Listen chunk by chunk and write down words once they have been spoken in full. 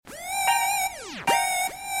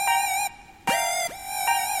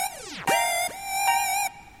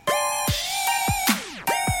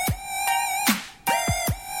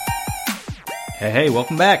Hey,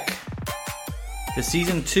 welcome back to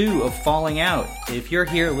Season 2 of Falling Out. If you're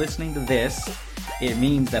here listening to this, it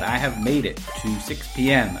means that I have made it to 6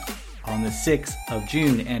 p.m. on the 6th of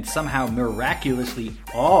June, and somehow, miraculously,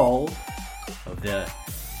 all of the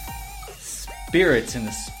spirits in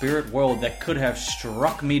the spirit world that could have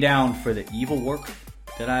struck me down for the evil work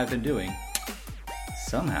that I've been doing,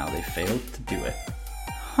 somehow they failed to do it.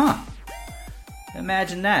 Huh.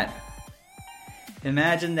 Imagine that.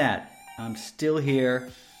 Imagine that. I'm still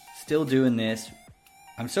here, still doing this.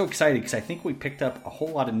 I'm so excited because I think we picked up a whole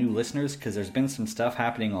lot of new listeners because there's been some stuff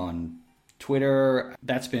happening on Twitter.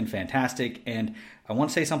 That's been fantastic. And I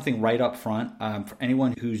want to say something right up front. For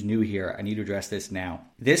anyone who's new here, I need to address this now.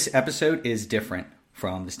 This episode is different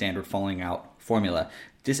from the standard Falling Out formula.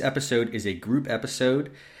 This episode is a group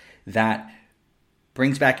episode that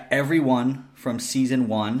brings back everyone from Season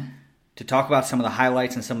 1 to talk about some of the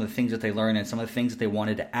highlights and some of the things that they learned and some of the things that they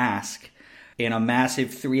wanted to ask in a massive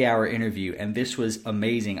 3-hour interview. And this was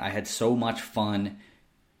amazing. I had so much fun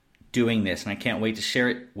doing this, and I can't wait to share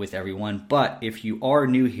it with everyone. But if you are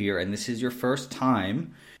new here and this is your first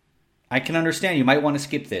time, I can understand you might want to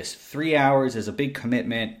skip this. 3 hours is a big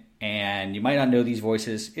commitment, and you might not know these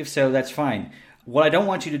voices. If so, that's fine. What I don't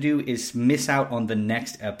want you to do is miss out on the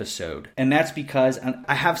next episode. And that's because, and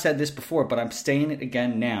I have said this before, but I'm saying it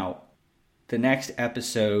again now. The next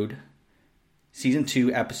episode, Season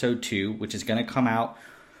 2, Episode 2, which is going to come out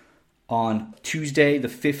on Tuesday, the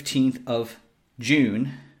 15th of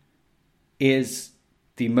June, is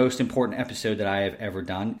the most important episode that I have ever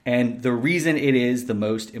done. And the reason it is the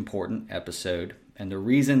most important episode, and the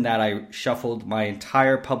reason that I shuffled my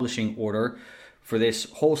entire publishing order for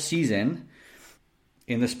this whole season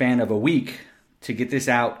in the span of a week to get this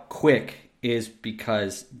out quick, is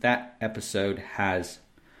because that episode has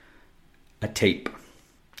a tape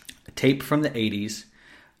from the 80s.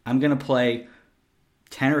 I'm going to play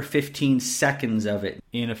 10 or 15 seconds of it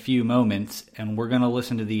in a few moments, and we're going to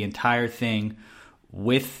listen to the entire thing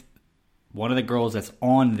with one of the girls that's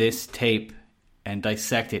on this tape and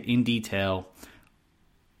dissect it in detail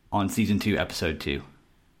on Season 2, Episode 2.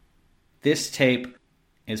 This tape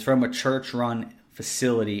is from a church-run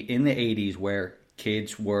facility in the 80s where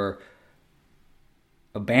kids were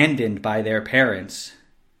abandoned by their parents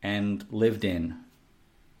and lived in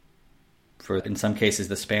for, in some cases,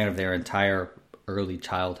 the span of their entire early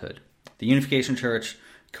childhood. The Unification Church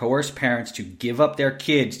coerced parents to give up their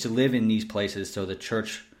kids to live in these places so the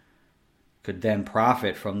church could then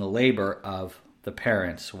profit from the labor of the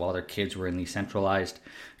parents while their kids were in these centralized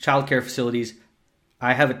child care facilities.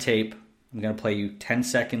 I have a tape. I'm going to play you 10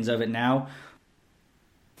 seconds of it now.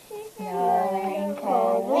 Snowing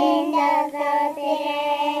cold windows of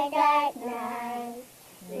the dark night,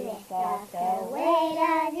 lift off the weight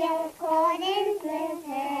of your cold and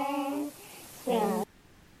glisten.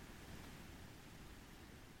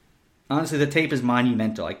 Honestly, the tape is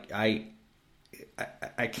monumental. I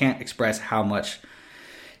can't express how much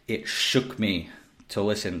it shook me to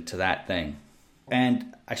listen to that thing.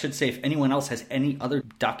 And I should say, if anyone else has any other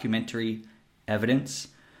documentary evidence,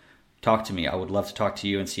 talk to me. I would love to talk to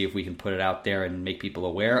you and see if we can put it out there and make people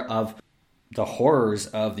aware of the horrors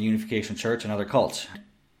of the Unification Church and other cults.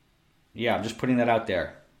 Yeah, I'm just putting that out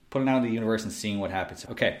there. Putting it out in the universe and seeing what happens.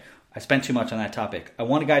 Okay, I spent too much on that topic. I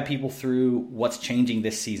want to guide people through what's changing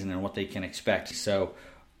this season and what they can expect. So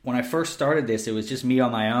when I first started this, it was just me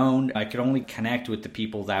on my own. I could only connect with the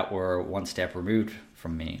people that were one step removed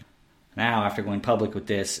from me. Now, after going public with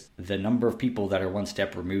this, the number of people that are one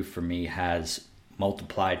step removed from me has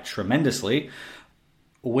multiplied tremendously,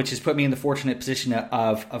 which has put me in the fortunate position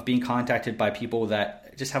of being contacted by people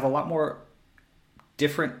that just have a lot more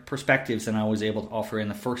different perspectives than I was able to offer in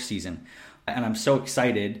the first season. And I'm so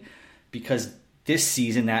excited because this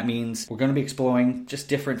season, that means we're going to be exploring just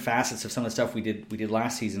different facets of some of the stuff we did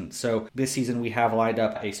last season. So this season we have lined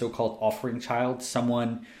up a so-called offering child,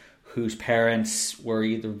 someone whose parents were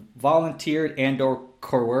either volunteered and or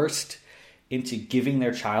coerced into giving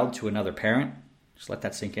their child to another parent. Just let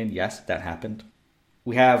that sink in. Yes, that happened.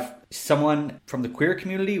 We have someone from the queer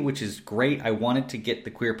community, which is great. I wanted to get the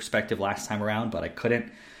queer perspective last time around, but I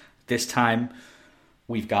couldn't. This time,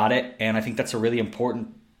 we've got it. And I think that's a really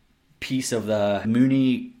important piece of the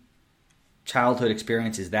Mooney childhood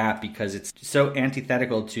experience, is that because it's so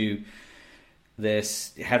antithetical to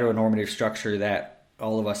this heteronormative structure that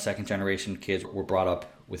all of us second-generation kids were brought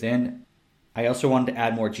up within. I also wanted to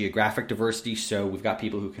add more geographic diversity, so we've got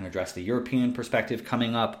people who can address the European perspective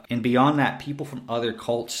coming up. And beyond that, people from other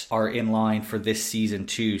cults are in line for this season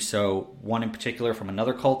too. So one in particular from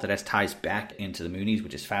another cult that has ties back into the Moonies,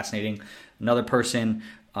 which is fascinating. Another person,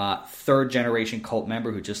 third generation cult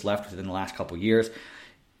member who just left within the last couple of years.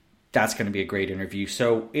 That's going to be a great interview.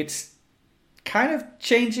 So it's kind of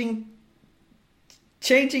changing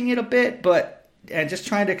it a bit, and just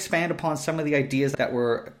trying to expand upon some of the ideas that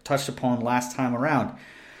were touched upon last time around.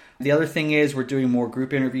 The other thing is we're doing more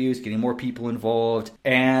group interviews, getting more people involved,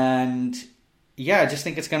 and I just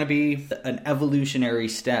think it's going to be an evolutionary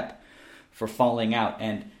step for Falling Out.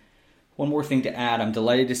 And one more thing to add, I'm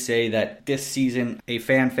delighted to say that this season, a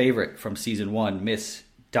fan favorite from season 1, Miss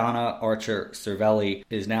Donna Archer Cervelli,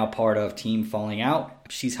 is now part of Team Falling Out.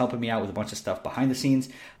 She's helping me out with a bunch of stuff behind the scenes,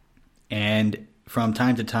 and from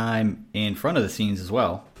time to time in front of the scenes as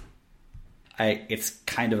well. It's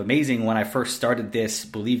kind of amazing. When I first started this,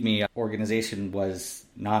 believe me, organization was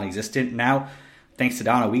non-existent. Now, thanks to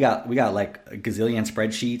Donna, we got like a gazillion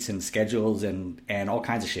spreadsheets and schedules and all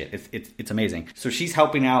kinds of shit. It's amazing. So she's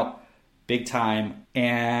helping out big time.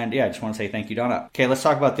 And I just want to say thank you, Donna. Okay, let's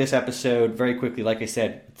talk about this episode very quickly. Like I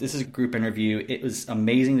said, this is a group interview. It was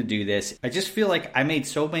amazing to do this. I just feel like I made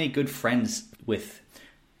so many good friends with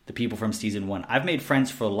the people from season 1. I've made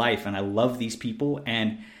friends for life, and I love these people,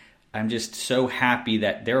 and I'm just so happy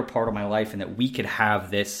that they're a part of my life and that we could have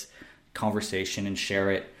this conversation and share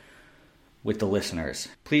it with the listeners.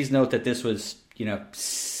 Please note that this was,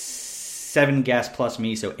 7 guests plus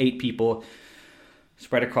me, so 8 people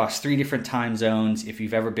spread across 3 different time zones. If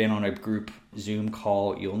you've ever been on a group Zoom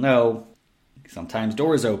call, you'll know sometimes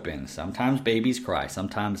doors open, sometimes babies cry,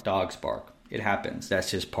 sometimes dogs bark. It happens. That's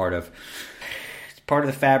just part of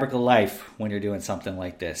the fabric of life when you're doing something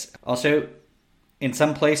like this. Also, in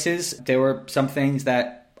some places, there were some things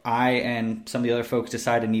that I and some of the other folks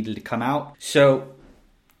decided needed to come out. So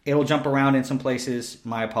it'll jump around in some places.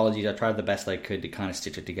 My apologies. I tried the best I could to kind of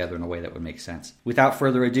stitch it together in a way that would make sense. Without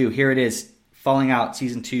further ado, here it is. Falling Out,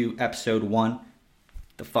 Season 2, Episode 1,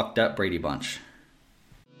 The Fucked Up Brady Bunch.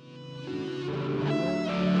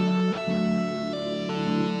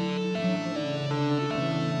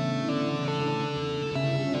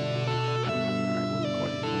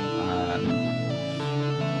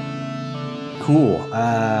 Cool.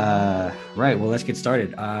 Right. Well, let's get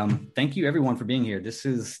started. Thank you, everyone, for being here. This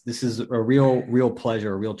is a real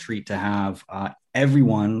pleasure, a real treat to have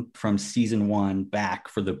everyone from season 1 back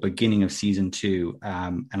for the beginning of season 2.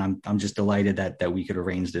 And I'm just delighted that we could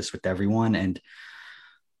arrange this with everyone. And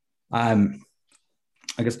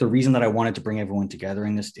I guess the reason that I wanted to bring everyone together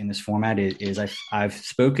in this format is I've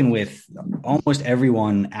spoken with almost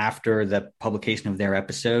everyone after the publication of their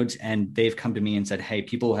episodes, and they've come to me and said, "Hey,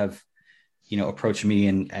 people have approached me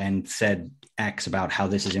and said X about how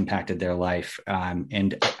this has impacted their life."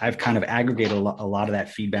 And I've kind of aggregated a lot of that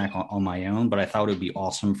feedback on my own, but I thought it would be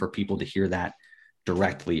awesome for people to hear that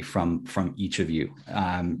directly from each of you.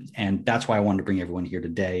 And that's why I wanted to bring everyone here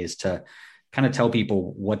today, is to kind of tell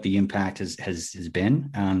people what the impact has been.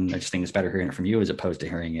 I just think it's better hearing it from you as opposed to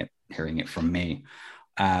hearing it from me.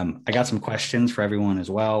 I got some questions for everyone as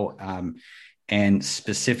well. And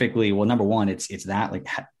specifically, well, number one, it's that, like,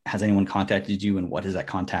 has anyone contacted you, and what has that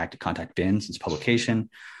contact been since publication?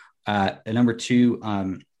 And number two,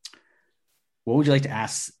 what would you like to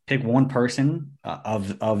ask? Pick one person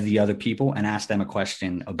of the other people and ask them a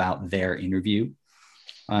question about their interview.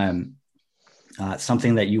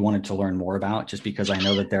 Something that you wanted to learn more about, just because I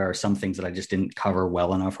know that there are some things that I just didn't cover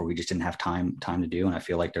well enough, or we just didn't have time to do. And I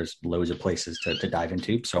feel like there's loads of places to dive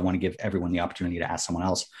into. So I want to give everyone the opportunity to ask someone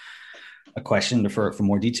else a question for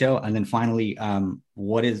more detail. And then finally,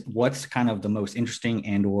 what's kind of the most interesting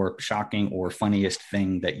and or shocking or funniest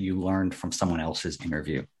thing that you learned from someone else's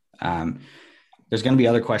interview? There's going to be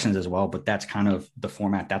other questions as well, but that's kind of the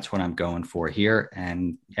format. That's what I'm going for here.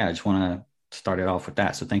 And yeah, I just want to start it off with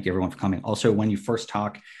that. So thank you everyone for coming. Also, when you first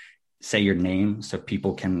talk, say your name so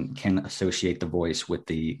people can associate the voice with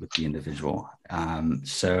the individual. Again,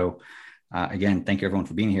 thank you everyone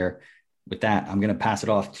for being here. With that, I'm going to pass it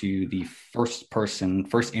off to the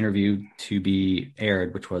first interview to be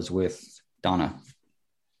aired, which was with Donna.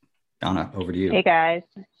 Donna, over to you. Hey guys,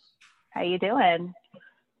 how you doing?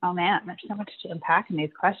 Oh man, there's so much to unpack in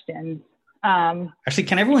these questions. Actually,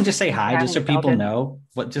 can everyone just say hi, just so people know?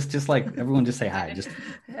 What? Just like everyone, just say hi. Just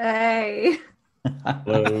hey.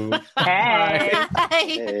 Hello. Hey.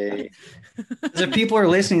 Hey. So if people are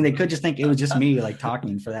listening, they could just think it was just me like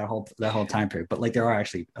talking for that whole time period. But like there are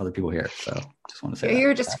actually other people here, so just want to say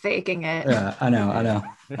you're just faking it. Yeah, I know.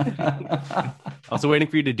 Also waiting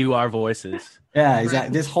for you to do our voices. Yeah,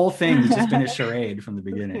 exactly. This whole thing has just been a charade from the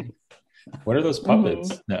beginning. What are those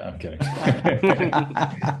puppets? No, I'm kidding.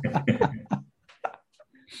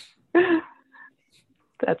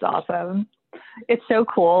 That's awesome. it's so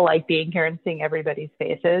cool, like being here and seeing everybody's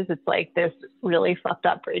faces. It's like this really fucked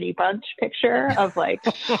up Brady Bunch picture of like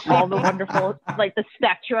all the wonderful, like the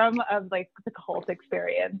spectrum of like the cult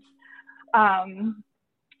experience.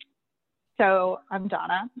 So I'm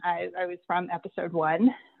Donna. I was from episode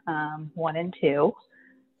 1 and 2.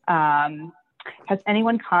 Has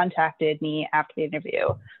anyone contacted me after the interview?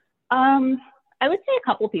 I would say a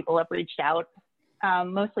couple people have reached out.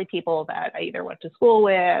 Mostly people that I either went to school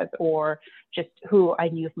with or just who I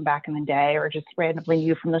knew from back in the day or just randomly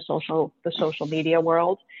knew from the social media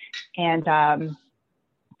world. And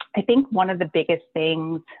I think one of the biggest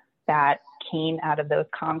things that came out of those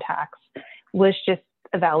contacts was just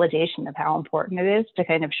a validation of how important it is to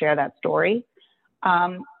kind of share that story.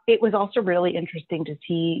 It was also really interesting to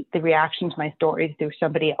see the reaction to my stories through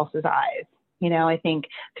somebody else's eyes. You know, I think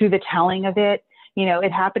through the telling of it, you know,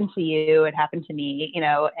 it happened to you, it happened to me, you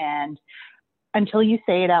know, and until you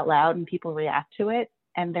say it out loud and people react to it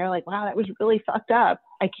and they're like, wow, that was really fucked up.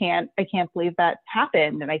 I can't believe that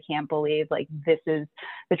happened. And I can't believe like this is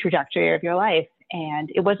the trajectory of your life.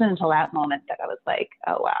 And it wasn't until that moment that I was like,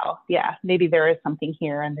 oh, wow, yeah, maybe there is something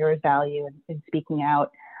here and there is value in speaking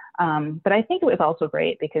out. But I think it was also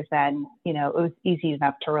great because then, you know, it was easy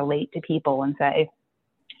enough to relate to people and say,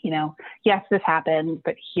 you know, yes, this happened,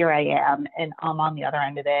 but here I am and I'm on the other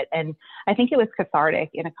end of it. And I think it was cathartic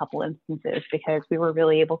in a couple instances because we were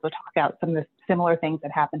really able to talk out some of the similar things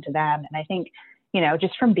that happened to them. And I think, you know,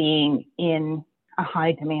 just from being in a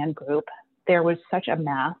high demand group, there was such a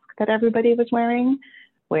mask that everybody was wearing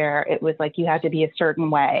where it was like you had to be a certain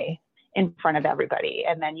way in front of everybody.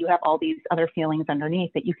 And then you have all these other feelings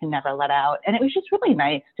underneath that you can never let out. And it was just really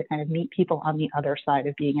nice to kind of meet people on the other side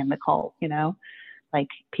of being in the cult, you know, like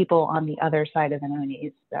people on the other side of the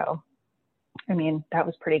Moonies. So, I mean, that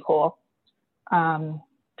was pretty cool.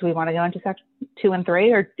 Do we want to go into section 2 and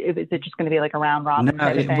 3 or is it just going to be like a round robin?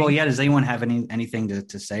 No, well, yeah. Does anyone have anything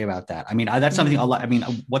to say about that? I mean, that's something a lot. I mean,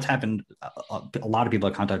 what's happened? A lot of people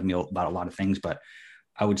have contacted me about a lot of things, but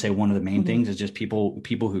I would say one of the main things is just people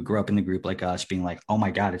who grew up in the group like us being like, oh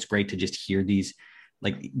my God, it's great to just hear these,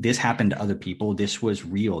 like this happened to other people. This was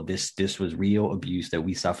real. This was real abuse that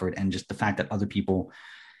we suffered. And just the fact that other people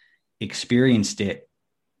experienced it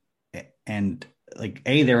and like,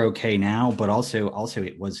 they're okay now, but also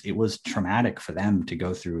it was traumatic for them to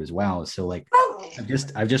go through as well. So like,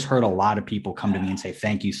 I've just heard a lot of people come to me and say,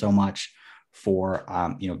 thank you so much for,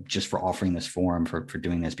 you know, just for offering this forum, for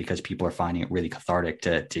doing this, because people are finding it really cathartic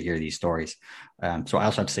to hear these stories. So I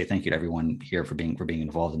also have to say thank you to everyone here for being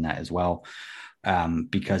involved in that as well.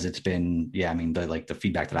 Because it's been, I mean, the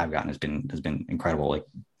feedback that I've gotten has been incredible. Like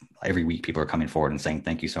every week people are coming forward and saying,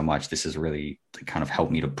 thank you so much. This has really kind of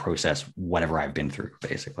helped me to process whatever I've been through,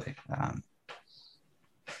 basically.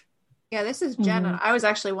 Yeah, this is Jenna. I was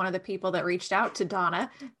actually one of the people that reached out to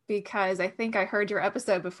Donna because I think I heard your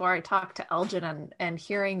episode before I talked to Elgin, and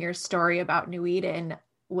hearing your story about New Eden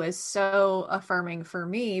was so affirming for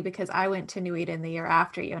me because I went to New Eden the year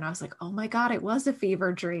after you and I was like, oh my God, it was a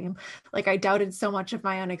fever dream. Like I doubted so much of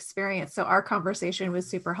my own experience. So our conversation was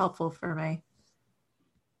super helpful for me.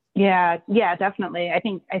 Yeah, definitely. I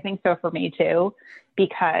think so for me too,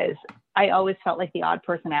 because I always felt like the odd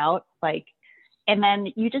person out, like, and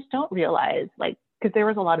then you just don't realize, like, because there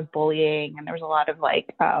was a lot of bullying and there was a lot of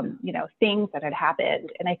like, you know, things that had happened.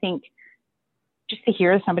 And I think just to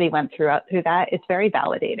hear somebody went through that, it's very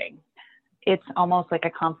validating. It's almost like a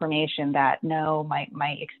confirmation that no,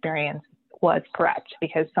 my experience was correct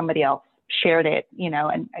because somebody else shared it, you know,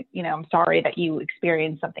 and, you know, I'm sorry that you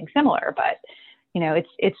experienced something similar, but, you know,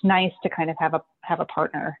 it's nice to kind of have a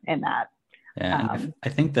partner in that. Yeah, and I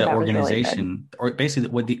think the organization, really or basically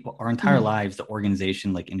with our entire lives, the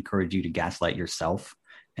organization like encouraged you to gaslight yourself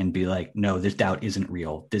and be like, no, this doubt isn't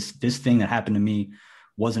real. This thing that happened to me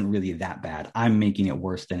wasn't really that bad. I'm making it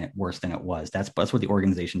worse than it was. That's what the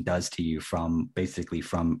organization does to you from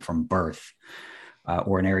birth,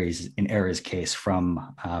 or in Era's case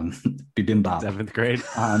from bibimbap, 7th grade.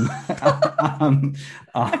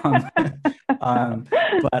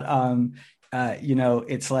 But you know,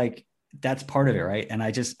 it's like that's part of it, right? And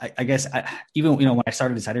I guess even, you know, when I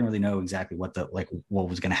started this, I didn't really know exactly what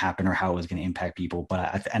was going to happen or how it was going to impact people.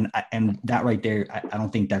 But and that right there, I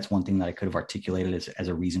don't think that's one thing that I could have articulated as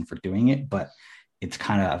a reason for doing it. But it's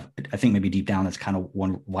kind of, I think maybe deep down, that's kind of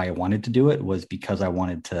why I wanted to do it, was because I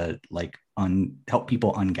wanted to like help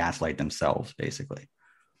people ungaslight themselves, basically.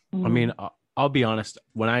 I mean, I'll be honest.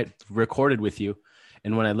 When I recorded with you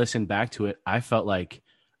and when I listened back to it, I felt like,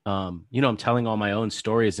 you know, I'm telling all my own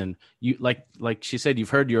stories, and you like she said, you've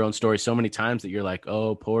heard your own story so many times that you're like,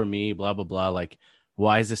 oh, poor me, blah, blah, blah. Like,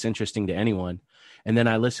 why is this interesting to anyone? And then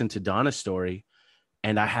I listened to Donna's story,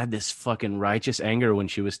 and I had this fucking righteous anger when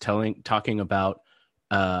she was talking about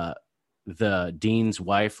the dean's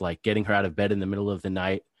wife, like getting her out of bed in the middle of the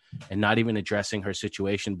night and not even addressing her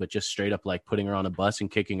situation, but just straight up like putting her on a bus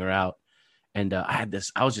and kicking her out. And I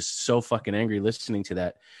was just so fucking angry listening to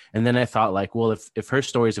that. And then I thought, like, well, if her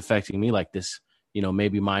story is affecting me like this, you know,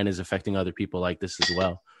 maybe mine is affecting other people like this as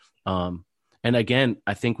well. And again,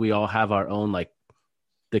 I think we all have our own, like,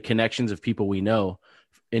 the connections of people we know.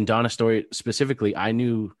 In Donna's story specifically, I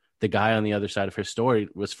knew the guy on the other side of her story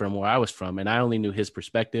was from where I was from, and I only knew his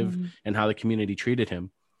perspective and how the community treated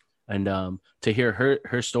him. And to hear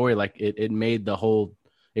her story, like, it made the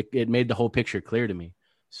whole picture clear to me.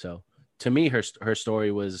 So to me, her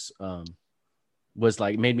story was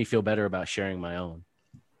like, made me feel better about sharing my own.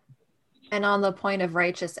 And on the point of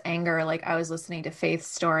righteous anger, like, I was listening to Faith's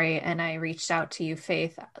story and I reached out to you,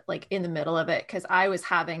 Faith, like in the middle of it, because I was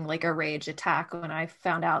having like a rage attack when I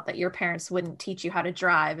found out that your parents wouldn't teach you how to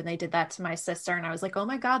drive, and they did that to my sister. And I was like, oh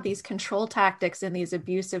my God, these control tactics in these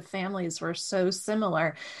abusive families were so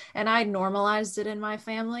similar. And I normalized it in my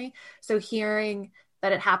family. So hearing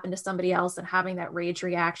that it happened to somebody else and having that rage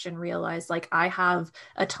reaction, realized like I have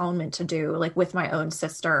atonement to do, like with my own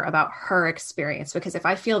sister about her experience, because if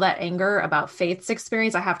I feel that anger about Faith's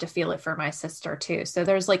experience, I have to feel it for my sister too. So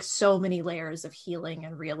there's like so many layers of healing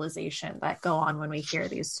and realization that go on when we hear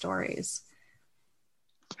these stories.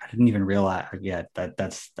 I didn't even realize yet I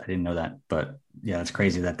didn't know that, but yeah, it's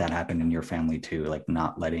crazy that happened in your family too. Like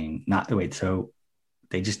so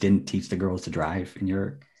they just didn't teach the girls to drive in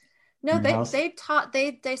your No,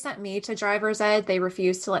 they sent me to driver's ed. They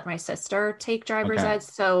refused to let my sister take driver's ed.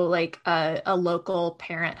 So like a local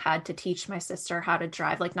parent had to teach my sister how to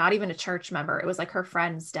drive, like not even a church member. It was like her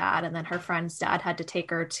friend's dad. And then her friend's dad had to take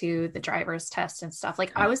her to the driver's test and stuff.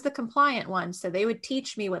 Like I was the compliant one. So they would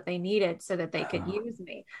teach me what they needed so that they could use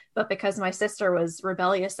me. But because my sister was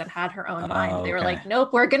rebellious and had her own mind, they were like,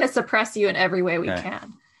 nope, we're going to suppress you in every way we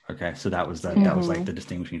can. Okay, so that was that was like the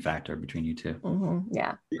distinguishing factor between you two.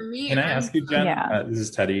 Yeah. For me, Can I ask you, Jen? Yeah. This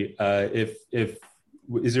is Teddy. If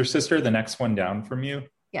is your sister the next one down from you?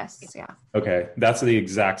 Yes. Yeah. Okay, that's the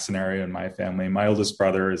exact scenario in my family. My oldest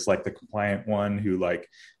brother is like the compliant one who like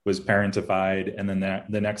was parentified, and then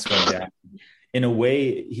the next one down. In a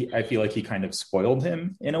way, I feel like he kind of spoiled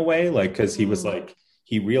him in a way, like because he was like,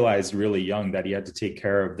 he realized really young that he had to take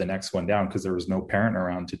care of the next one down because there was no parent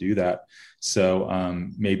around to do that. So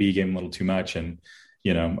maybe he gave him a little too much, and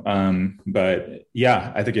but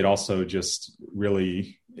yeah, I think it also just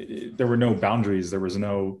really, there were no boundaries. There was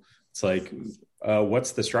no, it's like,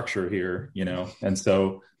 what's the structure here, And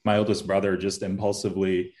so my oldest brother just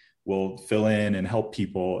impulsively will fill in and help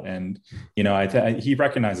people. And, he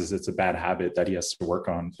recognizes it's a bad habit that he has to work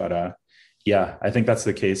on. But yeah, I think that's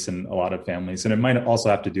the case in a lot of families. And it might also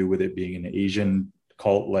have to do with it being an Asian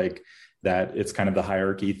cult, like that it's kind of the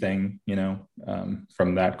hierarchy thing,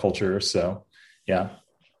 from that culture. So, yeah.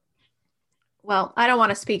 Well, I don't want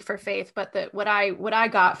to speak for Faith, but what I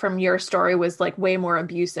got from your story was like way more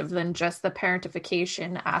abusive than just the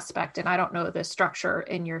parentification aspect. And I don't know the structure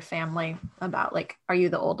in your family about, like, are you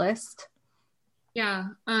the oldest? Yeah.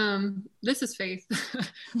 This is Faith.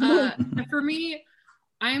 For me,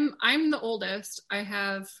 I'm the oldest. I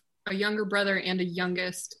have a younger brother and a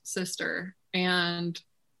youngest sister. And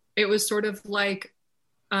it was sort of like,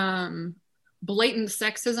 blatant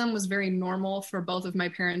sexism was very normal for both of my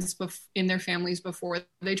parents in their families before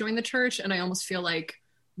they joined the church. And I almost feel like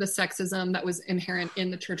the sexism that was inherent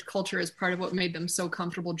in the church culture is part of what made them so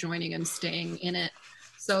comfortable joining and staying in it.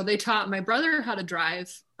 So they taught my brother how to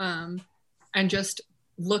drive, and just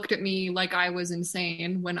looked at me like I was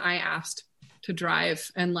insane when I asked to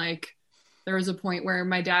drive. And like, there was a point where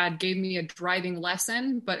my dad gave me a driving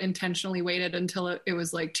lesson, but intentionally waited until it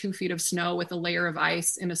was like 2 feet of snow with a layer of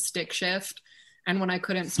ice in a stick shift. And when I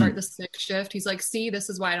couldn't start the stick shift, he's like, see, this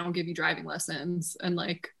is why I don't give you driving lessons. And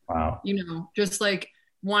like, wow, just like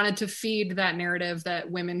wanted to feed that narrative that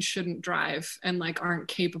women shouldn't drive and like aren't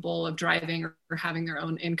capable of driving or having their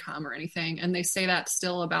own income or anything. And they say that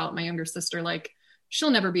still about my younger sister, like she'll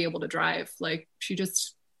never be able to drive. Like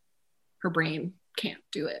her brain can't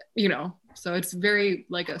do it, So it's very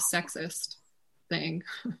like a sexist thing.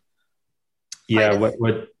 Yeah.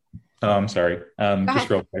 I'm sorry. Just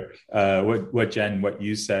real quick. What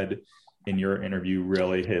you said in your interview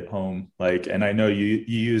really hit home. Like, and I know you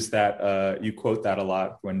use that, you quote that a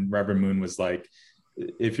lot when Reverend Moon was like,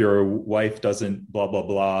 if your wife doesn't blah, blah,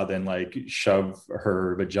 blah, then like shove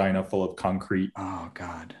her vagina full of concrete. Oh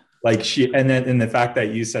God. Like and the fact that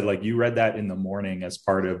you said, like, you read that in the morning as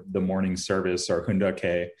part of the morning service or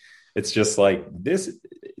Hundake. it's just like this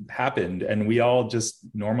happened and we all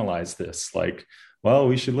just normalize this. Like, well,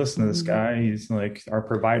 we should listen to this guy. He's like our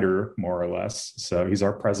provider, more or less. So he's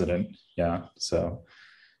our president. Yeah. So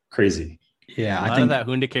crazy. Yeah, A lot of that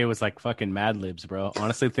Hundake was like fucking Mad Libs, bro.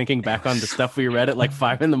 Honestly, thinking back on the stuff we read at like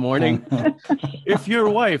 5 a.m, if your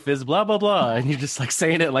wife is blah blah blah, and you're just like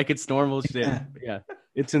saying it like it's normal shit. Yeah,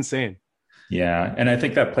 it's insane. Yeah, and I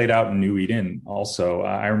think that played out in New Eden also.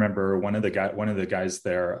 I remember one of the guys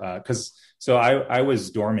there, because I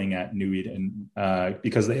was dorming at New Eden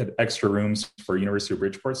because they had extra rooms for University of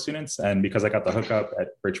Bridgeport students, and because I got the hookup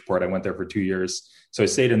at Bridgeport, I went there for 2 years. So I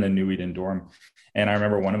stayed in the New Eden dorm, and I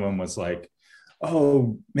remember one of them was like,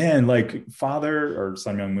 "Oh man, like Father or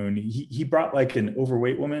Sun Myung Moon, he brought like an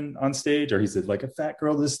overweight woman on stage, or he said like a fat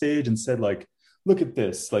girl to the stage and said like, look at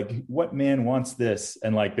this, like what man wants this?"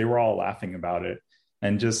 And like they were all laughing about it.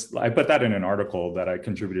 And just I put that in an article that I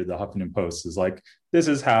contributed to the Huffington Post, is like, this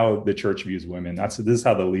is how the church views women. This is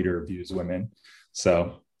how the leader views women.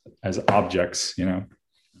 So as objects, you know.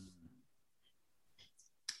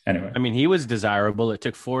 Anyway. I mean, he was desirable. It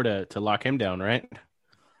took 4 to lock him down, right?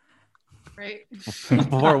 Right.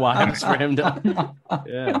 4 wives for him to.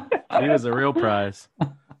 Yeah, he was a real prize.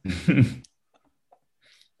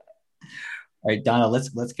 All right, Donna, let's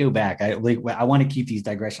go back. I want to keep these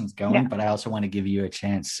digressions going, but I also want to give you a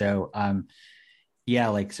chance. So, so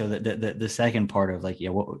the second part of like,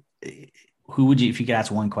 who would you, if you could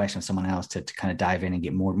ask one question of someone else to kind of dive in and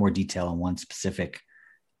get more detail on one specific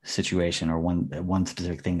situation or one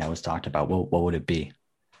specific thing that was talked about, what would it be?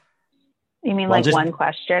 You mean like one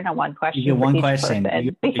question and one question? You get one question.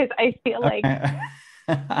 Because I feel like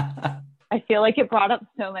I feel like it brought up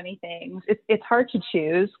so many things. It's hard to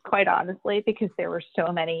choose, quite honestly, because there were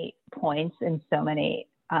so many points in so many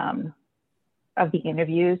of the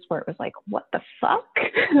interviews where it was like, what the fuck?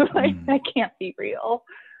 Like, that can't be real.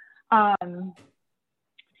 I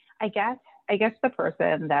guess the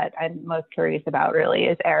person that I'm most curious about really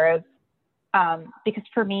is Arab, because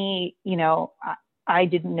for me, I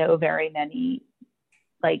didn't know very many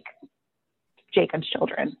like Jacob's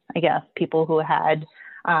children, I guess, people who had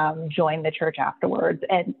joined the church afterwards.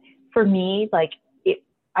 And for me, like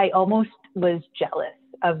I almost was jealous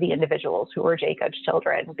of the individuals who were Jacob's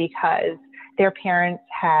children, because their parents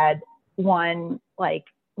had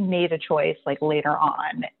made a choice like later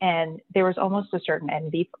on. And there was almost a certain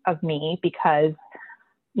envy of me because,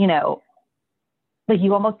 like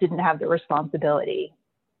you almost didn't have the responsibility,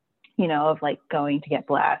 of like going to get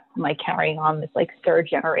blessed and like carrying on this like third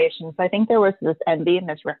generation. So I think there was this envy and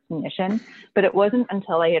this recognition, but it wasn't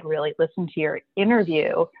until I had really listened to your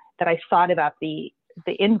interview that I thought about the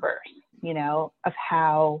inverse, of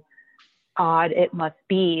how odd it must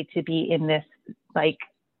be to be in this like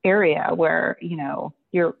area where,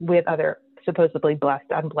 you're with other supposedly blessed,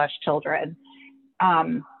 unblessed children.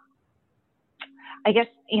 I guess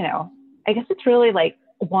it's really like,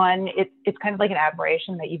 one, it's kind of like an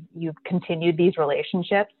admiration that you've continued these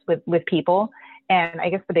relationships with people. And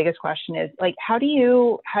I guess the biggest question is like, how do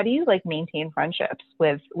you like maintain friendships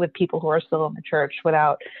with people who are still in the church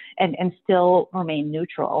without, and still remain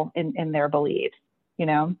neutral in their beliefs,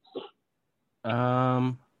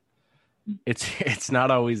 It's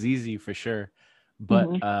not always easy for sure.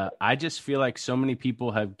 But I just feel like so many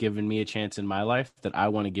people have given me a chance in my life that I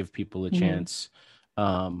want to give people a chance.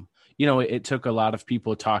 It took a lot of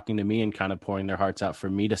people talking to me and kind of pouring their hearts out for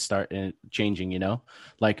me to start changing,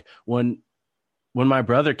 like when my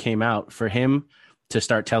brother came out, for him to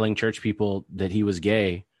start telling church people that he was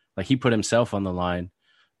gay, like he put himself on the line.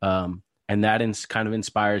 And that kind of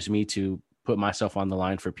inspires me to put myself on the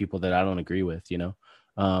line for people that I don't agree with,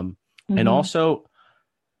 and also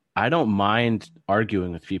I don't mind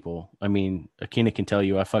arguing with people. I mean, Akina can tell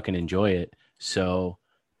you I fucking enjoy it. So,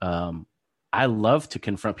 I love to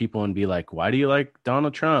confront people and be like, why do you like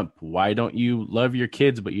Donald Trump? Why don't you love your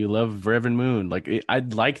kids, but you love Reverend Moon? Like,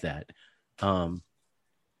 I'd like that. I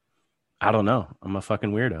don't know. I'm a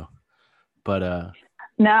fucking weirdo, but,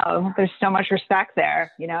 no, there's so much respect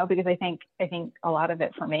there, because I think a lot of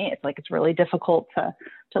it for me, it's like, it's really difficult to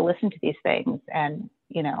listen to these things and,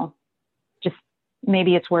 just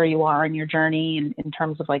maybe it's where you are in your journey in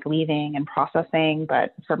terms of like leaving and processing.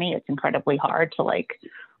 But for me, it's incredibly hard to like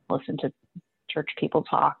listen to church people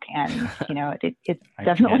talk, and it's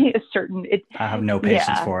definitely a certain. I have no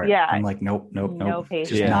patience for it. Yeah, I'm like, nope. No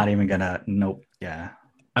patience. Just not even gonna. Nope. Yeah.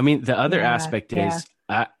 I mean, the other aspect is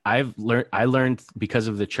I learned because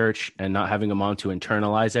of the church and not having a mom to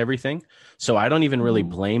internalize everything. So I don't even really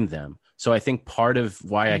blame them. So I think part of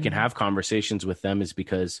why I can have conversations with them is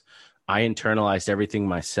because I internalized everything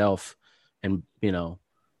myself, and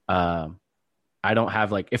I don't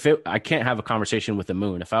have like, I can't have a conversation with the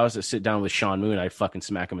moon. If I was to sit down with Sean Moon, I'd fucking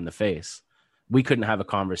smack him in the face. We couldn't have a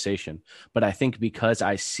conversation. But I think because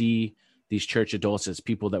I see these church adults as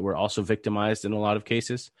people that were also victimized in a lot of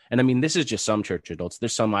cases. And I mean, this is just some church adults.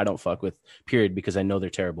 There's some I don't fuck with, period, because I know they're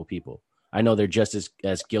terrible people. I know they're just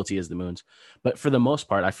as guilty as the Moons. But for the most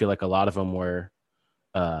part, I feel like a lot of them were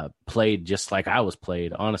played just like I was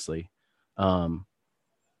played, honestly. I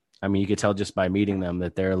mean, you could tell just by meeting them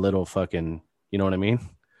that they're a little fucking, you know what I mean?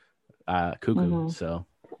 Cuckoo. Mm-hmm. So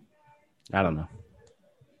I don't know.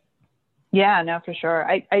 Yeah, no, for sure.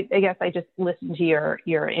 I guess I just listened to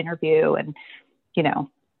your interview, and you know,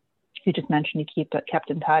 you just mentioned you kept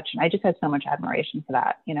in touch, and I just had so much admiration for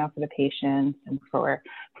that, you know, for the patience and for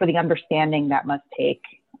the understanding that must take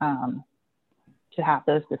to have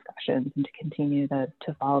those discussions and to continue to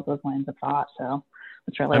follow those lines of thought. So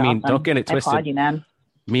it's really awesome. Don't get it twisted. I applaud you, man.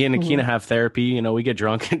 Me and Akina have therapy. You know, we get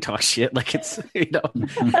drunk and talk shit. Like it's, you know,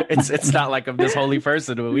 it's not like I'm this holy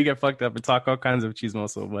person, but we get fucked up and talk all kinds of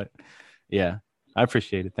chismoso. But yeah, I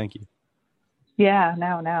appreciate it. Thank you. Yeah,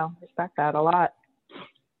 no, respect that a lot.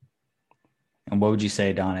 And what would you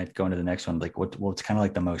say, Donna, going to the next one? Like what's kind of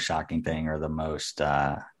like the most shocking thing or the most,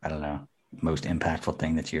 I don't know, most impactful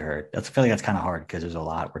thing that you heard? I feel like that's kind of hard because there's a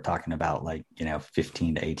lot. We're talking about like, you know,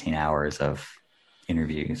 15 to 18 hours of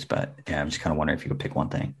interviews, but yeah, I'm just kind of wondering if you could pick one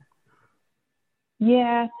thing.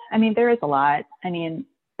 Yeah, I mean, there is a lot. I mean,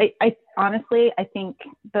 I honestly, I think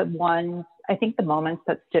the moments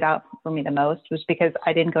that stood out for me the most was because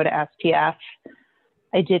I didn't go to STF.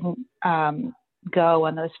 I didn't go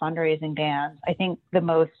on those fundraising bans. I think the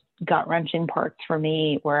most gut-wrenching parts for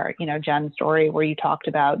me were, you know, Jen's story where you talked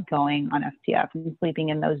about going on STF and sleeping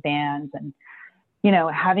in those vans and, you know,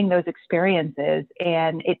 having those experiences.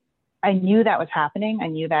 And I knew that was happening. I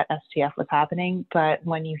knew that STF was happening. But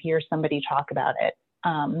when you hear somebody talk about it,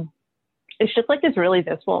 it's just like this really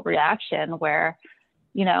visceral reaction where,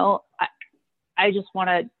 you know, I just want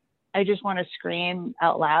to scream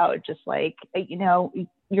out loud, just like, you know,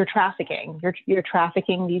 you're trafficking. You're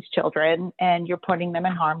trafficking these children and you're putting them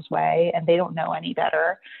in harm's way and they don't know any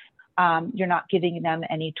better. You're not giving them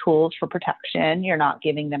any tools for protection. You're not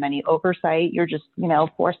giving them any oversight. You're just, you know,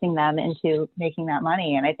 forcing them into making that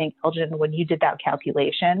money. And I think, Elgin, when you did that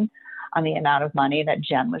calculation on the amount of money that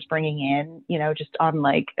Jen was bringing in, you know, just on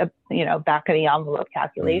like a, you know, back of the envelope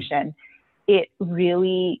calculation, it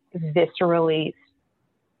really viscerally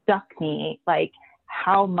struck me like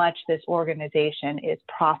how much this organization is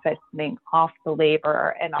profiting off the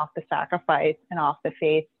labor and off the sacrifice and off the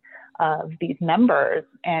faith of these members,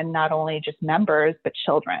 and not only just members, but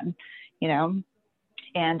children, you know?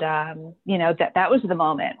 And, you know, that was the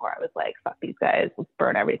moment where I was like, fuck these guys, let's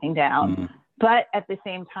burn everything down. Mm-hmm. But at the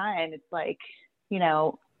same time, it's like, you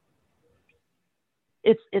know,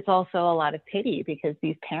 it's also a lot of pity because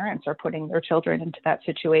these parents are putting their children into that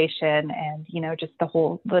situation, and, you know, just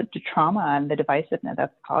the trauma and the divisiveness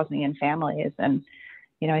that's causing in families. And,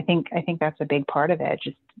 you know, I think that's a big part of it.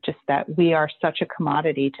 Just that we are such a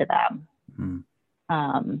commodity to them,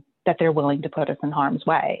 that they're willing to put us in harm's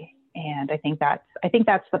way. And I think that's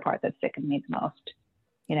the part that sickened me the most.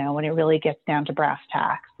 You know, when it really gets down to brass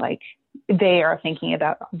tacks, like they are thinking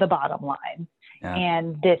about the bottom line. Yeah.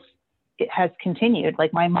 And it has continued.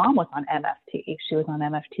 Like my mom was on MFT. She was on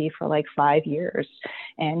MFT for like 5 years,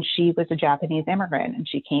 and she was a Japanese immigrant, and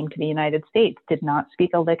she came to the United States, did not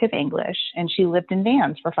speak a lick of English, and she lived in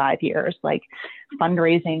vans for 5 years, like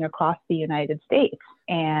fundraising across the United States.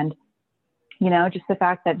 And, you know, just the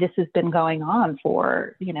fact that this has been going on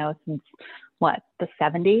for, you know, since the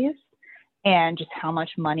 70s, and just how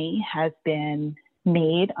much money has been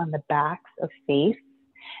made on the backs of faith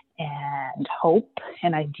and hope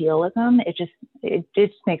and idealism, it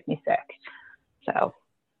just makes me sick. So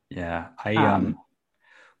yeah,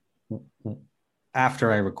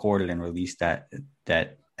 after I recorded and released that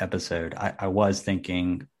episode, I was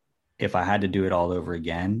thinking if I had to do it all over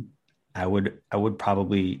again, I would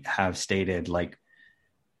probably have stated like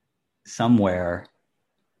somewhere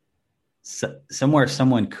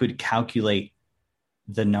someone could calculate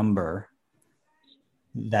the number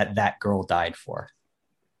that girl died for.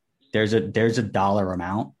 There's a dollar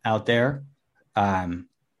amount out there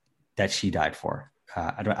that she died for.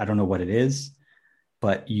 I don't know what it is,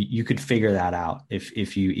 but you could figure that out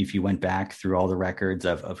if you went back through all the records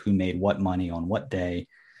of who made what money on what day.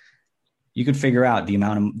 You could figure out the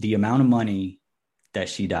amount of money that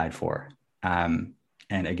she died for. And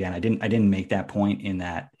again, I didn't make that point in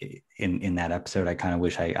that episode. I kind of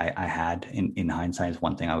wish I had. In hindsight, is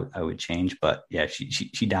one thing I would change. But yeah,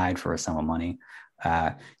 she died for a sum of money.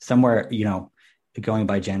 Somewhere, you know, going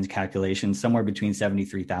by Jen's calculations, somewhere between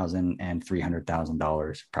 $73,000 and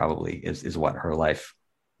 $300,000 probably is what her life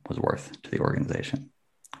was worth to the organization.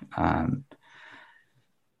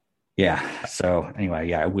 Yeah. So anyway,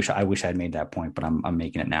 yeah, I wish I'd made that point, but I'm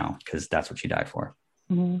making it now because that's what she died for.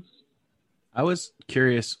 Mm-hmm. I was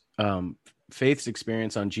curious, Faith's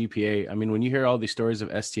experience on GPA. I mean, when you hear all these stories of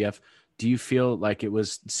STF, do you feel like it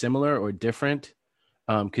was similar or different?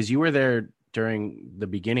 Because you were there during the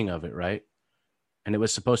beginning of it, right? And it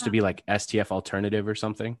was supposed to be like STF alternative or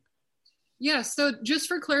something. Yeah, so just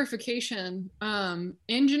for clarification,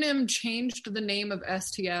 Engineum changed the name of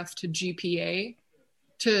STF to GPA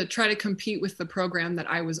to try to compete with the program that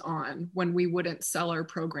I was on when we wouldn't sell our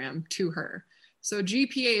program to her. So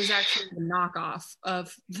GPA is actually the knockoff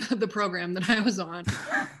of the program that I was on.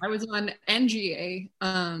 I was on NGA,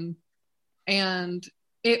 and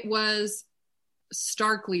it was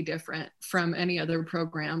starkly different from any other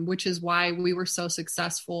program, which is why we were so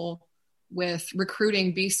successful with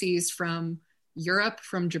recruiting BCs from Europe,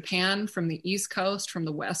 from Japan, from the East Coast, from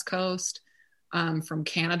the West Coast, from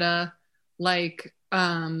Canada.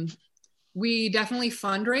 We definitely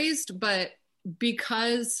fundraised, but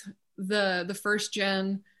because the first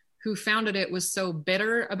gen who founded it was so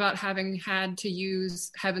bitter about having had to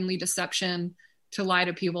use heavenly deception to lie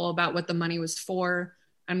to people about what the money was for,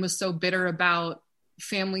 and was so bitter about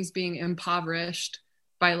families being impoverished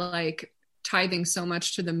by like tithing so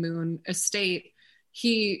much to the Moon estate,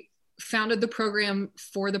 he founded the program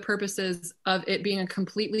for the purposes of it being a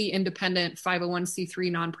completely independent 501c3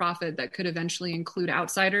 nonprofit that could eventually include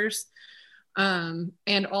outsiders.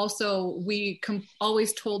 And also we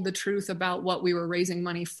always told the truth about what we were raising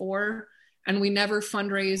money for. And we never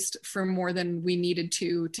fundraised for more than we needed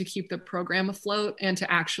to keep the program afloat and to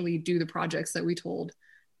actually do the projects that we told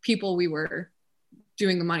people we were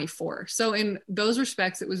doing the money for. So in those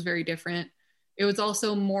respects, it was very different. It was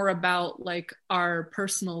also more about like our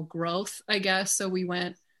personal growth, I guess. So we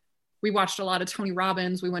watched a lot of Tony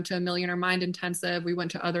Robbins. We went to a Millionaire Mind Intensive. We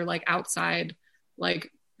went to other like outside,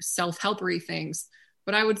 like self-helpery things.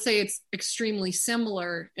 But I would say it's extremely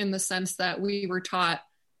similar in the sense that we were taught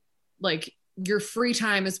like your free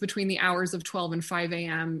time is between the hours of 12 and 5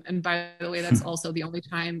 a.m. And by the way, that's also the only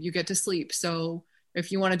time you get to sleep. So if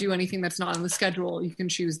you want to do anything that's not on the schedule, you can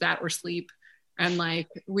choose that or sleep. And like,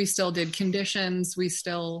 we still did conditions. We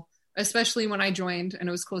still, especially when I joined and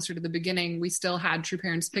it was closer to the beginning, we still had True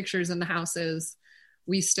Parents pictures in the houses.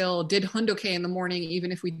 We still did Hundoke in the morning,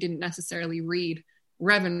 even if we didn't necessarily read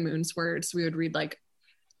Revan Moon's words. We would read like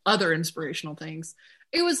other inspirational things.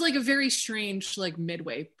 It was like a very strange, like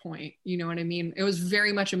midway point. You know what I mean? It was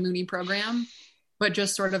very much a Moony program, but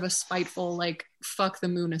just sort of a spiteful, like, fuck the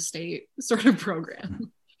Moon estate sort of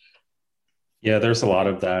program. Yeah, there's a lot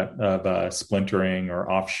of that, of splintering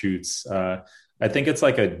or offshoots. I think it's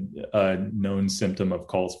like a known symptom of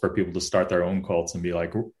cults for people to start their own cults and be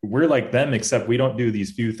like, we're like them, except we don't do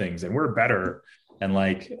these few things and we're better. And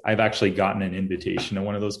like, I've actually gotten an invitation to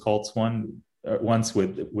one of those cults once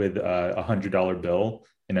with a $100 bill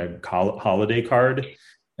in a holiday card.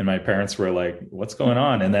 And my parents were like, what's going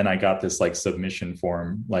on? And then I got this like submission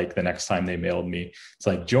form, like the next time they mailed me, it's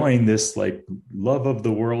like, join this like love of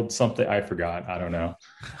the world, something. I forgot. I don't know.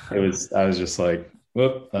 I was just like,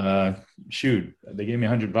 whoop, shoot, they gave me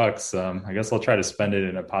 $100. I guess I'll try to spend it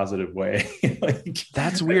in a positive way. Like,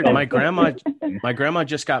 that's weird. My grandma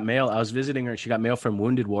just got mail. I was visiting her. She got mail from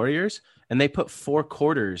Wounded Warriors and they put 4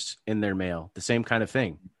 quarters in their mail, the same kind of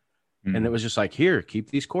thing. Mm-hmm. And it was just like, here, keep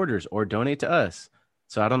these quarters or donate to us.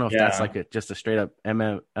 So I don't know if that's like just a straight up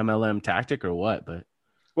MLM tactic or what, but.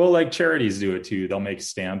 Well, like charities do it too. They'll make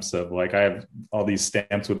stamps of like, I have all these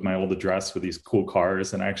stamps with my old address with these cool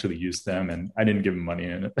cars and I actually used them and I didn't give them money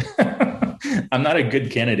in it. I'm not a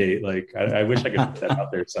good candidate. Like I wish I could put that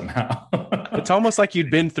out there somehow. It's almost like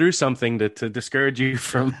you'd been through something to discourage you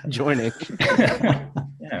from joining.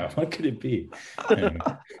 Yeah. What could it be?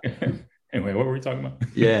 Anyway, what were we talking about?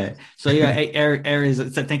 Yeah. So yeah, Aries.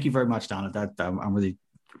 So thank you very much, Donna. That I'm really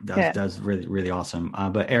that's really, really awesome.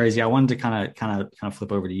 But Aries, I wanted to kind of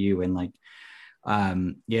flip over to you and like,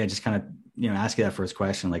 just kind of ask you that first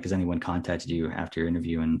question. Like, has anyone contacted you after your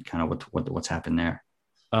interview and kind of what's happened there?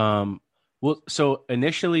 Well, so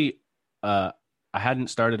initially, I hadn't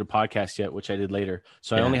started a podcast yet, which I did later.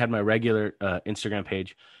 So I only had my regular Instagram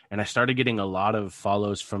page, and I started getting a lot of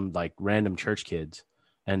follows from like random church kids.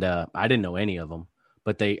 And I didn't know any of them,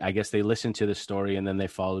 but I guess they listened to the story and then they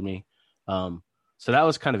followed me. So that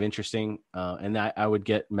was kind of interesting. And I would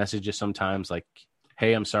get messages sometimes like,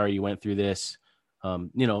 hey, I'm sorry you went through this,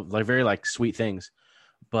 like very like sweet things.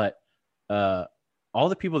 But all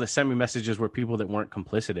the people that sent me messages were people that weren't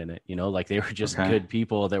complicit in it, you know, like they were just Okay. good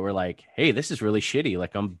people that were like, hey, this is really shitty.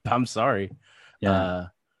 Like, I'm sorry. Yeah.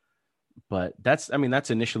 But that's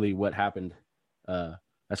initially what happened.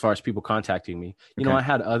 As far as people contacting me, you know, I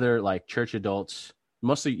had other like church adults,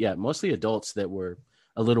 mostly adults that were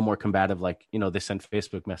a little more combative. Like, you know, they send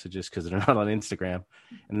Facebook messages because they're not on Instagram,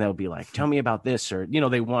 and they'll be like, tell me about this, or, you know,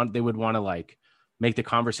 they would want to like make the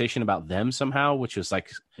conversation about them somehow, which was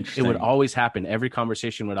like, it would always happen. Every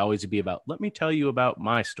conversation would always be about, let me tell you about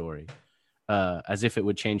my story, as if it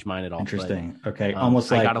would change mine at all. Interesting. But, okay.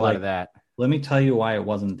 Almost like, I got a lot of that. Let me tell you why it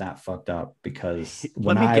wasn't that fucked up, because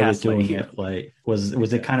when I was doing it, like, was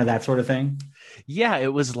it kind of that sort of thing? Yeah,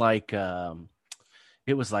 it was like,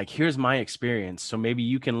 here's my experience. So maybe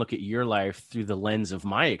you can look at your life through the lens of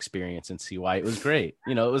my experience and see why it was great.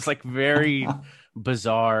 You know, it was like very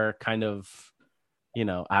bizarre kind of, you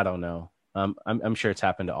know, I don't know. I'm sure it's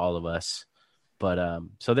happened to all of us, but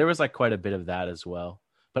so there was like quite a bit of that as well.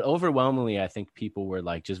 But overwhelmingly, I think people were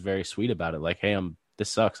like just very sweet about it. Like, hey, this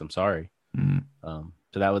sucks. I'm sorry.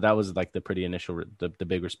 So that was like the pretty initial, the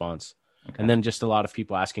big response. Okay. And then just a lot of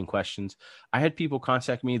people asking questions. I had people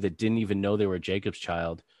contact me that didn't even know they were Jacob's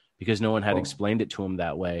child because no one had explained it to them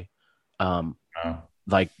that way.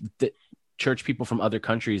 Like the church people from other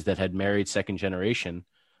countries that had married second generation,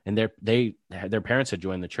 and their parents had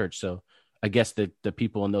joined the church. So I guess the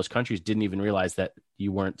people in those countries didn't even realize that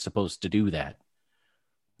you weren't supposed to do that.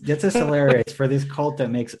 That's just hilarious for this cult that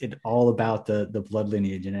makes it all about the blood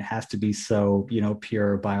lineage, and it has to be so, you know,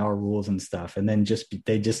 pure by our rules and stuff. And then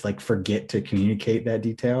they just like forget to communicate that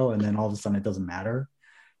detail, and then all of a sudden it doesn't matter.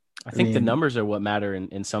 I think the numbers are what matter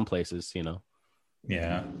in some places, you know.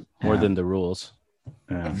 Yeah. More than the rules.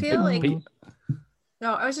 I feel like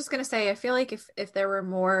No, I was just going to say, I feel like if there were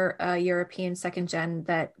more European second gen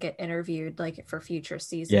that get interviewed, like for future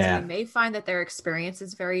seasons, we may find that their experience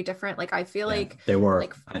is very different. Like, I feel like they were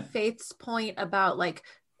like Faith's point about like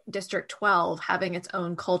District 12 having its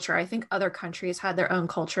own culture. I think other countries had their own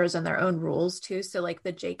cultures and their own rules too. So like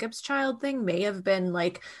the Jacob's child thing may have been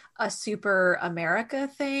like a super America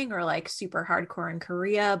thing or like super hardcore in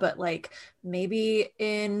Korea, but like maybe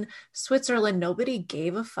in Switzerland, nobody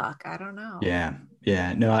gave a fuck. I don't know. Yeah.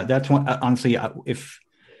 No, that's one. Honestly, if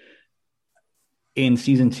in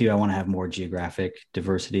season 2, I want to have more geographic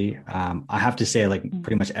diversity. I have to say, like,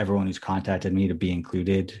 pretty much everyone who's contacted me to be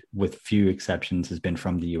included, with few exceptions, has been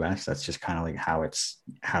from the US. That's just kind of like how it's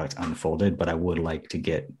unfolded. But I would like to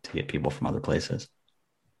get people from other places.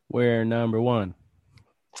 We're number one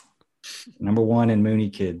in Mooney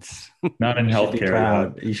Kids. Not in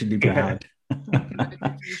healthcare. You should be proud.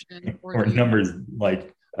 Or numbers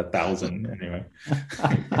like 1,000 anyway.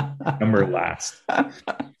 Number last.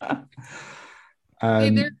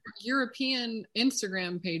 There are European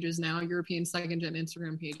Instagram pages now, European second gen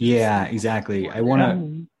Instagram pages. Yeah, exactly. I want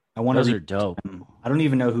to. Those are dope. I don't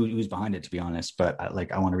even know who's behind it, to be honest, but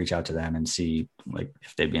I want to reach out to them and see like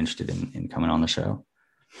if they'd be interested in coming on the show.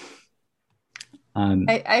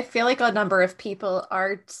 I feel like a number of people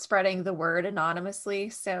are spreading the word anonymously,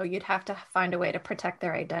 so you'd have to find a way to protect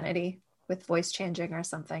their identity with voice changing or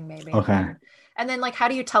something, maybe. Okay. And then, like, how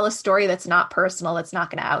do you tell a story that's not personal, that's not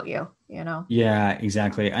going to out you, you know? Yeah,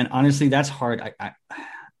 exactly. And honestly, that's hard.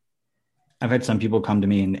 I've had some people come to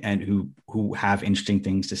me and who have interesting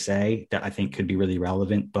things to say that I think could be really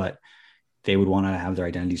relevant, but they would want to have their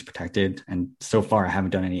identities protected. And so far, I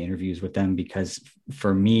haven't done any interviews with them because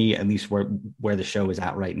for me, at least where the show is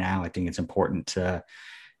at right now, I think it's important to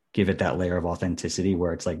give it that layer of authenticity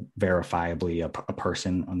where it's like verifiably a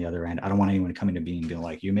person on the other end. I don't want anyone coming to me and being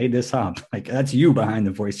like, you made this up. Like, that's you behind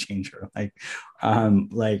the voice changer.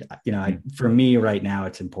 For me right now,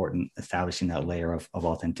 it's important establishing that layer of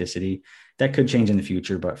authenticity. That could change in the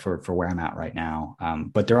future, but for where I'm at right now.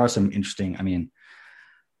 But there are some interesting,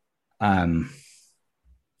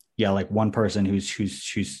 like one person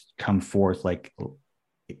who's come forth, like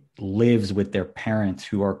lives with their parents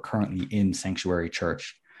who are currently in Sanctuary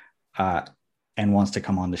Church, and wants to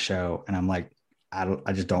come on the show. And I'm like,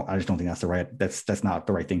 I just don't think that's not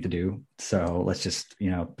the right thing to do. So let's just,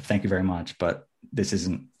 thank you very much, but this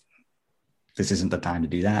isn't the time to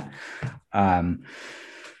do that. And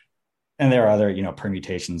there are other,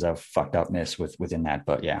 permutations of fucked upness within that,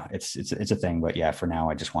 but yeah, it's a thing. But yeah, for now,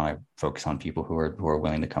 I just want to focus on people who are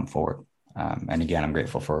willing to come forward. And again, I'm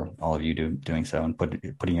grateful for all of you doing so and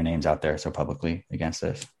putting your names out there so publicly against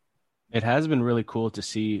this. It has been really cool to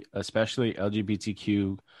see, especially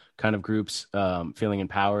LGBTQ kind of groups feeling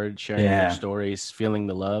empowered, sharing their stories, feeling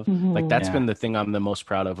the love. Mm-hmm. Like that's been the thing I'm the most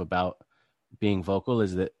proud of about being vocal,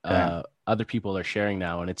 is that other people are sharing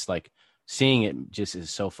now, and it's like seeing it just is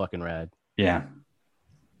so fucking rad. Yeah.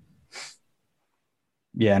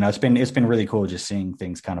 Yeah, no, it's been really cool just seeing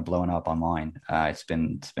things kind of blowing up online. It's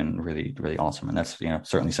been really really awesome, and that's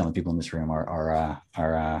certainly some of the people in this room are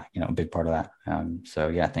a big part of that. So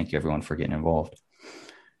yeah, thank you everyone for getting involved.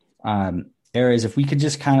 Aries, if we could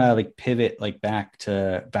just kind of like pivot like back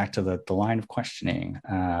to the line of questioning,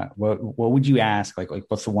 what would you ask? Like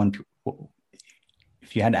what's the one,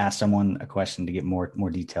 if you had to ask someone a question to get more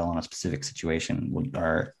detail on a specific situation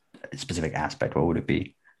or a specific aspect, what would it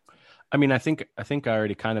be? I mean, I think I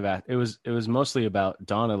already kind of asked. It was mostly about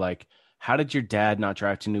Donna. Like, how did your dad not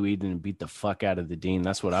drive to New Eden and beat the fuck out of the dean?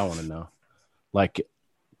 That's what I want to know. Like,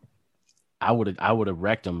 I would have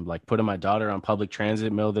wrecked him. Like, putting my daughter on public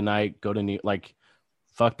transit middle of the night, go to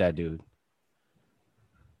fuck that dude.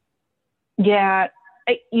 Yeah.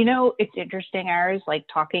 It's interesting, Aries, like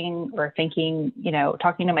talking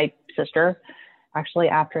to my sister actually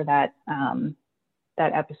after that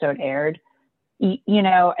episode aired.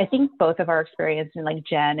 I think both of our experience, and like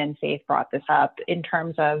Jen and Faith brought this up in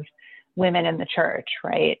terms of women in the church,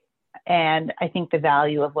 right? And I think the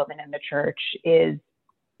value of women in the church is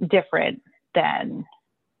different than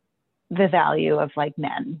the value of like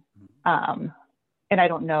men. And I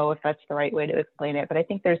don't know if that's the right way to explain it, but I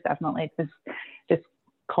think there's definitely this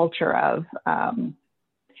culture of,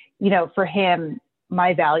 for him,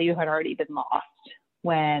 my value had already been lost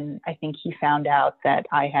when I think he found out that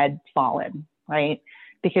I had fallen, right?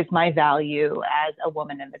 Because my value as a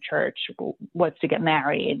woman in the church was to get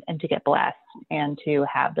married and to get blessed and to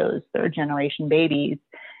have those third generation babies.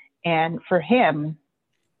 And for him,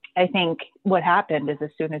 I think what happened is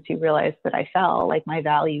as soon as he realized that I fell, like my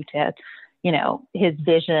value to, his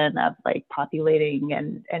vision of like populating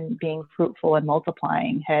and being fruitful and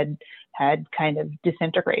multiplying had kind of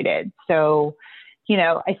disintegrated. So,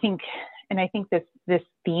 I think this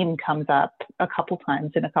theme comes up a couple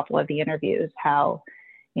times in a couple of the interviews, how,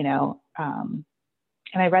 and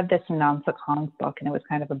I read this in Namsa Kong's book, and it was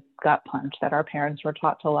kind of a gut punch that our parents were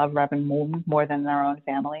taught to love Reverend Moon more than their own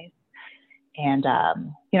families. And,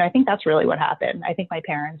 I think that's really what happened. I think my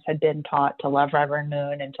parents had been taught to love Reverend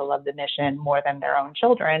Moon and to love the mission more than their own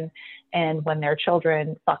children. And when their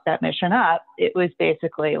children fucked that mission up, it was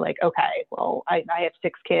basically like, okay, well, I have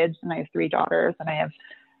 6 kids and I have 3 daughters, and I have,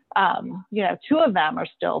 2 of them are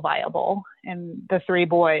still viable. And the 3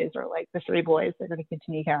 boys are like the 3 boys, they're going to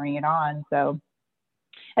continue carrying it on. So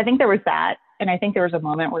I think there was that. And I think there was a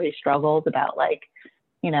moment where he struggled about like,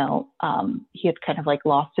 he had kind of like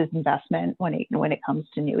lost his investment when it comes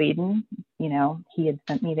to New Eden. He had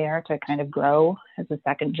sent me there to kind of grow as a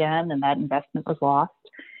second gen, and that investment was lost.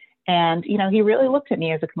 And, he really looked at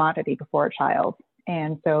me as a commodity before a child.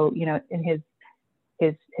 And so, in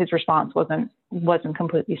his response wasn't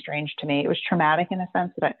completely strange to me. It was traumatic in a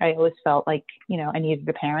sense that I always felt like, I needed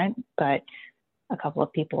a parent, but a couple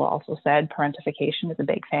of people also said parentification is a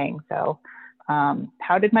big thing. So,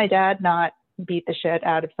 how did my dad not beat the shit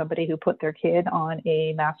out of somebody who put their kid on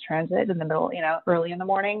a mass transit in the middle, early in the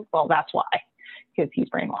morning? Well, that's why, because he's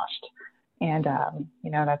brainwashed. And,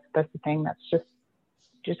 that's the thing that's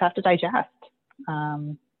just have to digest.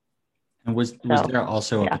 And was there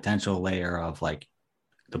also a potential layer of like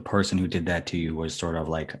the person who did that to you was sort of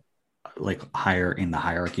like higher in the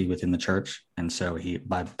hierarchy within the church, and so he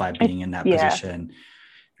by being in that position,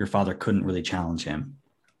 your father couldn't really challenge him?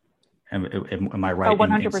 Am I right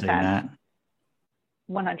in saying that?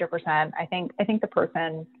 100%. I think the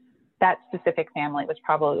person, that specific family was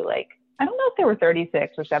probably like, I don't know if there were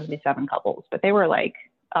 36 or 77 couples, but they were like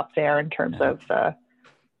up there in terms of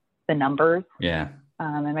the numbers. Yeah.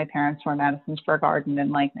 And my parents were in Madison Square Garden in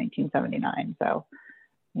like 1979. So,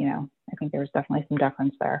 I think there was definitely some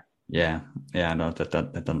deference there. Yeah. Yeah. No, that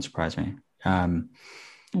doesn't surprise me.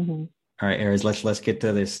 All right, Aries, let's get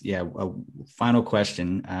to this. Yeah. Final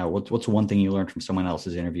question. What's one thing you learned from someone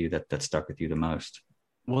else's interview that stuck with you the most?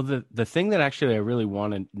 Well, the thing that actually I really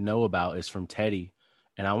want to know about is from Teddy.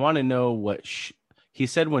 And I want to know what he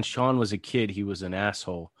said when Sean was a kid, he was an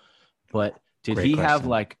asshole. But did he have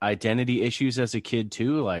like identity issues as a kid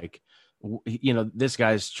too? Like, this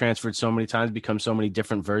guy's transferred so many times, become so many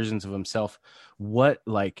different versions of himself.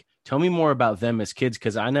 Tell me more about them as kids,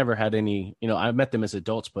 because I never had any, I met them as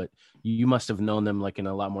adults, but you must have known them like in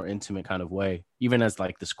a lot more intimate kind of way, even as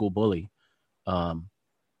like the school bully.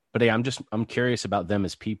 But yeah, I'm curious about them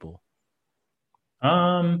as people.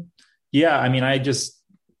 Yeah, I mean, I just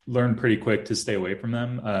learned pretty quick to stay away from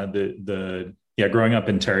them. Growing up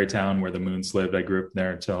in Tarrytown where the Moons lived, I grew up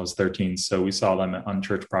there until I was 13. So we saw them on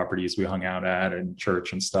church properties we hung out at and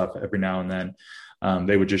church and stuff every now and then.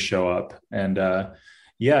 They would just show up. And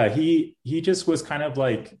he just was kind of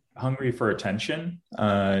like hungry for attention.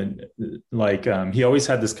 He always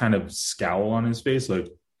had this kind of scowl on his face, like,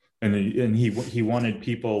 and he wanted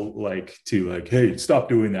people like to like, hey, stop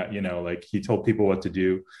doing that, you know, like he told people what to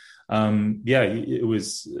do. It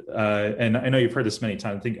was, and I know you've heard this many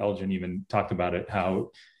times. I think Elgin even talked about it,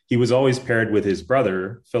 how he was always paired with his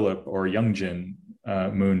brother, Philip, or Youngjin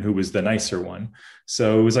Moon, who was the nicer one.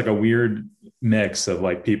 So it was like a weird mix of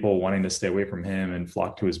like people wanting to stay away from him and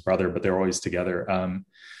flock to his brother, but they're always together.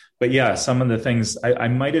 But yeah, some of the things I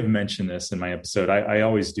might have mentioned this in my episode. I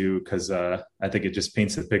always do, because I think it just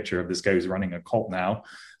paints a picture of this guy who's running a cult now.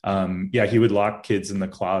 He would lock kids in the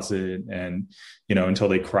closet and, you know, until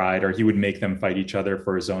they cried, or he would make them fight each other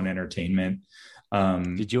for his own entertainment.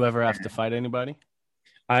 Did you ever have to fight anybody?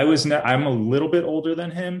 I'm a little bit older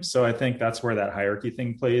than him, so I think that's where that hierarchy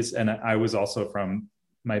thing plays. And I was also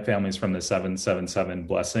my family's from the 777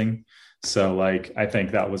 blessing. So like, I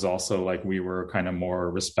think that was also like, we were kind of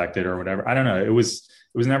more respected or whatever. I don't know. It was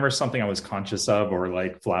never something I was conscious of or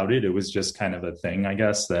like flouted. It was just kind of a thing, I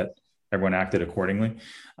guess, that everyone acted accordingly.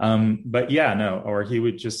 But yeah, no, or he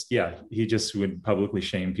would just, he just would publicly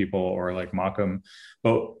shame people or like mock them.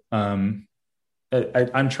 But I'm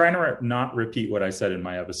trying to not repeat what I said in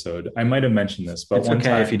my episode. I might have mentioned this, but it's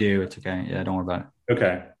okay if you do. It's okay. Yeah, don't worry about it.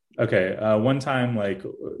 Okay. One time, like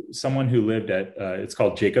someone who lived at, it's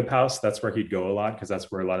called Jacob House. That's where he'd go a lot, because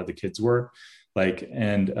that's where a lot of the kids were. Like,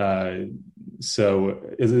 and so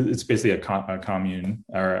it's basically a commune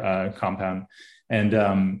or a compound.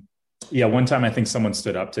 And one time I think someone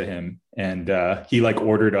stood up to him and he like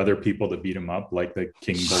ordered other people to beat him up, like the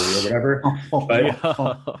king bully or whatever.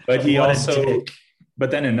 But he also,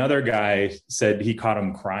 but then another guy said he caught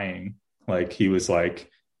him crying. Like he was like,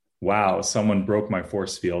 wow, someone broke my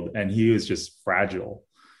force field, and he was just fragile.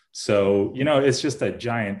 So, you know, it's just a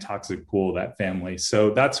giant toxic pool, that family.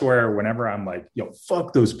 So that's where whenever I'm like, yo,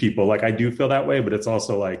 fuck those people, like I do feel that way, but it's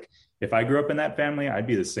also like, if I grew up in that family, I'd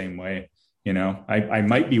be the same way. You know, I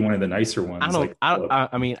might be one of the nicer ones.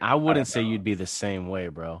 I wouldn't say you'd be the same way,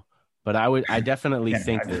 bro, but I definitely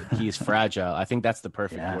think that he's fragile. I think that's the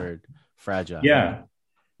perfect word, fragile. Yeah,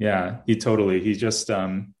 he just,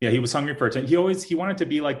 he was hungry for attention. He wanted to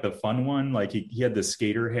be like the fun one. Like he had the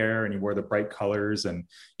skater hair and he wore the bright colors, and,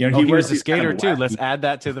 you know, he was a skater too. Let's add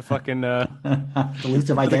that to the fucking, the list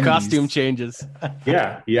of identities. The costume changes.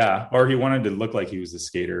 Yeah. Or he wanted to look like he was a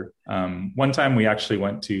skater. One time we actually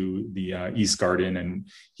went to the East Garden, and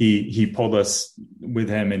he pulled us with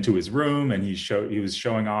him into his room, and he was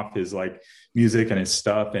showing off his like music and his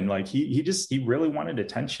stuff. And like, he really wanted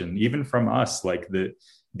attention, even from us, like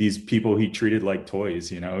these people he treated like toys,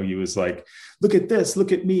 you know. He was like, look at this,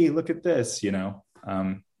 look at me, look at this, you know.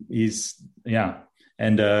 And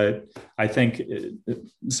I think,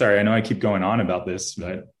 sorry, I know I keep going on about this,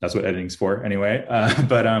 but that's what editing's for anyway.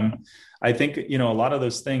 But I think, you know, a lot of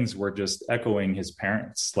those things were just echoing his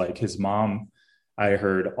parents. Like his mom, I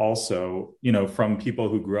heard also, you know, from people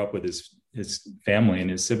who grew up with his family and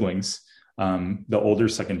his siblings, the older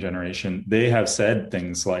second generation, they have said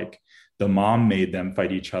things like, the mom made them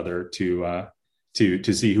fight each other to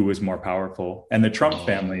see who was more powerful. And the Trump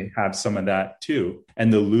family have some of that too.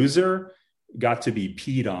 And the loser got to be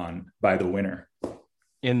peed on by the winner.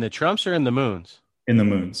 In the Trumps or in the Moons? In the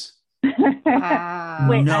Moons. Wow.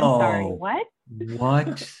 Wait, no. I'm sorry, what?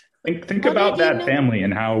 What? Think about that family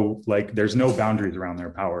and how like there's no boundaries around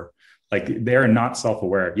their power. Like they're not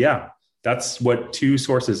self-aware. Yeah, that's what two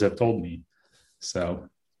sources have told me. So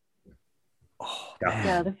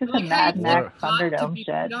yeah, this is a Mad Max Thunderdome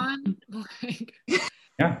shit.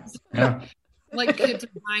 Yeah. Like kids are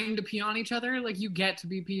trying to pee on each other. Like you get to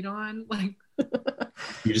be peed on. Like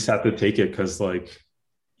you just have to take it because, like,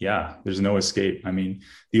 yeah, there's no escape. I mean,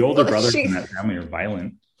 the older brothers in that family are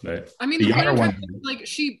violent, but I mean, the younger one, like,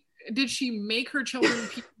 did she make her children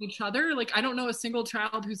pee on each other? Like, I don't know a single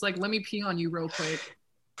child who's like, let me pee on you real quick.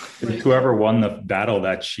 Like, whoever won the battle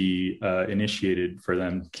that she initiated for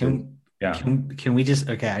them. Can we just,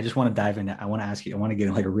 okay, I just want to dive into, I want to ask you, I want to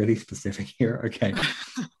get like a really specific here. Okay.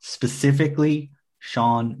 Specifically,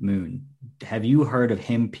 Sean Moon. Have you heard of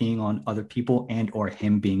him peeing on other people and or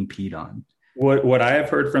him being peed on? What I have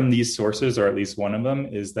heard from these sources, or at least one of them,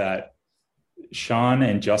 is that Sean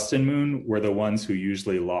and Justin Moon were the ones who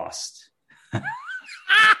usually lost.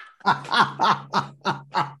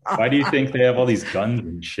 Why do you think they have all these guns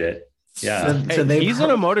and shit? Yeah. He's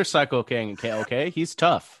in a motorcycle gang, okay? He's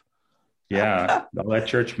tough. Yeah, all that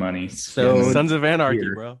church money. So Sons of Anarchy,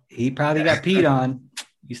 bro. He probably got peed on.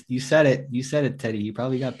 You said it. You said it, Teddy. He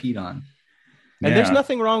probably got peed on. And there's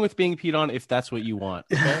nothing wrong with being peed on if that's what you want.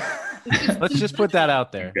 Okay? Let's just put that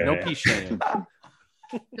out there. Okay. No pee shaming.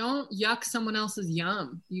 Don't yuck someone else's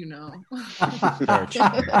yum, you know. Church.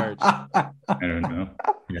 I don't know.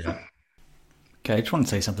 Yeah. Okay, I just want to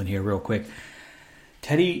say something here real quick.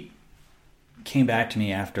 Teddy came back to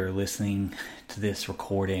me after listening to this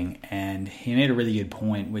recording, and he made a really good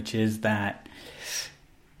point, which is that,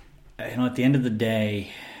 at the end of the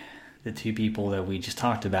day, the two people that we just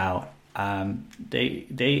talked about,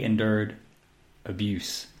 they endured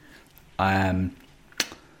abuse.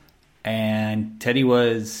 And Teddy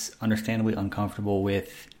was understandably uncomfortable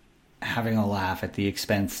with having a laugh at the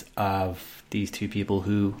expense of these two people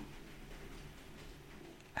who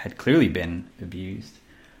had clearly been abused.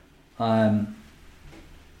 And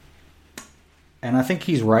I think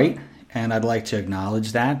he's right, and I'd like to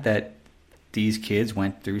acknowledge that these kids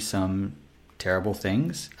went through some terrible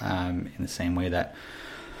things, in the same way that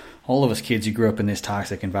all of us kids who grew up in this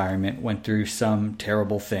toxic environment went through some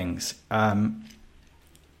terrible things.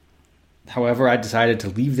 However, I decided to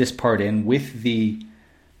leave this part in with the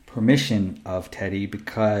permission of Teddy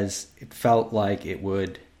because it felt like it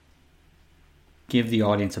would give the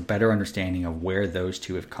audience a better understanding of where those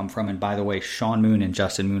two have come from. And by the way, Sean Moon and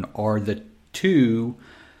Justin Moon are the two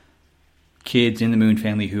kids in the Moon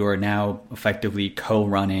family who are now effectively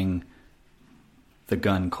co-running the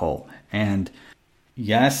gun cult. And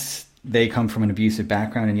yes, they come from an abusive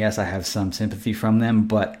background, and yes, I have some sympathy from them,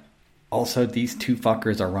 but also these two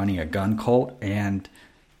fuckers are running a gun cult, and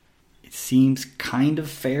it seems kind of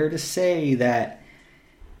fair to say that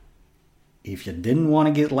if you didn't want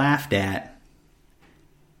to get laughed at,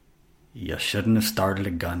 you shouldn't have started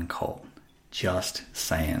a gun cult. Just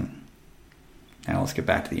saying. Now let's get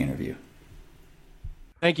back to the interview.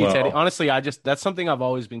 Thank you, Well- Teddy. Honestly, that's something I've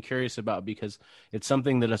always been curious about because it's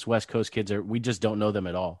something that us West Coast kids we just don't know them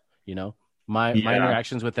at all. You know, my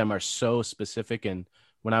interactions with them are so specific. And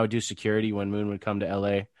when I would do security, when Moon would come to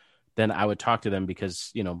LA, then I would talk to them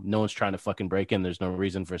because, no one's trying to fucking break in. There's no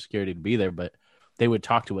reason for security to be there, but they would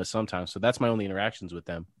talk to us sometimes. So that's my only interactions with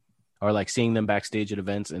them, or like seeing them backstage at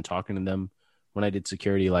events and talking to them when I did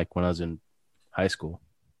security, like when I was in high school.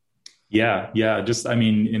 Yeah. Just,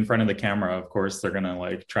 in front of the camera, of course, they're going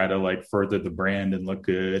to try to further the brand and look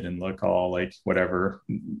good and look all whatever,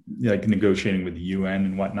 negotiating with the UN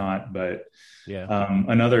and whatnot. But yeah,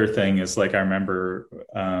 another thing is I remember,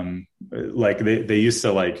 they used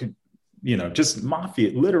to just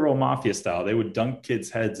literal mafia style. They would dunk kids'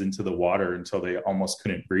 heads into the water until they almost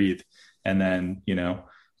couldn't breathe. And then,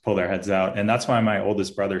 pull their heads out. And that's why my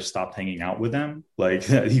oldest brother stopped hanging out with them.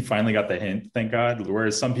 He finally got the hint, thank God.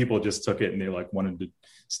 Whereas some people just took it and they wanted to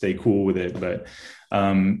stay cool with it. But,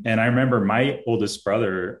 and I remember my oldest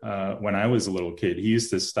brother, when I was a little kid, he used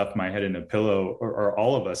to stuff my head in a pillow or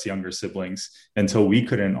all of us younger siblings until we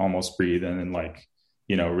couldn't almost breathe. And then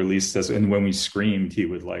released us. And when we screamed, he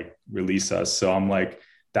would release us. So I'm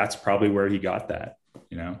that's probably where he got that,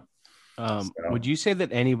 Would you say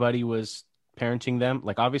that anybody was parenting them?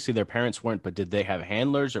 Obviously their parents weren't, but did they have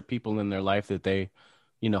handlers or people in their life that they,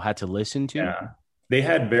 had to listen to? Yeah, they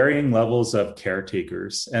had varying levels of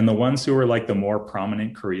caretakers, and the ones who were the more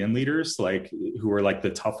prominent Korean leaders, who were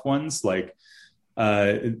the tough ones,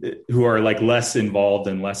 who are less involved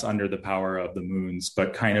and less under the power of the Moons,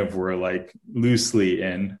 but kind of were loosely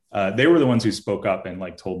in, they were the ones who spoke up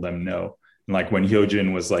and told them no. And when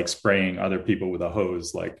Hyojin was spraying other people with a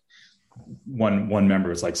hose, one member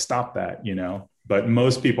was stop that, but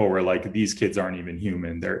most people were these kids aren't even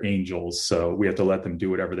human, they're angels, so we have to let them do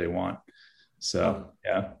whatever they want. So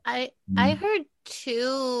yeah, I heard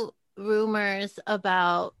two rumors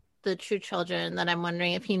about the True Children that I'm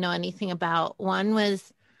wondering if you know anything about. One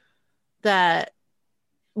was that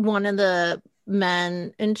one of the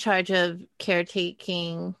men in charge of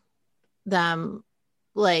caretaking them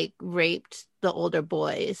raped the older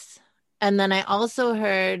boys, and then I also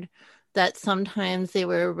heard that sometimes they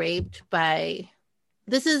were raped by,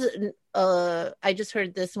 this is, I just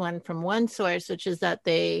heard this one from one source, which is that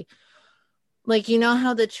they,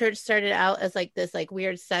 how the church started out as this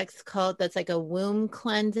weird sex cult that's a womb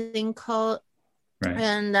cleansing cult. right.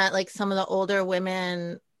 And that some of the older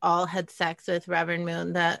women all had sex with Reverend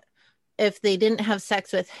Moon, that if they didn't have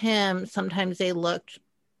sex with him, sometimes they looked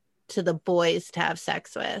to the boys to have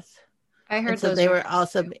sex with. I heard so those they were rumors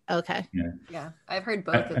also too. okay. Yeah, I've heard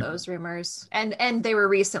both of those rumors, and they were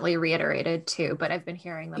recently reiterated too. But I've been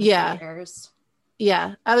hearing them for years.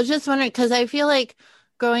 Yeah, I was just wondering because I feel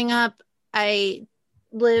growing up, I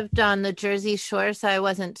lived on the Jersey Shore, so I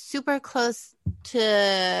wasn't super close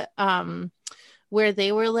to where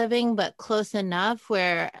they were living, but close enough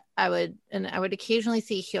where I would occasionally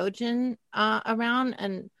see Hyojin around,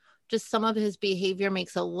 and just some of his behavior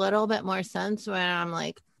makes a little bit more sense when I'm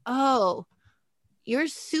oh, you're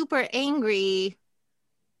super angry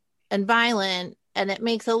and violent, and it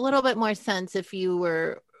makes a little bit more sense if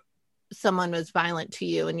someone was violent to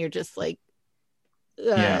you and you're just like,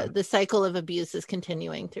 the cycle of abuse is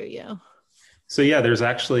continuing through you. So yeah, there's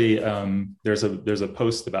actually there's a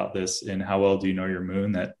post about this in How Well Do You Know Your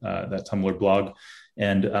Moon, that Tumblr blog,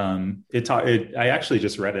 and I actually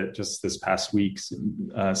just read it just this past week.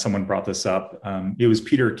 Someone brought this up. It was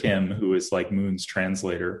Peter Kim, who is like Moon's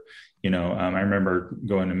translator. I remember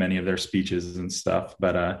going to many of their speeches and stuff.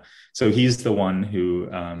 But so he's the one who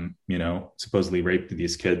supposedly raped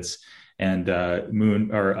these kids. And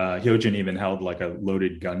Hyojin even held like a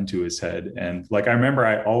loaded gun to his head. And like, I remember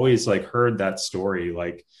I always like heard that story,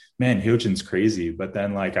 like, man, Hyojin's crazy. But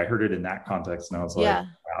then like, I heard it in that context and I was like,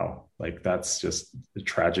 wow, like that's just a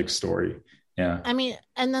tragic story. Yeah. I mean,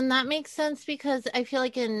 and then that makes sense because I feel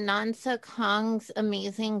like in Nansa Kong's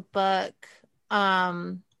amazing book,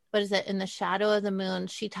 what is it? In the Shadow of the Moon,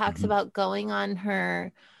 she talks about going on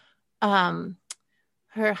her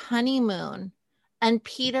honeymoon. And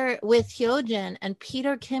Peter with Hyojin, and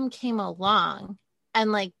Peter Kim came along,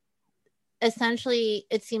 and like essentially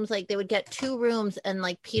it seems like they would get 2 rooms, and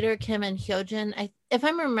like Peter Kim and Hyojin, if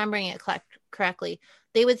I'm remembering it correctly,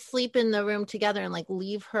 they would sleep in the room together and like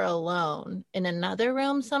leave her alone in another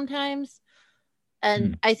room sometimes.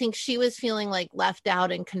 And I think she was feeling like left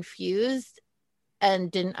out and confused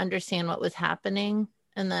and didn't understand what was happening.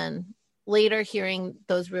 And then later hearing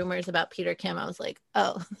those rumors about Peter Kim, I was like,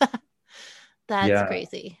 oh, that's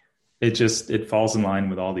crazy. It falls in line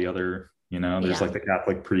with all the other, there's like the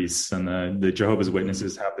Catholic priests and the Jehovah's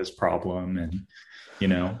Witnesses have this problem. And,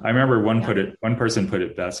 I remember one person put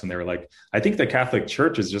it best when they were like, I think the Catholic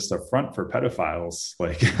Church is just a front for pedophiles.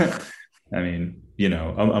 Like, I mean,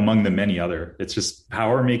 among the many other, it's just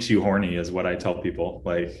power makes you horny is what I tell people.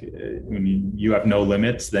 Like when you have no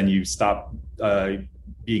limits, then you stop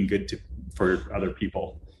being good for other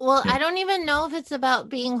people. Well, I don't even know if it's about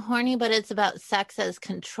being horny, but it's about sex as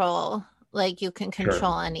control. Like you can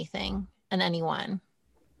control anything and anyone.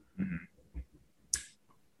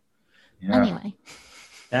 Yeah. Anyway.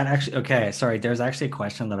 That actually, okay. Sorry. There's actually a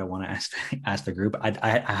question that I want to ask the group.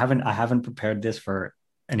 I haven't prepared this for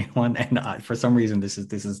anyone. And for some reason, this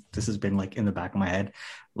has been like in the back of my head.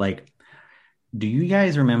 Like, do you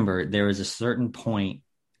guys remember there was a certain point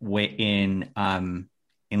in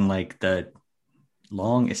like the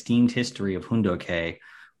long esteemed history of Hoondok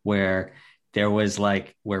where there was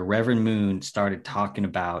like where Reverend Moon started talking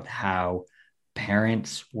about how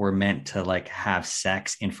parents were meant to like have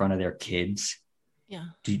sex in front of their kids. Yeah.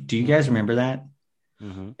 Do you guys remember that?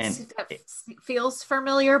 Mm-hmm. And that feels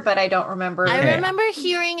familiar, but I don't remember. I remember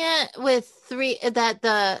hearing it with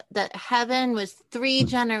that heaven was 3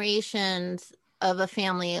 generations of a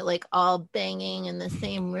family like all banging in the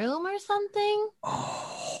same room or something.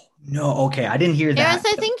 Oh no, okay. I didn't hear that. Harris,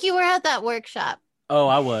 I think you were at that workshop. Oh,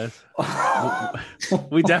 I was.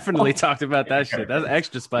 We definitely talked about that shit. That's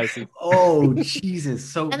extra spicy. Oh,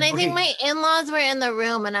 Jesus. And I think my in-laws were in the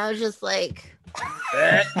room and I was just like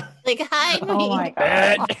hide me. Oh my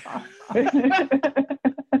God.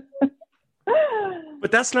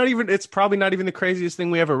 But that's not even, it's probably not even the craziest thing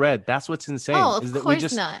we ever read. That's what's insane. Oh, of is that course we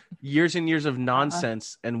just, not. Years and years of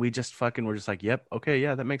nonsense, and we just fucking were just like, yep, okay,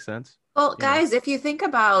 yeah, that makes sense. Well, guys, if you think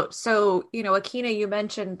about, so, Akina, you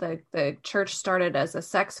mentioned the church started as a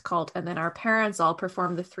sex cult, and then our parents all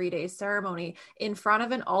performed the 3-day ceremony in front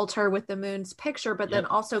of an altar with the moon's picture, but then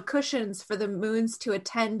also cushions for the moons to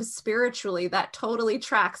attend spiritually. That totally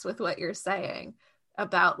tracks with what you're saying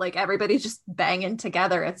about like everybody's just banging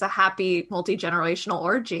together. It's a happy multi-generational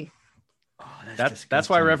orgy. Oh, that's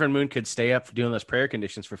why Reverend Moon could stay up doing those prayer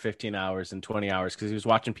conditions for 15 hours and 20 hours because he was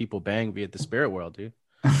watching people bang via the spirit world, dude.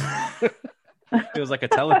 It was like a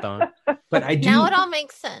telethon. But I do now it all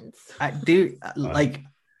makes sense. I do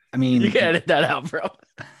I mean, you can edit that out, bro.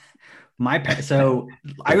 So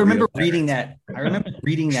I remember reading that. I remember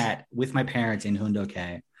reading that with my parents in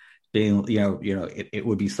Hoondok. Being, it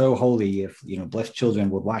would be so holy if, blessed children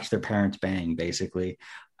would watch their parents bang, basically.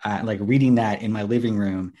 Like reading that in my living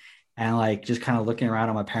room and like just kind of looking around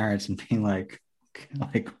at my parents and being like,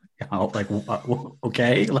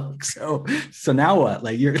 okay, like so now what?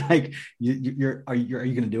 Like you're like are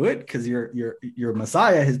you gonna do it because your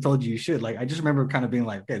Messiah has told you should. Like I just remember kind of being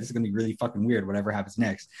like, okay, this is gonna be really fucking weird, whatever happens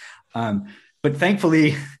next. But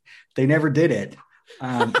thankfully they never did it.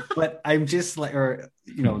 But I'm just like,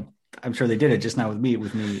 I'm sure they did it, just not with me in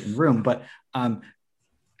the room. But I'm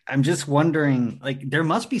just wondering, like, there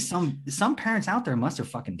must be some parents out there must have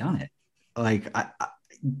fucking done it. Like,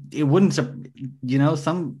 it wouldn't,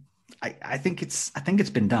 some I think it's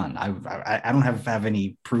been done. I don't have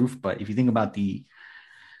any proof, but if you think about the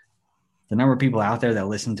number of people out there that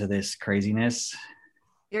listen to this craziness,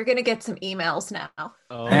 You're gonna get some emails now.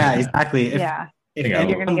 Oh, yeah, exactly. If you're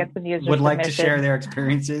anyone gonna get some user would like to submissions. share their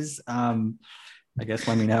experiences, I guess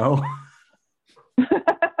let me know.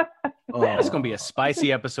 Oh, it's gonna be a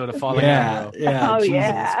spicy episode of Falling Yeah, Out. yeah. Oh, Jesus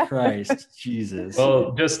yeah. Christ, Jesus.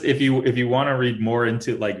 Well, just if you want to read more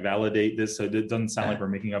into like validate this, so it doesn't sound like we're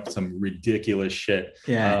making up some ridiculous shit.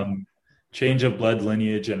 Yeah. Change of Blood,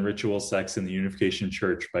 Lineage, and Ritual Sex in the Unification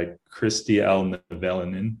Church by Christy L.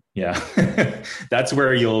 Nevelinen. Yeah, that's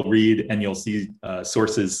where you'll read and you'll see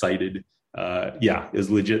sources cited. Is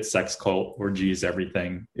legit sex cult, orgies,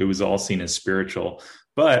 everything. It was all seen as spiritual.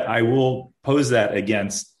 But I will pose that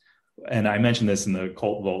against, and I mentioned this in the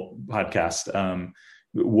Cult Vault podcast.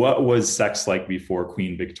 What was sex like before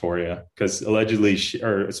Queen Victoria? Because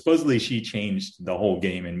supposedly she changed the whole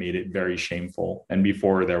game and made it very shameful. And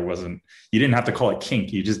before you didn't have to call it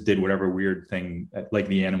kink. You just did whatever weird thing, like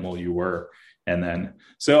the animal you were. And then,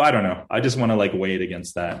 so I don't know. I just want to like weigh it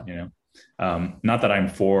against that, not that I'm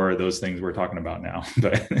for those things we're talking about now,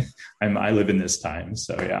 but I live in this time.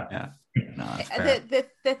 So yeah. No, that's fair.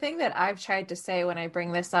 The thing that I've tried to say when I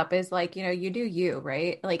bring this up is like, you do you,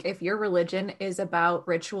 right? Like if your religion is about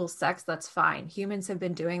ritual sex, that's fine. Humans have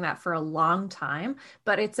been doing that for a long time,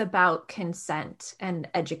 but it's about consent and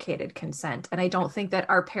educated consent. And I don't think that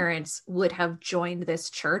our parents would have joined this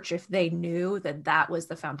church if they knew that that was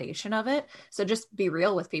the foundation of it. So just be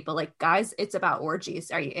real with people. Like, guys, it's about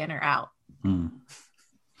orgies. Are you in or out?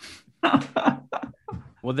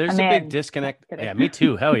 Well, there's a big disconnect. Yeah, me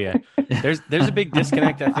too. Hell yeah. There's a big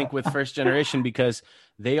disconnect, I think, with first generation because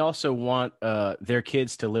they also want their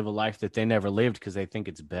kids to live a life that they never lived because they think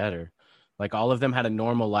it's better. Like all of them had a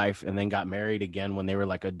normal life and then got married again when they were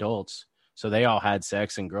like adults. So they all had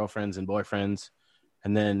sex and girlfriends and boyfriends.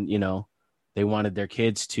 And then, they wanted their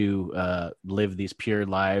kids to live these pure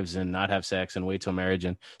lives and not have sex and wait till marriage.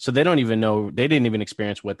 And so they don't even know, they didn't even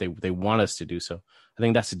experience what they want us to do. So I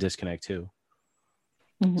think that's a disconnect too.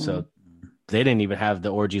 Mm-hmm. So they didn't even have the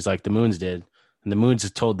orgies like the Moons did. And the Moons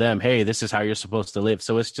told them, hey, this is how you're supposed to live.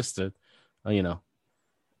 So it's just them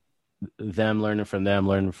learning from them,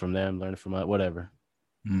 learning from whatever.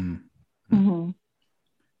 Mm-hmm.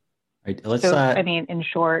 Right, let's. In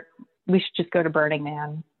short, we should just go to Burning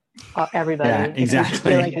Man. Everybody. Yeah,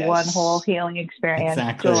 exactly. Like one whole healing experience.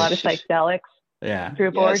 Exactly. Do a lot of psychedelics. Yeah.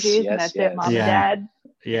 Group orgies, and that's it. Mom and Dad.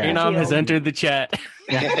 Yeah. Anom has entered the chat.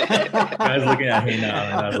 I was looking at Anom and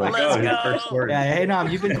I was like, his first story. Yeah,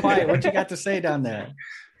 Anom, you've been quiet. What you got to say down there?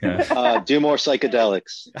 Yeah. Do more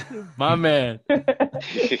psychedelics. My man. You're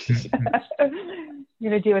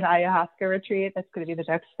going to do an ayahuasca retreat. That's going to be the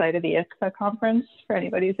next site of the ICFA conference for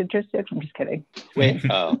anybody who's interested. I'm just kidding. Wait.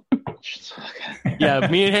 Oh. Yeah,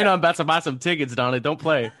 me and Anom about to buy some tickets, Donna. Don't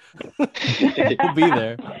play. We'll be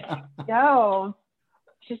there. Yo,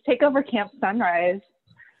 just take over Camp Sunrise.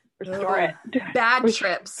 Restore it. Bad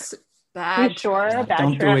trips. Bad Restore trips. a bad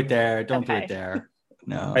Don't trip. do it there. Don't do Okay. it there.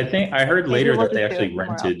 No. I think I heard later we'll that they just do it actually somewhere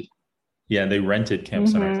rented. Yeah, they rented Camp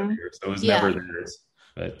Sunrise up here, so it was never theirs.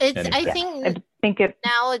 But It's anyway. I think I think it.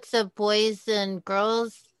 now it's a boys and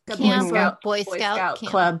girls The camp, Boy Scout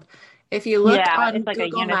camp. Club. If you look Yeah, on it's like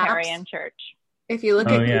Google a Unitarian Maps, church. if you look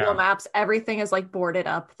Oh, at yeah. Google Maps, everything is like boarded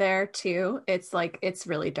up there too. It's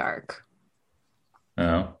really dark.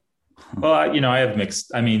 Oh. Well, I have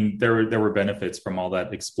mixed. I mean, there were benefits from all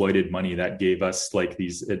that exploited money that gave us like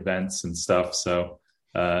these events and stuff. So,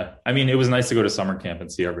 it was nice to go to summer camp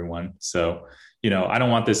and see everyone. So, I don't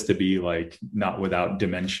want this to be like not without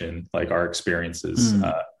dimension, like our experiences.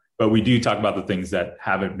 But we do talk about the things that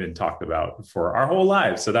haven't been talked about for our whole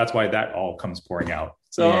lives. So that's why that all comes pouring out.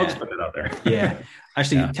 So I'll just put that out there. Yeah.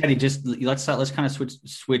 Actually, Teddy, just let's kind of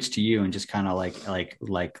switch to you and just kind of like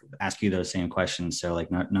ask you those same questions. So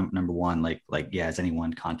like number one, like has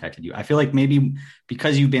anyone contacted you? I feel like maybe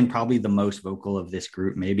because you've been probably the most vocal of this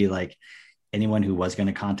group, maybe like anyone who was going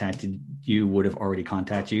to contact you would have already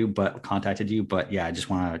contacted you. But yeah, I just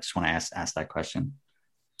want to ask that question.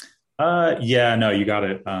 No, you got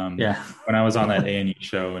it. Yeah. When I was on that A&E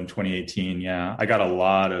show in 2018, I got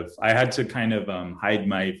I had to kind of hide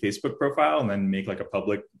my Facebook profile and then make like a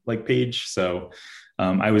public like page. So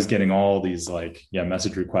I was getting all these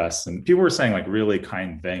message requests and people were saying like really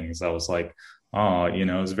kind things. I was like, oh, it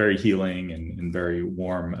was very healing and very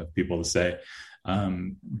warm of people to say.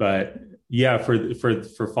 But yeah,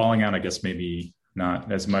 for falling out, I guess maybe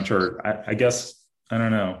not as much, or I guess, I don't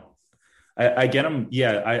know. I get them.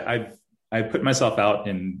 Yeah. I've put myself out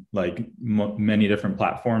in like many different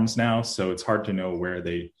platforms now. So it's hard to know where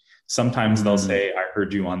they sometimes they'll say, I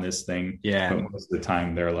heard you on this thing. Yeah. But most of the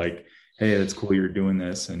time they're like, hey, it's cool you're doing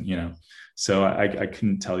this. And, you know, so I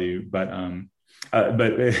couldn't tell you, but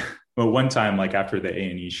one time, like after the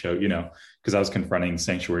A&E show, you know, because I was confronting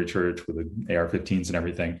Sanctuary Church with the AR-15s and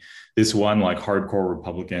everything, this one like hardcore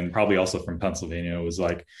Republican, probably also from Pennsylvania, was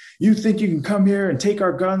like, you think you can come here and take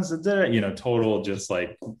our guns? And, you know, total just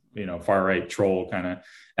like, you know, far right troll kind of.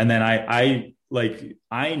 And then I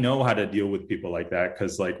know how to deal with people like that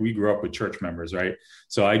because like we grew up with church members, right?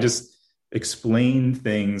 So I just explained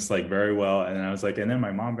things like very well. And I was like, and then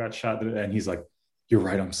my mom got shot, and he's like, you're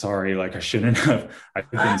right, I'm sorry, like I shouldn't have. I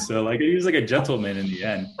think so. Like he was like a gentleman in the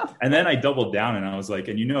end. And then I doubled down and I was like,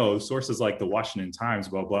 and you know, sources like the Washington Times,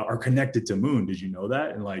 blah, blah, are connected to Moon. Did you know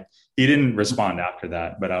that? And like, he didn't respond after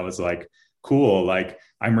that, but I was like, cool. Like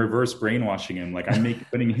I'm reverse brainwashing him. Like I'm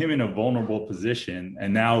putting him in a vulnerable position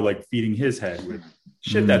and now like feeding his head with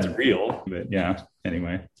shit that's real. But yeah,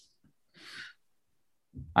 anyway.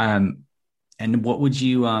 And what would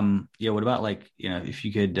you, what about like, you know, if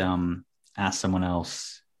you could, ask someone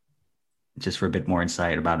else just for a bit more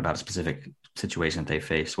insight about a specific situation that they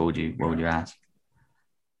face, what would you ask?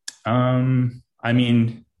 I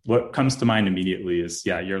mean, what comes to mind immediately is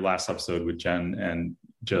your last episode with Jen, and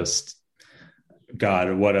just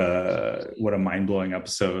God, what a mind-blowing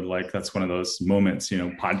episode. Like that's one of those moments, you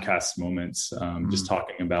know, podcast moments, just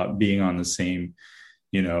talking about being on the same,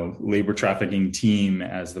 you know, labor trafficking team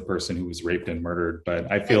as the person who was raped and murdered.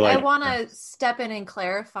 But I feel like I want to step in and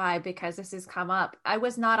clarify, because this has come up. I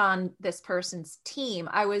was not on this person's team.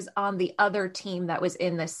 I was on the other team that was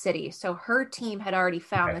in this city. So her team had already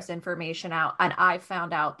found this information out, and I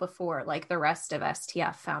found out before like the rest of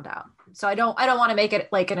STF found out. So I don't want to make it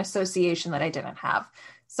like an association that I didn't have.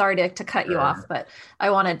 Sorry to cut you off, but I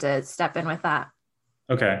wanted to step in with that.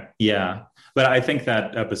 Okay. Yeah. But I think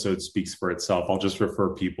that episode speaks for itself. I'll just refer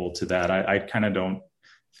people to that. I kind of don't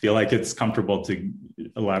feel like it's comfortable to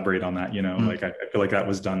elaborate on that, you know, like I feel like that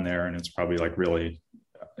was done there, and it's probably like really,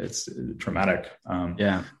 it's traumatic.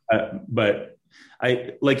 But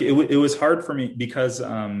I like, it was hard for me because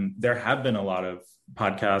there have been a lot of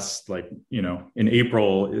podcasts, like, you know, in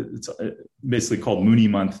April, it's basically called Mooney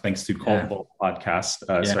Month, thanks to Callable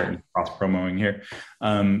Podcast. Sorry, cross promoting here.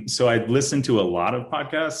 So I listened to a lot of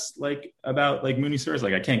podcasts like about like Mooney stories.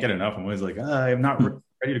 Like I can't get enough. I'm always like, I'm not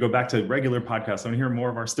ready to go back to regular podcasts. I want to hear more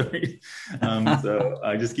of our stories. So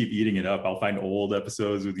I just keep eating it up. I'll find old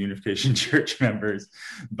episodes with Unification Church members,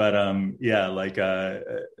 but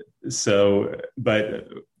but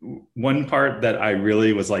one part that I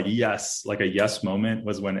really was like, yes, like a yes moment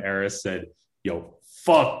was when Eris said, yo,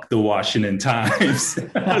 fuck the Washington Times.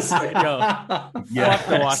 I was like, yo, fuck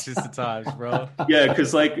the Washington Times, bro. Yeah,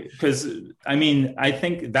 because I mean, I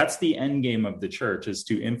think that's the end game of the church, is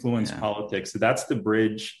to influence politics. So that's the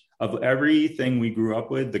bridge of everything we grew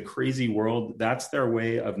up with, the crazy world. That's their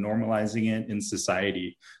way of normalizing it in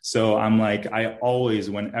society. So I'm like, I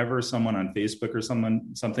always, whenever someone on Facebook or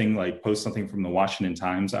something like posts something from the Washington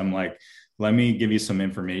Times, I'm like, let me give you some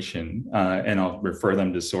information, and I'll refer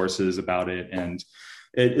them to sources about it. And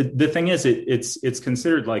the thing is, it's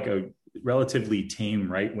considered like a relatively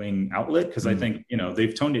tame right-wing outlet, because I think, you know,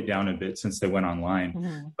 they've toned it down a bit since they went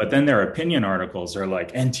online. But then their opinion articles are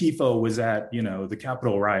like, Antifa was at, you know, the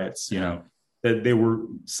Capitol riots, you know, that they were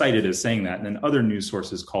cited as saying that, and then other news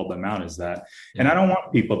sources called them out as that. And I don't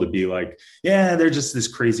want people to be like, they're just this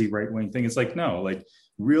crazy right-wing thing. It's like, no, like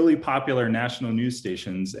really popular national news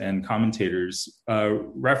stations and commentators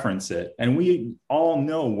reference it, and we all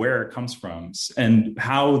know where it comes from and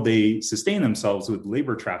how they sustain themselves with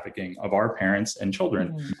labor trafficking of our parents and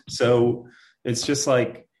children. So it's just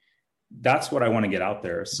like, that's what I want to get out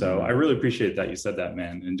there. So I really appreciate that you said that,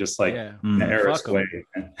 man, and just like the Eris way.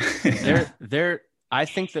 they're I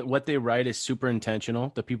think that what they write is super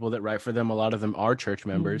intentional. The people that write for them, a lot of them are church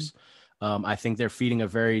members. I think they're feeding a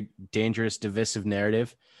very dangerous, divisive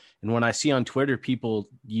narrative. And when I see on Twitter people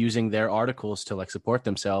using their articles to like support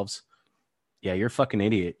themselves, you're a fucking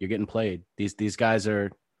idiot. You're getting played. These guys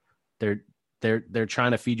are, they're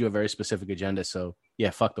trying to feed you a very specific agenda. So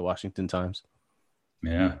fuck the Washington Times.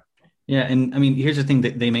 Yeah. And I mean, here's the thing,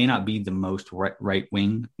 that they may not be the most right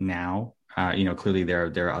wing now. You know, clearly there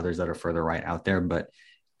are others that are further right out there, but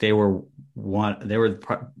they were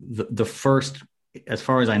the first. As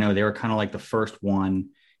far as I know, they were kind of like the first one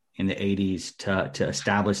in the 80s to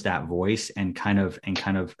establish that voice and kind of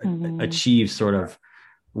achieve sort of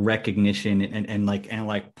recognition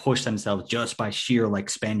and push themselves just by sheer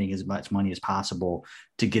spending as much money as possible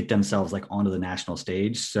to get themselves onto the national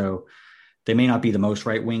stage. So they may not be the most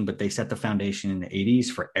right wing, but they set the foundation in the 80s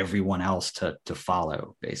for everyone else to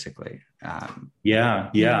follow, basically.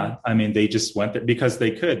 Yeah. I mean, they just went there because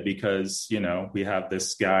they could, because, we have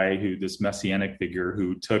this guy this messianic figure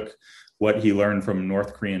who took what he learned from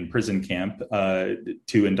North Korean prison camp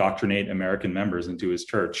to indoctrinate American members into his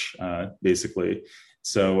church, basically.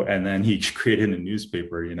 So, and then he created a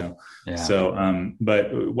newspaper, Yeah. So,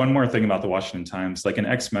 but one more thing about the Washington Times, like an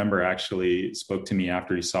ex-member actually spoke to me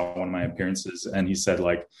after he saw one of my appearances, and he said,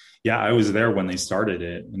 like, yeah, I was there when they started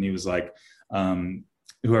it. And he was like,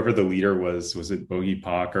 whoever the leader was it Bogi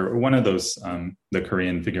Pak or one of those, the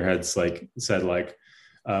Korean figureheads, like said, like,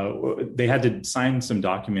 they had to sign some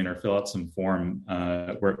document or fill out some form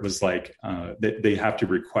where it was like they have to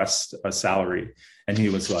request a salary. And he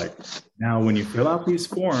was like, now, when you fill out these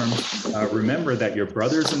forms, remember that your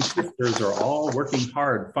brothers and sisters are all working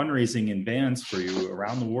hard, fundraising in vans for you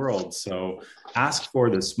around the world. So ask for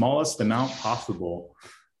the smallest amount possible.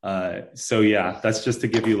 So yeah, that's just to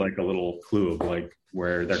give you like a little clue of like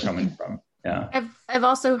where they're coming from. Yeah. I've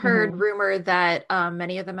also heard rumor that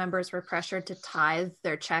many of the members were pressured to tithe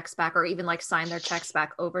their checks back, or even like sign their checks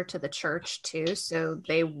back over to the church too. So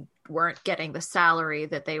they weren't getting the salary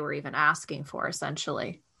that they were even asking for,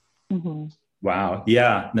 essentially. Mm-hmm. Wow.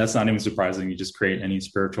 Yeah. That's not even surprising. You just create any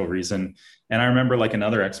spiritual reason. And I remember like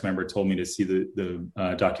another ex-member told me to see the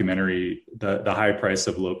documentary, the high price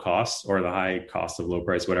of low cost, or the high cost of low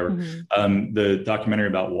price, whatever. Mm-hmm. The documentary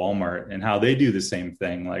about Walmart and how they do the same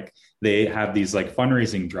thing. Like they have these like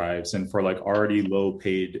fundraising drives, and for like already low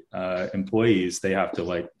paid employees, they have to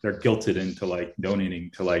like, they're guilted into like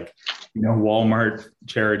donating to like, Walmart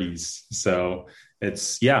charities. So it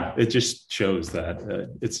just shows that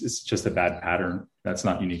it's just a bad pattern that's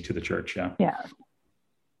not unique to the church. Yeah.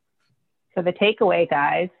 So the takeaway,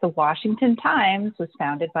 guys, the Washington Times was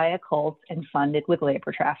founded by a cult and funded with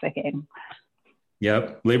labor trafficking.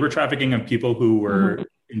 Yep. Labor trafficking of people who were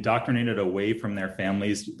indoctrinated away from their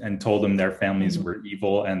families and told them their families were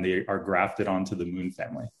evil, and they are grafted onto the Moon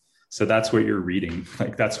family. So that's what you're reading.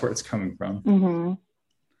 Like that's where it's coming from. Mm-hmm.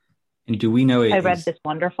 And do we know I read this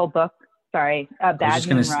wonderful book. Bad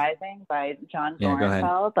Moon Rising by John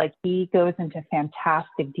Dornfeld. Like he goes into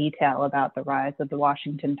fantastic detail about the rise of the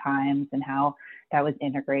Washington Times and how that was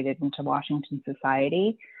integrated into Washington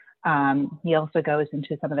society. He also goes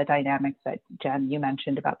into some of the dynamics that Jen, you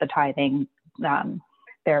mentioned about the tithing,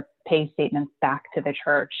 their pay statements back to the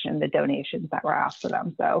church and the donations that were asked of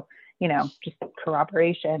them. So, just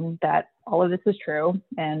corroboration that all of this is true.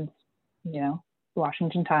 And, the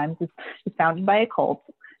Washington Times is founded by a cult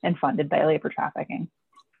and funded by labor trafficking.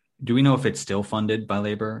 Do we know if it's still funded by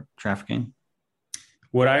labor trafficking?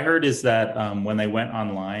 What I heard is that when they went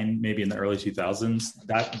online, maybe in the early 2000s,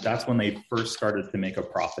 that's when they first started to make a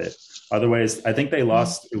profit. Otherwise, I think they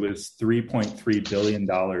lost, it was $3.3 billion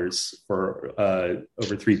for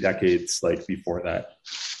over 3 decades, like before that.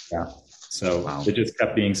 Yeah. So It just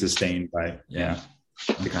kept being sustained by,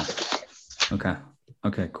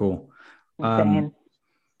 Okay, cool.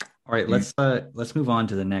 All right, let's move on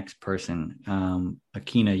to the next person.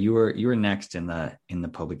 Akina, you were next in the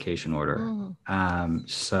publication order. I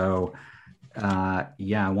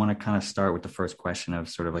want to kind of start with the first question of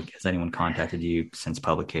sort of like, has anyone contacted you since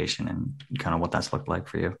publication, and kind of what that's looked like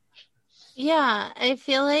for you? Yeah, I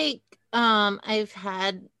feel like I've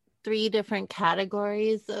had 3 different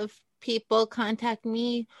categories of people contact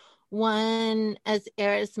me. One, as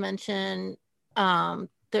Eris mentioned,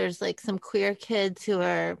 there's like some queer kids who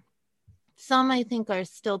are, some I think are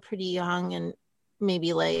still pretty young and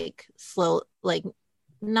maybe like slow, like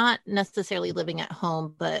not necessarily living at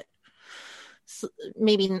home, but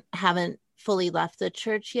maybe haven't fully left the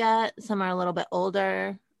church yet. Some are a little bit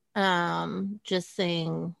older. Just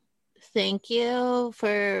saying thank you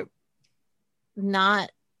for not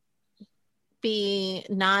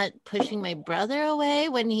pushing my brother away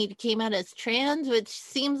when he came out as trans, which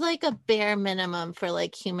seems like a bare minimum for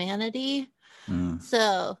like humanity.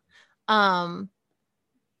 So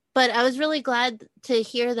but I was really glad to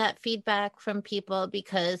hear that feedback from people,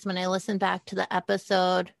 because when I listened back to the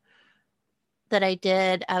episode that I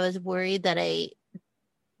did, I was worried that I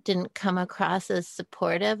didn't come across as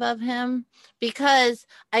supportive of him, because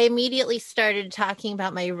I immediately started talking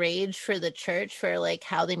about my rage for the church, for like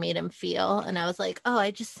how they made him feel. And I was like, oh,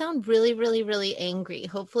 I just sound really, really, really angry.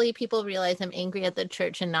 Hopefully people realize I'm angry at the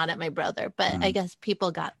church and not at my brother. But I guess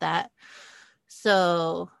people got that.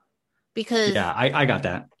 So because I got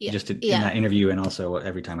that in that interview, and also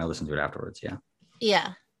every time I listened to it afterwards. Yeah,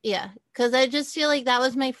 because I just feel like that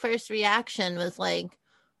was my first reaction, was like,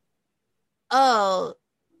 oh,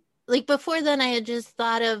 like before then I had just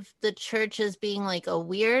thought of the church as being like a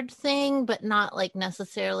weird thing, but not like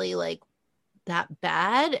necessarily like that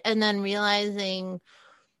bad. And then realizing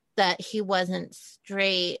that he wasn't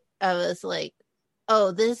straight, I was like,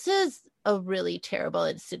 oh, this is a really terrible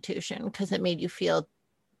institution, because it made you feel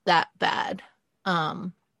that bad.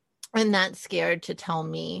 And that scared to tell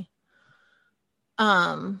me.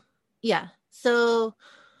 Yeah. So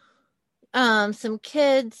some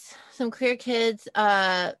queer kids,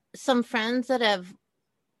 some friends that have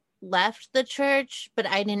left the church, but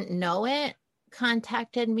I didn't know it,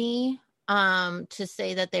 contacted me to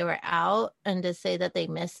say that they were out and to say that they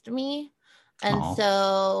missed me. And Aw.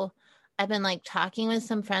 so I've been like talking with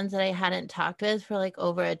some friends that I hadn't talked with for like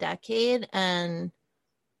over a decade, and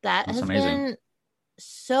that That's has amazing. been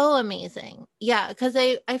so amazing. Yeah, because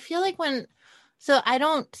I feel like so I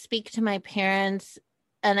don't speak to my parents,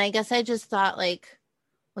 and I guess I just thought like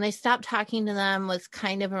when I stopped talking to them was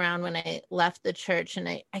kind of around when I left the church, and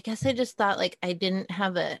I guess I just thought like I didn't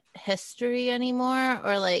have a history anymore,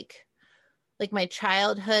 or like my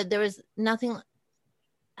childhood, there was nothing.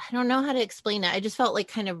 I don't know how to explain it. I just felt like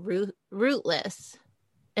kind of rootless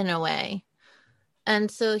in a way. And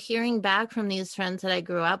so hearing back from these friends that I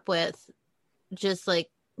grew up with just like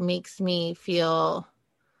makes me feel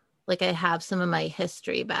like I have some of my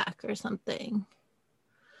history back or something.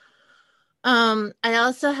 I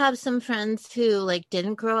also have some friends who like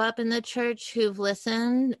didn't grow up in the church who've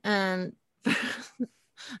listened, and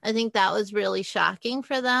I think that was really shocking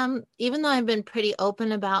for them. Even though I've been pretty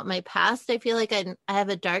open about my past, I feel like I have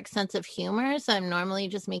a dark sense of humor, so I'm normally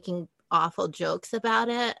just making awful jokes about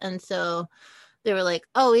it. And so they were like,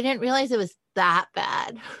 oh, we didn't realize it was that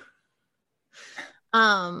bad.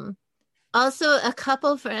 Also, a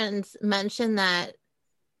couple friends mentioned that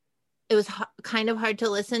it was kind of hard to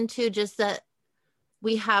listen to, just that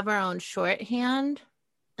we have our own shorthand.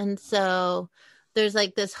 And so there's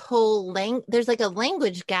like this whole there's like a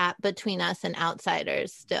language gap between us and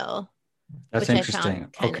outsiders still. That's which I interesting.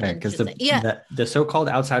 found kind of Okay, because interesting. the so-called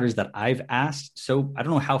outsiders that I've asked, so I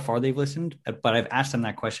don't know how far they've listened, but I've asked them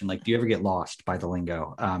that question, like, do you ever get lost by the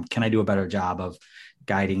lingo? Can I do a better job of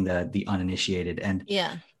guiding the uninitiated? And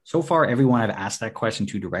Yeah. so far, everyone I've asked that question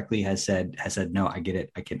to directly has said no, I get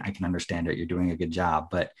it, I can understand it, you're doing a good job.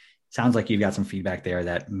 But sounds like you've got some feedback there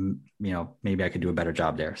that maybe I could do a better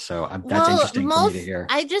job there. So that's interesting for me to hear.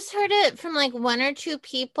 I just heard it from like one or two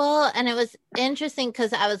people, and it was interesting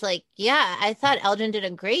because I was like, yeah, I thought Elgin did a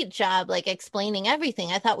great job like explaining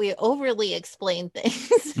everything. I thought we overly explained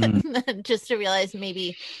things. And then just to realize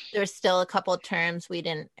maybe there's still a couple terms we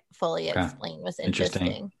didn't fully explain was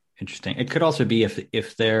interesting. Interesting. It could also be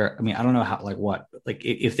if they're, I mean, I don't know how,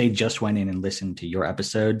 if they just went in and listened to your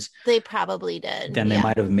episodes, they probably did. Then they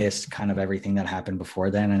might have missed kind of everything that happened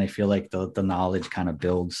before then. And I feel like the knowledge kind of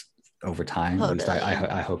builds over time. Totally. At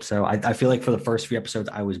least I hope so. I feel like for the first few episodes,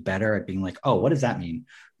 I was better at being like, oh, what does that mean?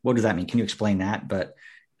 What does that mean? Can you explain that? But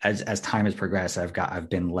as time has progressed, I've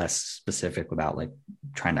been less specific about like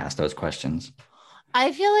trying to ask those questions.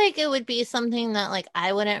 I feel like it would be something that like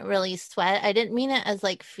I wouldn't really sweat. I didn't mean it as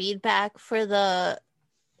like feedback for the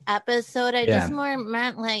episode. I just more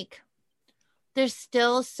meant like there's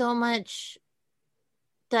still so much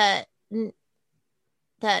that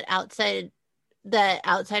outsiders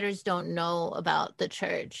don't know about the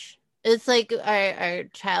church. It's like our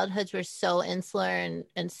childhoods were so insular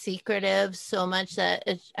and secretive so much that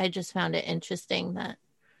I just found it interesting that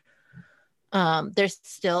there's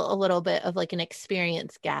still a little bit of like an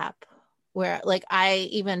experience gap where like I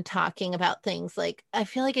even talking about things like I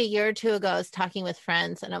feel like a year or two ago I was talking with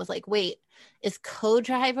friends and I was like, wait, is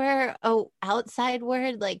co-driver a outside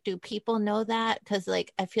word? Like, do people know that? Because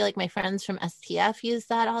like I feel like my friends from STF use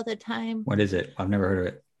that all the time. What is it? I've never heard of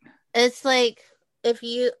it. It's like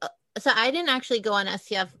so I didn't actually go on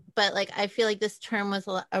STF, but like I feel like this term was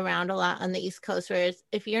around a lot on the East Coast, where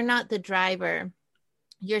if you're not the driver,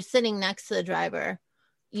 you're sitting next to the driver.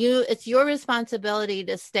 It's your responsibility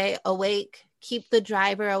to stay awake, keep the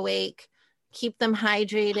driver awake, keep them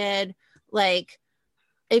hydrated. Like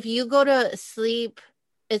if you go to sleep,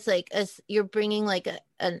 it's like you're bringing like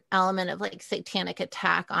an element of like satanic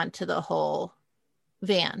attack onto the whole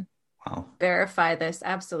van. Wow. Verify this.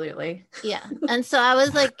 Absolutely. Yeah. And so I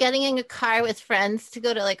was like getting in a car with friends to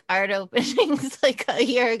go to like art openings like a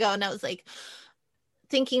year ago. And I was like,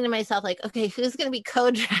 thinking to myself, like, okay, who's going to be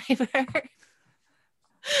co-driver?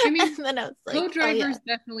 I mean, and then I was like, co-driver is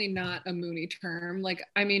definitely not a Mooney term. Like,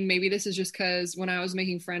 I mean, maybe this is just because when I was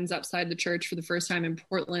making friends outside the church for the first time in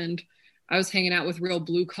Portland, I was hanging out with real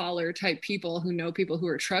blue collar type people who know people who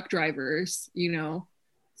are truck drivers,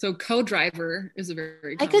 So co-driver is a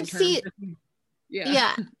very common term.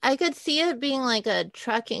 Yeah, I could see it being like a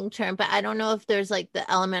trucking term, but I don't know if there's like the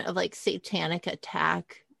element of like satanic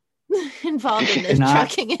attack involved in this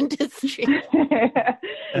trucking industry.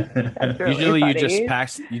 That's really Usually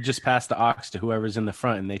funny. you just pass the aux to whoever's in the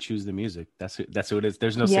front and they choose the music. That's who it is.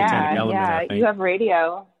 There's no satanic element. Yeah, I think. you have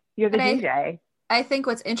radio. You're the DJ. I think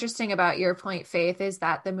what's interesting about your point, Faith, is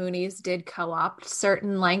that the Moonies did co-opt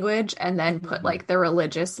certain language and then put like the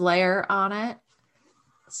religious layer on it.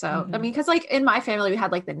 So, I mean, because like in my family, we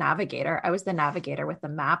had like the navigator. I was the navigator with the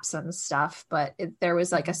maps and stuff, but there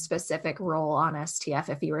was like a specific role on STF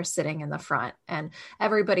if you were sitting in the front. And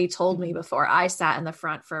everybody told me before I sat in the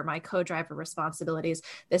front for my co-driver responsibilities,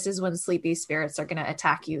 this is when sleepy spirits are going to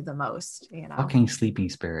attack you the most. You know, Fucking sleeping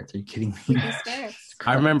spirits. Are you kidding me? sleepy spirits.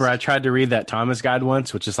 I remember I tried to read that Thomas guide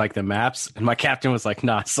once, which is like the maps, and my captain was like,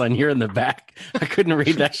 "Nah, son, you're in the back." I couldn't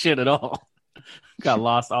read that shit at all. Got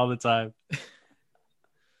lost all the time.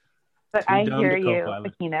 But Too I dumb hear to you,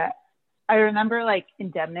 co-pilot. Akina. I remember like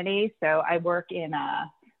indemnity. So I work in so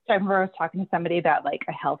I remember I was talking to somebody about like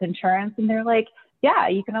a health insurance, and they're like, yeah,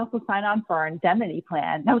 you can also sign on for our indemnity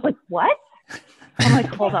plan. And I was like, what? I'm like,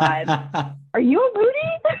 hold on. Are you a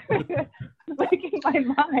Moody? Like in my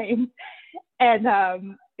mind.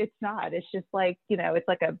 And it's not. It's just like, you know, it's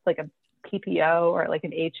like a PPO or like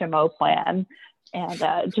an HMO plan. And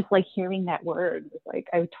just like hearing that word was like,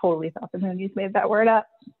 I totally thought the Moonies made that word up.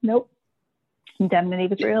 Nope. Indemnity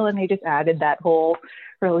was real, and they just added that whole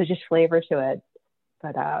religious flavor to it.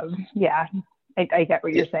 But yeah, I get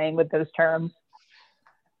what you're saying with those terms.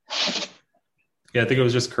 Yeah, I think it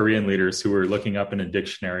was just Korean leaders who were looking up in a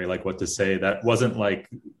dictionary like what to say. That wasn't like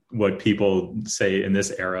what people say in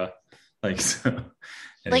this era. Like, so,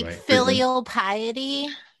 anyway. Like filial piety.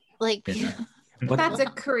 Like, Yeah. That's a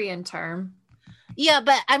Korean term. yeah,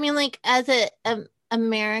 but I mean, like as an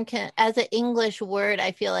American, as an English word,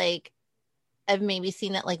 I feel like I've maybe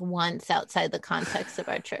seen it like once outside the context of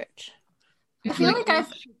our church. I feel like I've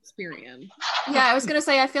Shakespearean. Yeah, I was gonna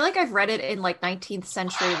say I feel like I've read it in like 19th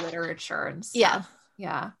century literature and stuff.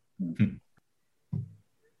 Yeah. Yeah.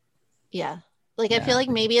 Yeah. Like, I feel like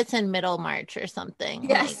maybe it's in Middlemarch or something.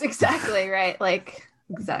 Yes, exactly. Right. Like,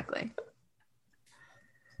 exactly.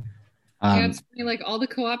 Yeah, it's funny, like all the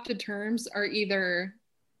co-opted terms are either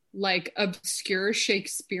like obscure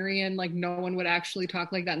Shakespearean, like no one would actually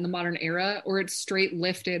talk like that in the modern era, or it's straight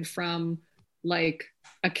lifted from like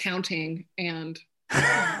accounting and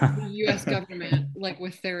the US government, like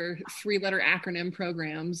with their 3-letter acronym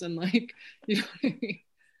programs and like, you know what I mean?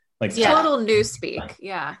 Like Total newspeak.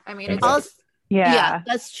 Yeah. I mean, it's Also, Yeah. yeah,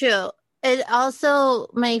 that's true. It also,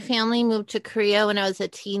 my family moved to Korea when I was a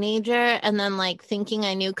teenager, and then like thinking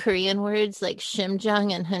I knew Korean words like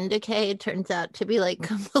shimjang and hundake turns out to be like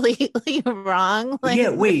completely wrong. Like,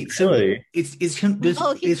 yeah, wait. So Really? does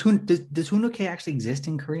Hunuke actually exist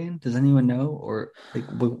in Korean? Does anyone know? Or like,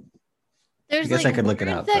 there's I guess like I could look it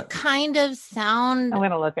words up, that but- kind of sound I'm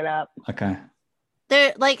going to look it up. okay.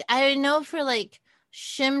 there. Like, I know for like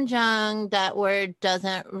shimjang, that word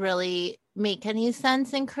doesn't really make any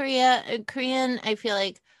sense in Korean. I feel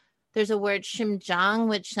like there's a word shimjang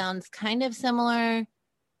which sounds kind of similar.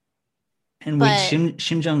 And But- wait,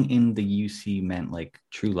 Shimjung in the UC meant like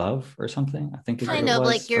true love or something? I think is what Kind it of was,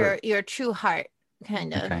 like or- your true heart,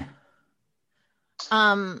 kind of. Okay.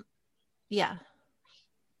 Yeah.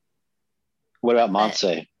 What about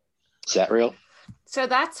Monse? Is that real? so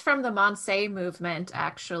that's from the Mansei movement,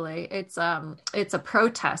 actually. It's a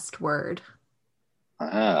protest word.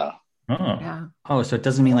 Ah, Oh. Yeah. Oh, so it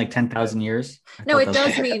doesn't mean like 10,000 years? I No, thought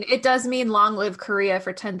it does mean long live Korea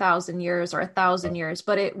for 10,000 years or 1,000 years,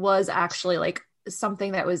 but it was actually like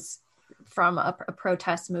something that was from a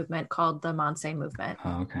protest movement called the Mansei movement.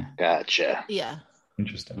 Oh, okay. gotcha. Yeah.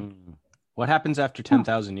 Interesting. What happens after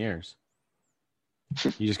 10,000 years?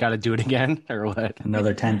 You just got to do it again, or what?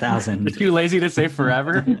 Another 10,000. You're too lazy to say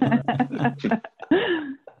forever?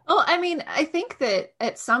 Well, I mean, I think that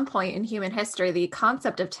at some point in human history, the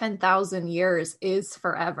concept of 10,000 years is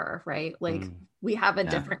forever, right? Like we have a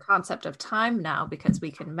different concept of time now because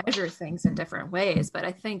we can measure things in different ways. But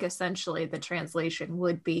I think essentially the translation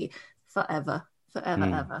would be forever,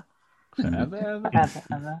 ever. Forever?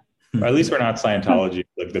 Or at least we're not Scientology,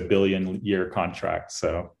 like the billion-year contract.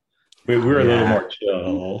 So we're a little more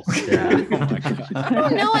chill. Yeah. Oh my God. I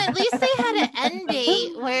don't know. At least they had an end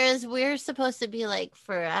date, whereas we're supposed to be like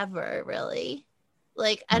forever, really.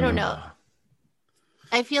 Like, I don't know.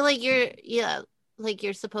 I feel like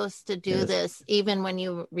you're supposed to do this even when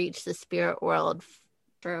you reach the spirit world.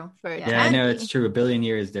 True. For Yeah, I know it's true. A billion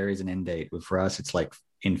years, there is an end date. But for us, it's like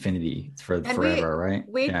infinity. It's for And forever, right?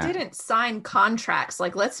 We Yeah. didn't sign contracts.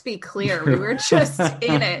 Like, let's be clear. We were just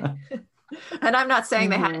in it. And I'm not saying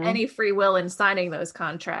they had Mhm. any free will in signing those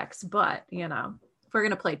contracts, but if we're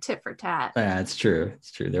gonna play tit for tat. Yeah, it's true.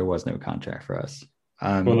 It's true. There was no contract for us.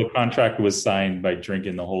 Well, the contract was signed by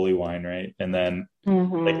drinking the holy wine, right? And then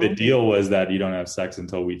Mhm. like the deal was that you don't have sex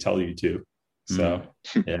until we tell you to. So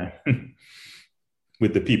yeah.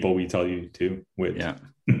 With the people we tell you to with. Yeah.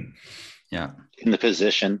 Yeah. In the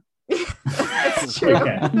position. That's true.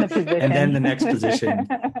 Okay. In the position. And then the next position.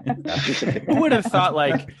 Who would have thought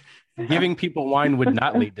like giving people wine would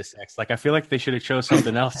not lead to sex? Like I feel like they should have chose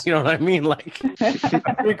something else. You know what I mean? Like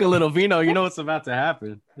drink a little vino, you know what's about to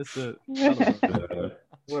happen. What do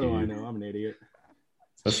I know? I'm an idiot.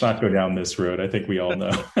 Let's not go down this road. I think we all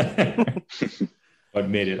know what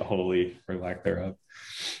made it holy, for lack thereof.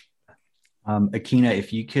 Akina,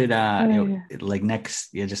 if you could like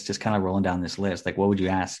next, just kind of rolling down this list, like what would you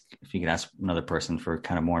ask if you could ask another person for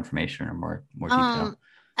kind of more information or more detail?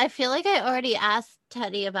 I feel like I already asked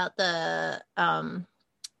Teddy about the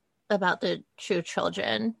true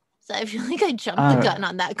children. So I feel like I jumped the gun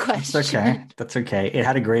on that question. That's okay. It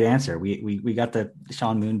had a great answer. We got the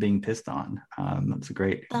Sean Moon being pissed on. That's a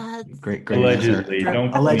great Allegedly.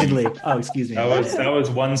 answer. Allegedly. Oh, excuse me. That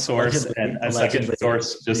was one source, Allegedly. and a second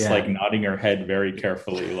source just Yeah. like nodding her head very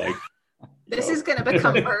carefully, like. This is going to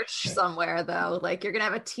become merch somewhere, though. Like you're going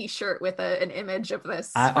to have a T-shirt with an image of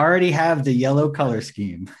this. I already have the yellow color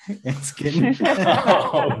scheme. It's getting.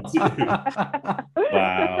 Oh, dude.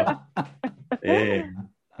 Wow. Dang.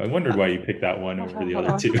 I wondered why you picked that one over the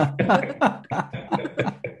other two.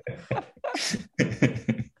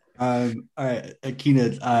 All right,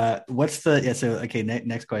 Akina, what's the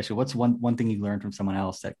next question. What's one thing you learned from someone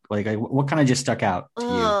else that what kind of just stuck out to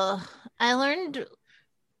you? I learned,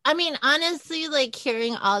 I mean, honestly, like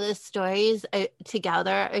hearing all the stories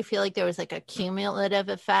together, I feel like there was like a cumulative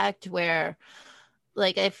effect where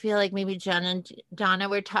like I feel like maybe Jen and Donna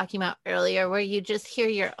were talking about earlier, where you just hear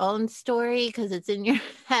your own story because it's in your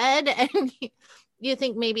head and you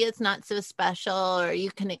think maybe it's not so special, or you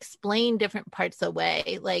can explain different parts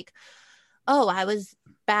away, like, oh, I was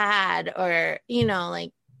bad, or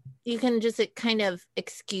like you can just kind of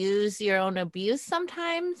excuse your own abuse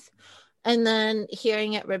sometimes. And then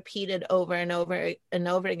hearing it repeated over and over and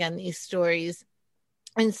over again, these stories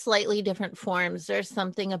in slightly different forms, there's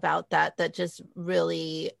something about that just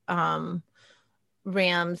really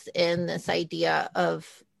rams in this idea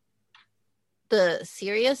of the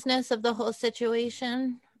seriousness of the whole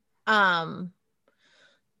situation. Yeah,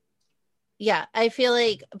 I feel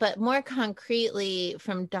like, but more concretely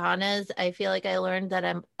from Donna's, I feel like I learned that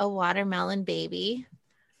I'm a watermelon baby.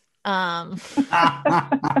 So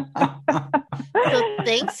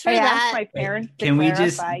thanks for I that. asked my parents to Can we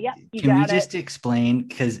clarify. just explain,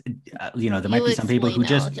 because there might be some people who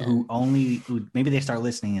maybe they start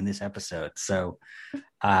listening in this episode, so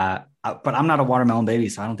but I'm not a watermelon baby,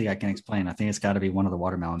 so I don't think I can explain. I think it's got to be one of the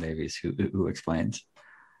watermelon babies who explains.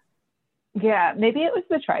 Yeah, maybe it was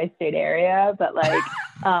the tri-state area, but like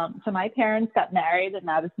so my parents got married in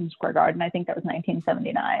Madison Square Garden. I think that was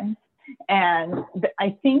 1979. And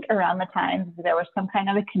I think around the time there was some kind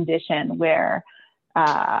of a condition where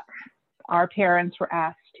our parents were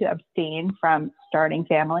asked to abstain from starting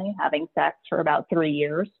family, having sex for about 3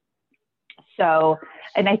 years. So,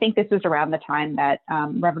 and I think this was around the time that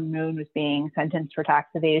Reverend Moon was being sentenced for tax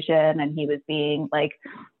evasion, and he was being like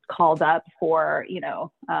called up for,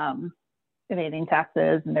 evading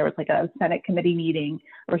taxes, and there was like a Senate committee meeting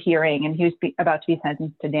or hearing, and he was about to be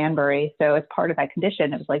sentenced to Danbury. So as part of that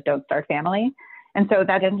condition, it was like, don't start family. And so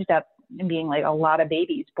that ended up being like a lot of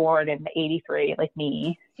babies born in 83, like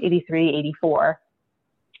me, 83, 84.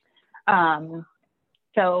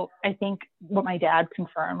 So I think what my dad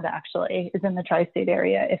confirmed actually is in the tri-state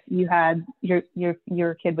area, if you had your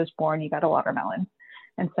kid was born, you got a watermelon.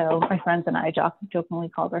 And so my friends and I jokingly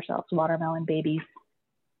called ourselves watermelon babies.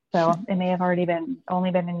 So it may have only been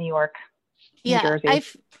in New York, New Jersey. I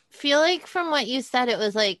feel like from what you said, it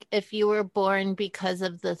was like if you were born because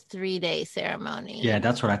of the 3-day ceremony. Yeah,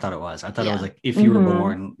 that's what I thought it was. I thought it was like if you were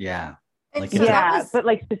born, but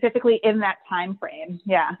like specifically in that time frame.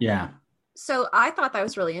 Yeah. Yeah. So I thought that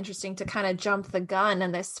was really interesting to kind of jump the gun,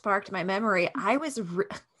 and this sparked my memory.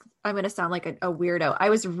 I'm going to sound like a weirdo.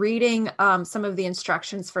 I was reading some of the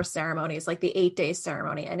instructions for ceremonies, like the 8-day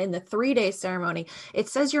ceremony. And in the 3-day ceremony, it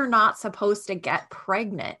says you're not supposed to get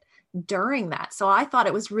pregnant during that. So I thought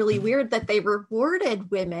it was really weird that they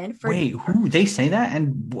rewarded women for. Wait, who they say that?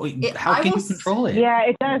 And how can you control it? Yeah,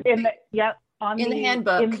 it does. In the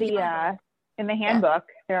handbook. In the handbook,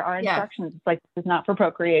 there are instructions. It's like, this is not for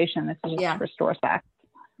procreation. This is just to restore sex.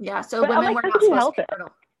 Yeah. So but women were not supposed to be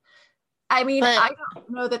fertile. I mean, But- I don't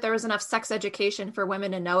know that there was enough sex education for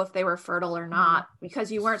women to know if they were fertile or not,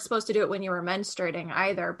 because you weren't supposed to do it when you were menstruating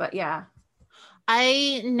either. But yeah.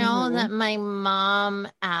 I know Mhm. that my mom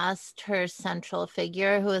asked her central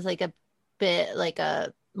figure, who was like a bit like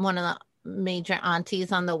one of the major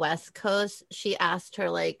aunties on the West Coast. She asked her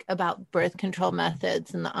like about birth control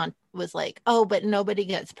methods, and the aunt was like, "Oh, but nobody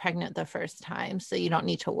gets pregnant the first time, so you don't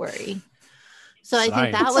need to worry." So I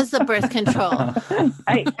think that Science. was the birth control.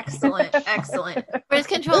 Excellent. Birth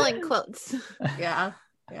control in quotes. Yeah.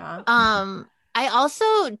 Yeah. I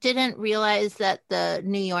also didn't realize that the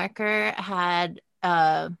New Yorker had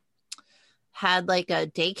like a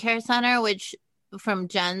daycare center, which from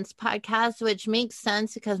Jen's podcast, which makes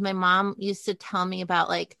sense because my mom used to tell me about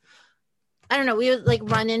like, I don't know, we would like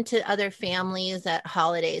run into other families at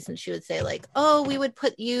holidays and she would say like, oh, we would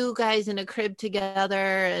put you guys in a crib together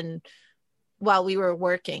and while we were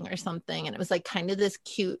working or something. And it was like kind of this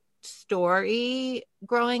cute story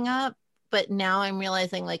growing up. But now I'm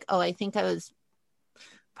realizing like, oh, I think I was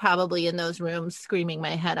probably in those rooms screaming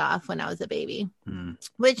my head off when I was a baby,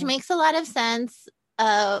 which makes a lot of sense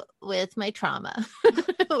with my trauma.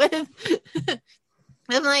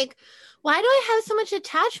 I'm like, why do I have so much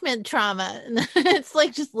attachment trauma? And it's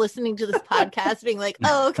like just listening to this podcast being like,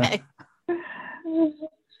 oh, okay.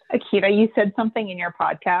 Akita, you said something in your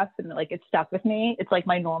podcast and like it stuck with me. It's like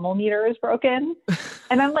my normal meter is broken.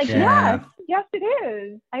 And I'm like, Yeah. yes, it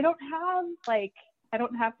is. I don't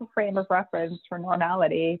have a frame of reference for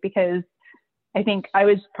normality because I think I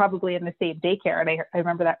was probably in the same daycare. And I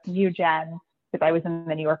remember that from you, Jen, because I was in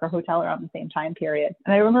the New Yorker hotel around the same time period.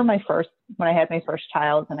 And I remember when I had my first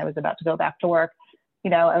child and I was about to go back to work,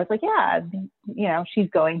 I was like, yeah, she's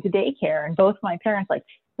going to daycare. And both my parents like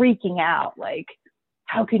freaking out, like,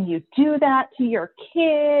 how can you do that to your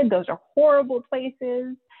kid? Those are horrible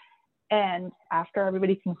places. And after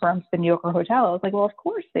everybody confirmed the New Yorker hotel, I was like, well, of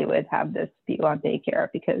course they would have this be on daycare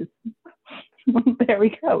because there we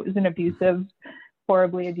go. It was an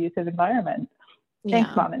horribly abusive environment. Thanks,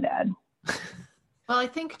 Yeah. Mom and Dad. Well, I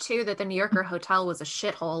think too that the New Yorker hotel was a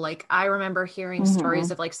shithole. Like I remember hearing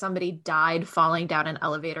stories of like somebody died falling down an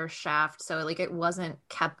elevator shaft. So like it wasn't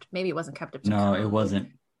kept up to No, code. it wasn't.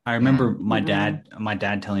 I remember my dad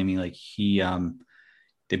telling me like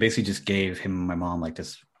they basically just gave him and my mom like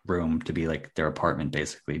this room to be like their apartment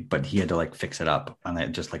basically, but he had to like fix it up and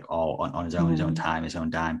that just like all on his own time, his own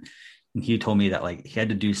dime. And he told me that like he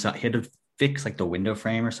had to fix like the window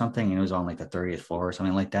frame or something, and it was on like the 30th floor or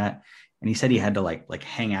something like that. And he said he had to like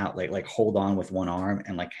hang out, like hold on with one arm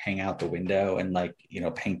and like hang out the window and like,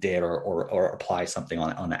 paint it or apply something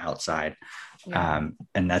on the outside. Yeah.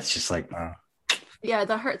 And that's just like, Yeah,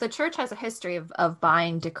 the church has a history of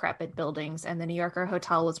buying decrepit buildings, and the New Yorker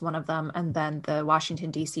hotel was one of them, and then the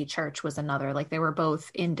Washington D.C. church was another. Like they were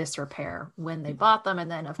both in disrepair when they bought them,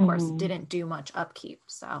 and then of course didn't do much upkeep.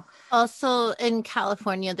 So also in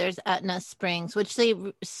California, there's Etna Springs, which they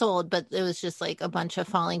sold, but it was just like a bunch of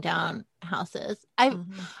falling down houses.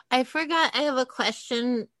 I forgot. I have a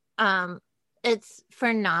question. It's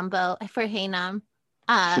for Nambo, for Hey Nam.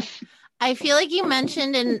 I feel like you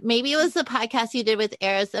mentioned, and maybe it was the podcast you did with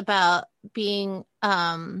Eris about being,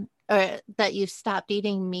 or that you stopped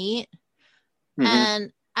eating meat.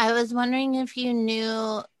 And I was wondering if you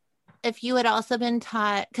knew, if you had also been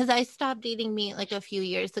taught, because I stopped eating meat like a few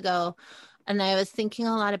years ago, and I was thinking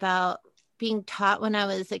a lot about being taught when I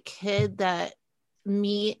was a kid that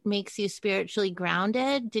meat makes you spiritually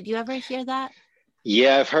grounded. Did you ever hear that?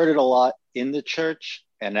 Yeah, I've heard it a lot in the church.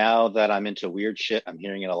 And now that I'm into weird shit, I'm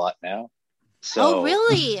hearing it a lot now. So, oh,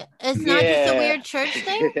 really? It's not just a weird church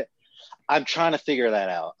thing? I'm trying to figure that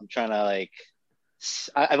out. I'm trying to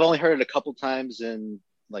I've only heard it a couple times in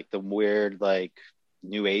like the weird, like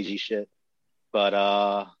new agey shit, but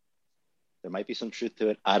there might be some truth to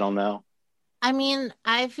it. I don't know. I mean,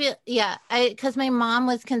 I feel, because my mom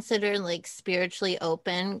was considered like spiritually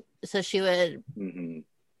open. So she would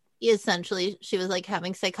essentially, she was like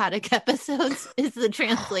having psychotic episodes is the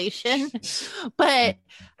translation. But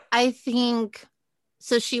I think,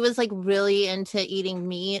 so she was like really into eating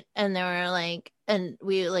meat, and there were like, and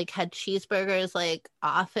we like had cheeseburgers like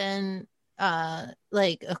often,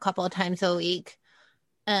 like a couple of times a week.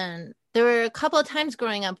 And there were a couple of times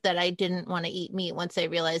growing up that I didn't want to eat meat once I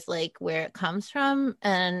realized like where it comes from.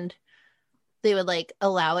 And they would like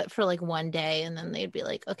allow it for like one day, and then they'd be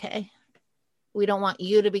like, okay, we don't want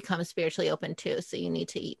you to become spiritually open too, so you need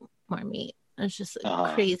to eat more meat. It's just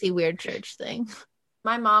a crazy weird church thing.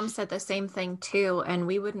 My mom said the same thing too, and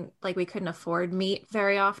we couldn't afford meat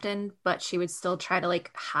very often, but she would still try to like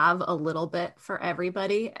have a little bit for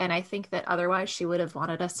everybody. And I think that otherwise she would have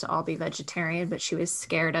wanted us to all be vegetarian, but she was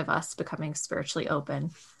scared of us becoming spiritually open.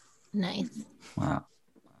 Nice. Wow.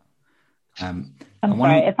 I'm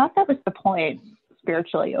sorry. I thought that was the point.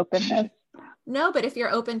 Spiritually openness. No, but if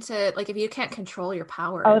you're open to, like, if you can't control your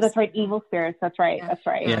powers. Oh, that's right. Evil spirits. That's right. Yeah. That's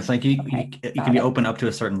right. Yeah, it's like you can be open up to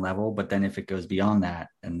a certain level, but then if it goes beyond that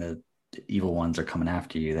and the evil ones are coming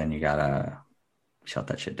after you, then you gotta shut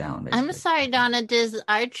that shit down. Basically. I'm sorry, Donna. Does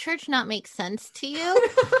our church not make sense to you?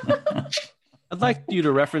 I'd like you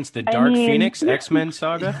to reference the Dark Phoenix X-Men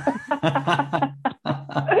saga.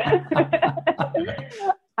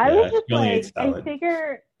 I was just like, I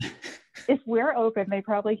figure if we're open, they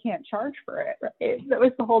probably can't charge for it, right? That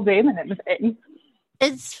was the whole Damon thing.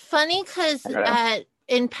 It's funny because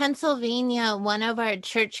in Pennsylvania, one of our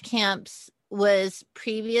church camps was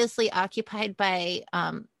previously occupied by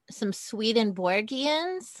some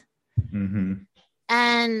Swedenborgians. Mm-hmm.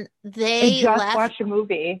 And I just watched a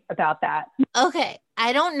movie about that. Okay.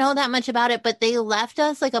 I don't know that much about it, but they left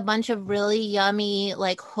us like a bunch of really yummy,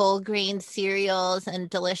 like whole grain cereals and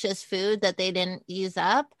delicious food that they didn't use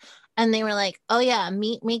up. And they were like, oh yeah,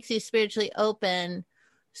 meat makes you spiritually open.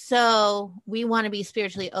 So we want to be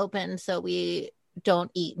spiritually open. So we don't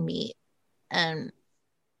eat meat. And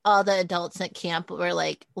all the adults at camp were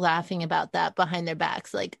like laughing about that behind their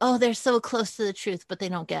backs. Like, oh, they're so close to the truth, but they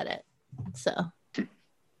don't get it. So.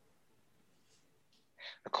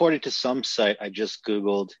 According to some site, I just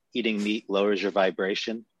Googled eating meat lowers your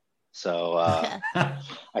vibration. So I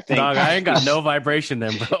think Dog, I ain't got no vibration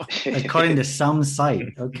then, bro. According to some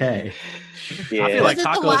site. Okay. Yeah. I feel like Was it the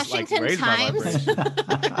tacos Washington raised my Times?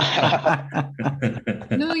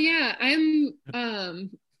 vibration. No, yeah,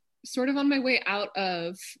 I'm sort of on my way out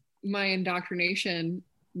of my indoctrination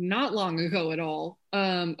not long ago at all.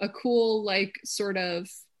 A cool like sort of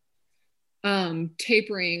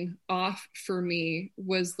tapering off for me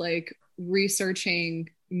was like researching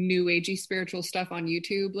new agey spiritual stuff on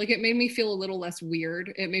YouTube. Like it made me feel a little less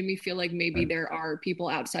weird. It made me feel like maybe there are people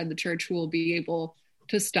outside the church who will be able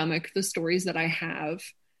to stomach the stories that I have.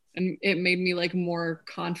 And it made me like more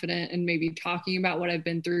confident and maybe talking about what I've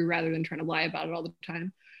been through rather than trying to lie about it all the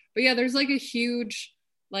time. But yeah, there's like a huge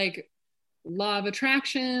like law of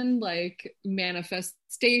attraction, like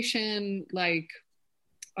manifestation, like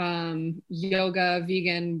yoga,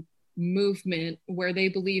 vegan movement where they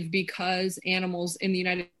believe because animals in the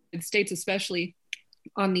United States, especially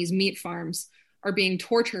on these meat farms, are being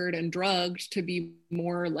tortured and drugged to be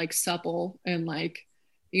more like supple and like,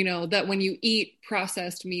 you know, that when you eat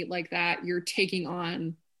processed meat like that, you're taking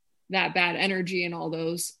on that bad energy and all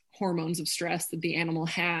those hormones of stress that the animal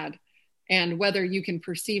had. And whether you can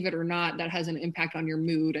perceive it or not, that has an impact on your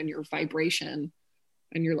mood and your vibration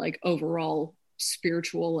and your like overall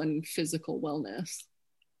spiritual and physical wellness.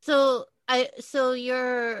 So that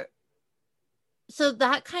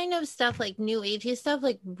kind of stuff, like new agey stuff,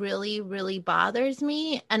 like really, really bothers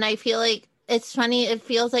me. And I feel like it's funny. It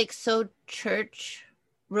feels like so church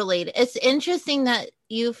related. It's interesting that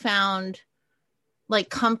you found like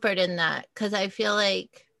comfort in that. 'Cause I feel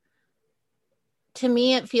like to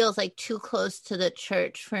me, it feels like too close to the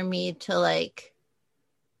church for me to like,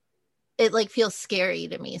 it like feels scary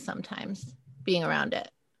to me sometimes being around it.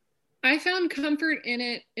 I found comfort in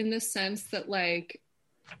it in the sense that like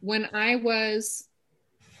when I was,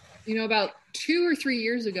 you know, about 2 or 3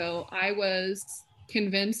 years ago, I was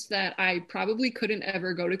convinced that I probably couldn't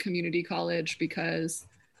ever go to community college because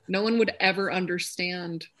no one would ever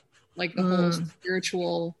understand like the whole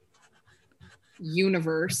spiritual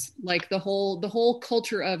universe, like the whole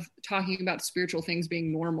culture of talking about spiritual things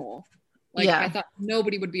being normal. Like I thought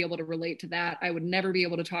nobody would be able to relate to that. I would never be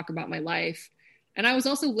able to talk about my life. And I was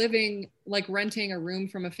also living, like renting a room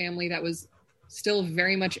from a family that was still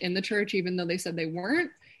very much in the church, even though they said they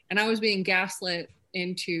weren't. And I was being gaslit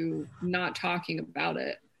into not talking about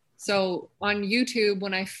it. So on YouTube,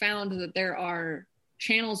 when I found that there are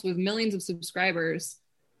channels with millions of subscribers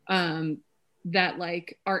that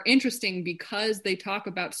like are interesting because they talk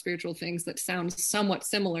about spiritual things that sound somewhat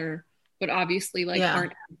similar, but obviously like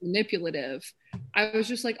aren't manipulative, I was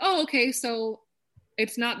just like, oh, okay, so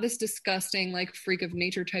it's not this disgusting like freak of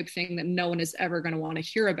nature type thing that no one is ever going to want to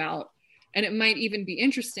hear about. And it might even be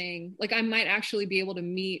interesting. Like I might actually be able to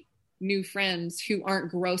meet new friends who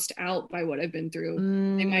aren't grossed out by what I've been through.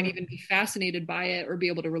 They might even be fascinated by it or be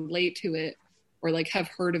able to relate to it or like have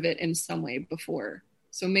heard of it in some way before.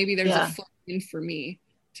 So maybe there's a foot in for me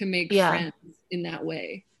to make friends in that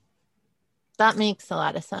way. That makes a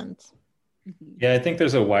lot of sense. Yeah, I think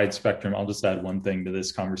there's a wide spectrum. I'll just add one thing to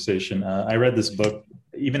this conversation. I read this book,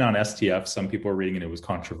 even on STF, some people are reading it. It was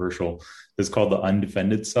controversial. It's called The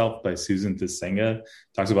Undefended Self by Susan Tsinga.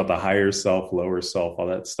 Talks about the higher self, lower self, all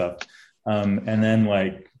that stuff. And then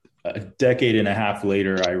like a decade and a half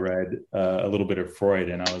later, I read a little bit of Freud,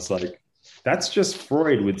 and I was like, that's just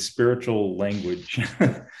Freud with spiritual language.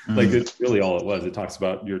 Like it's really all it was. It talks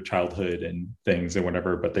about your childhood and things and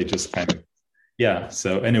whatever, but they just kind of, yeah.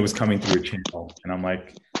 So, and it was coming through a channel, and I'm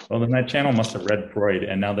like, well, then that channel must have read Freud,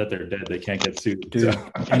 and now that they're dead, they can't get sued. Dude,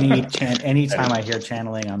 So. anytime I hear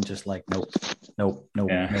channeling, I'm just like, nope.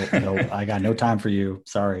 I got no time for you.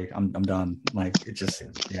 Sorry, I'm done. Like it just,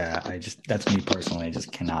 yeah, that's me personally. I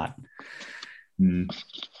just cannot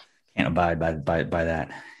abide by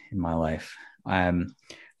that in my life.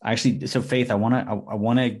 Actually, so Faith, I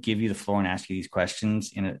want to give you the floor and ask you these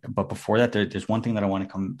questions. But before that, there's one thing that I want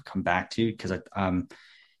to come back to, because it's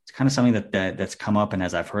kind of something that's come up, and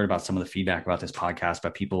as I've heard about some of the feedback about this podcast,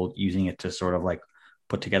 about people using it to sort of like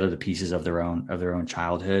put together the pieces of their own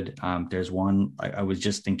childhood. There's one I was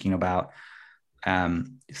just thinking about,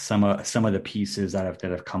 some of the pieces that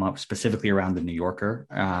have come up specifically around the New Yorker,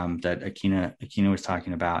 that Akina was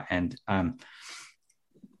talking about, and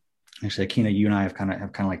actually, Akina, you and I have kind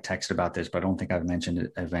of like texted about this, but I don't think I've mentioned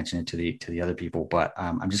it to the other people. But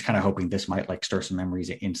I'm just kind of hoping this might like stir some memories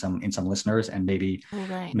in some listeners, and maybe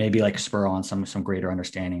like spur on some greater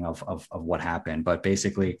understanding of what happened. But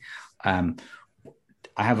basically, I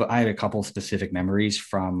have a couple specific memories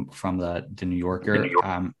from the New Yorker.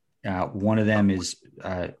 One of them is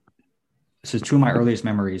so two of my earliest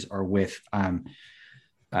memories are with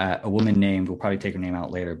a woman named, we'll probably take her name out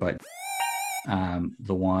later, but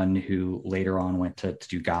the one who later on went to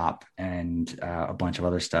do GOP and a bunch of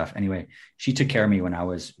other stuff. Anyway, she took care of me when I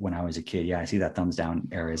was a kid. Yeah, I see that thumbs down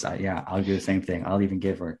areas. I'll do the same thing. I'll even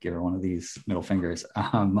give her one of these middle fingers.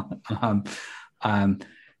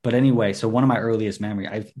 But anyway, so one of my earliest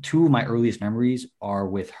memories, two of my earliest memories are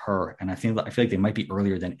with her, and I feel like they might be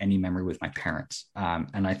earlier than any memory with my parents.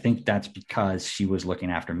 And I think that's because she was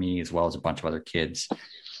looking after me as well as a bunch of other kids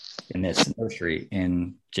in this nursery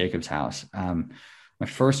in Jacob's house. My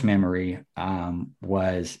first memory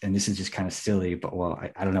was, and this is just kind of silly, but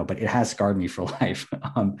I don't know, but it has scarred me for life.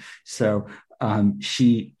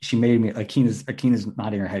 She made me, Akina's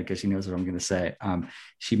nodding her head because she knows what I'm going to say.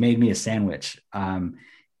 She made me a sandwich,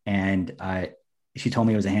 and she told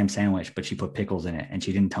me it was a ham sandwich, but she put pickles in it, and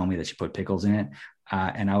she didn't tell me that she put pickles in it.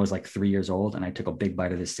 And I was like 3 years old, and I took a big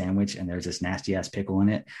bite of this sandwich, and there's this nasty ass pickle in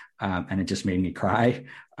it. And it just made me cry.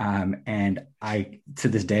 And to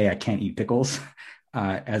this day, I can't eat pickles,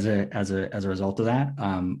 as a result of that.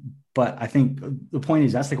 But I think the point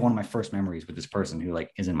is that's like one of my first memories with this person who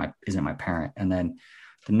like isn't my parent. And then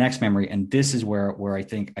the next memory, and this is where I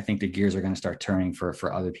think the gears are going to start turning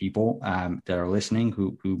for other people that are listening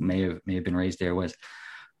who may have been raised there, was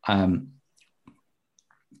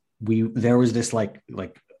there was this like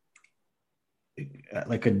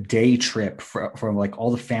a day trip from like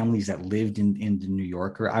all the families that lived in the New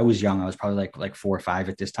Yorker. I was young. I was probably like 4 or 5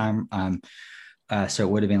 at this time. So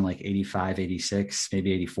it would have been like 85, 86,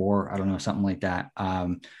 maybe 84. I don't know, something like that.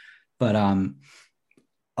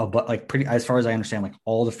 But like pretty, as far as I understand, like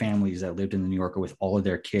all the families that lived in the New Yorker with all of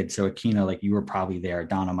their kids. So Akina, like you were probably there.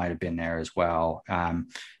 Donna might've been there as well.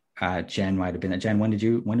 Jen might've been there. Jen,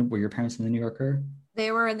 when were your parents in the New Yorker? They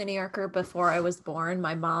were in the New Yorker before I was born.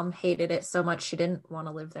 My mom hated it so much she didn't want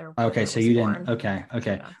to live there. Okay, so you born. Didn't. Okay.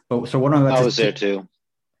 Yeah. But so what I'm about I was there too.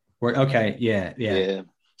 Okay, yeah.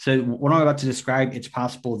 So what I'm about to describe, it's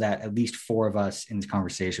possible that at least 4 of us in this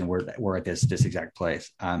conversation were at this exact place.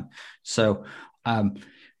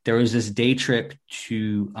 There was this day trip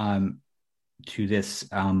to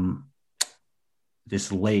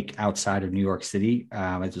this lake outside of New York City.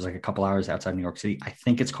 It was like a couple hours outside New York City. I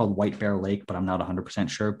think it's called White Bear Lake, but I'm not 100%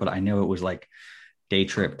 sure. But I know it was like day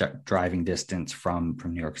trip driving distance from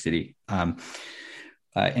New York City.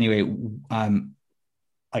 Anyway,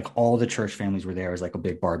 like all the church families were there. It was like a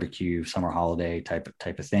big barbecue, summer holiday type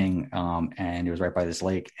of thing. And it was right by this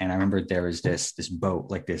lake. And I remember there was this boat,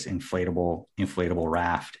 like this inflatable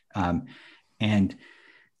raft. And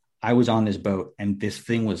I was on this boat, and this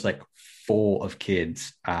thing was like full of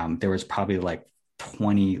kids. There was probably like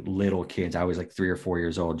 20 little kids. I was like 3 or 4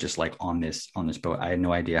 years old, just like on this boat. I had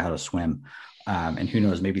no idea how to swim. And who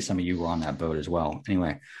knows, maybe some of you were on that boat as well.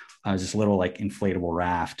 Anyway, I was this little like inflatable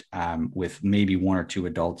raft with maybe 1 or 2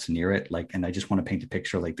 adults near it. And I just want to paint a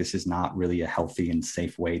picture, like this is not really a healthy and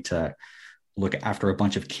safe way to look after a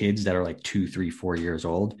bunch of kids that are like 2, 3, 4 years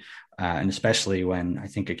old. And especially when, I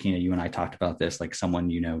think Akina, you and I talked about this, like someone,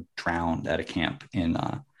 drowned at a camp in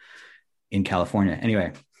in California.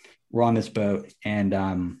 Anyway, we're on this boat,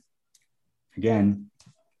 and again,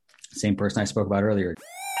 same person I spoke about earlier.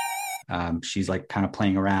 She's like kind of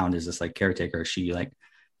playing around as this like caretaker. She like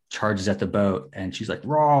charges at the boat, and she's like,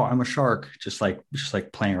 "Raw, I'm a shark," just like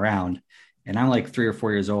playing around. And I'm like 3 or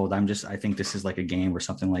 4 years old. I think this is like a game or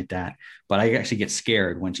something like that. But I actually get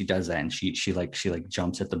scared when she does that, and she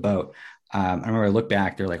jumps at the boat. I remember I look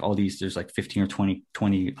back, there's like 15 or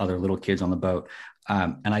 20 other little kids on the boat.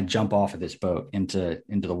 And I jump off of this boat into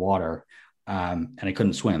the water, and I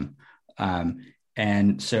couldn't swim.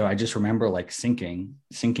 And so I just remember like sinking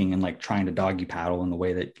and like trying to doggy paddle in the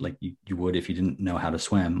way that like you would if you didn't know how to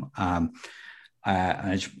swim.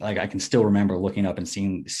 I can still remember looking up and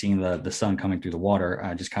seeing the sun coming through the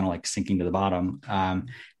water, just kind of like sinking to the bottom.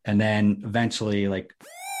 And then eventually like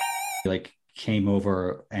came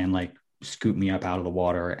over and like scooped me up out of the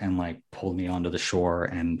water and like pulled me onto the shore,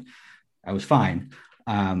 and I was fine.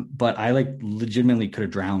 But I like legitimately could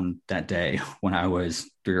have drowned that day when I was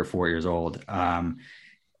 3 or 4 years old.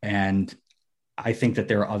 And I think that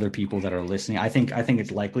there are other people that are listening. I think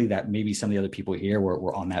it's likely that maybe some of the other people here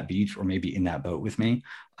were on that beach or maybe in that boat with me.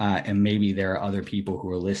 And maybe there are other people who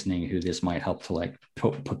are listening who this might help to like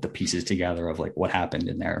put the pieces together of like what happened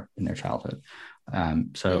in their childhood.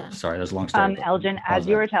 Sorry, that was a long story. Elgin, as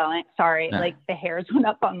you were telling, like the hairs went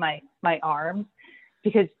up on my arms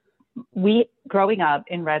because we, growing up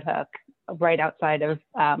in Red Hook, right outside of,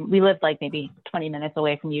 we lived like maybe 20 minutes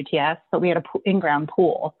away from UTS, but we had a in-ground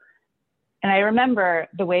pool. And I remember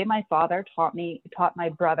the way my father taught my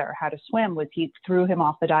brother how to swim was he threw him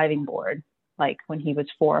off the diving board. Like when he was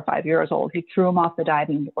 4 or 5 years old, he threw him off the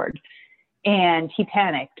diving board and he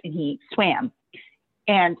panicked and he swam.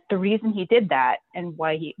 And the reason he did that and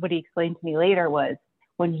what he explained to me later was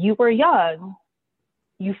when you were young,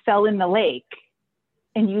 you fell in the lake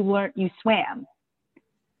and you swam.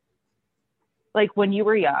 Like when you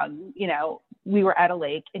were young, we were at a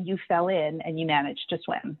lake and you fell in and you managed to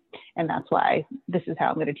swim. And that's why this is how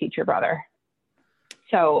I'm going to teach your brother.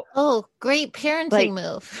 So. Oh, great parenting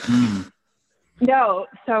move. No.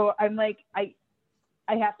 So I'm like, I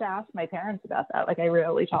have to ask my parents about that. Like I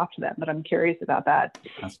rarely talk to them, but I'm curious about that.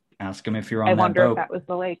 Ask them if you're on that boat. I wonder if that was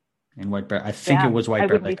the lake. In White Bear. I think it was White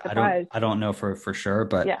Bear. Like, I don't know for sure,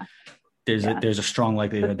 but there's a strong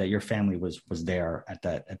likelihood that your family was there at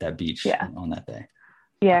that beach on that day.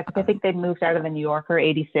 Yeah, because I think they moved out of the New Yorker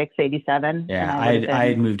 86, 87. Yeah, I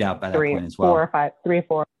had moved out by that point as well. 3 or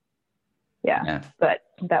 4. Yeah. But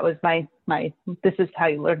that was my. This is how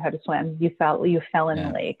you learn how to swim. You fell in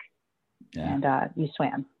the lake, and you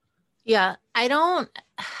swam. Yeah, I don't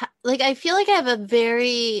like. I feel like I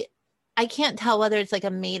have I can't tell whether it's like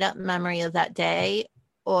a made up memory of that day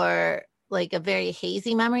or like a very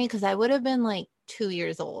hazy memory because I would have been like 2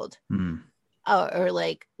 years old, or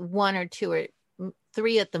like 1 or 2 or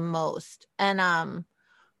 3 at the most. And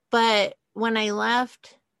but when I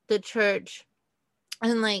left the church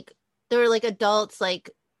and like there were like adults, like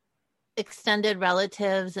extended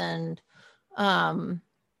relatives and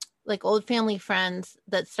like old family friends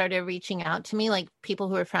that started reaching out to me, like people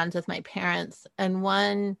who were friends with my parents. And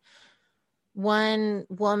one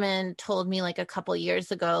woman told me like a couple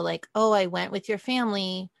years ago, like, oh, I went with your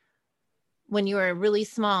family when you were really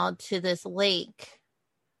small to this lake.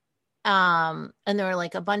 And there were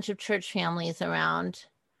like a bunch of church families around.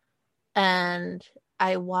 And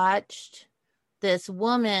I watched this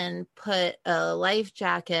woman put a life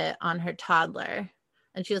jacket on her toddler.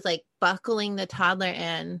 And she was like buckling the toddler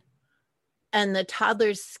in. And the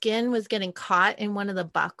toddler's skin was getting caught in one of the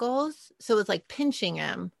buckles. So it was like pinching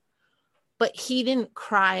him. But he didn't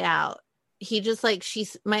cry out. He just like,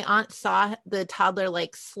 my aunt saw the toddler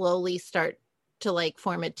like slowly start to like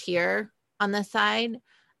form a tear on the side.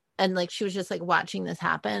 And like, she was just like watching this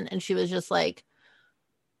happen. And she was just like,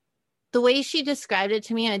 the way she described it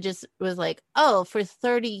to me, I just was like, oh, for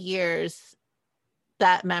 30 years,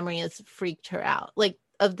 that memory has freaked her out. Like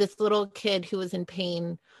of this little kid who was in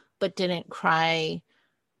pain, but didn't cry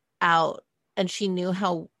out. And she knew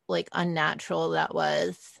how like unnatural that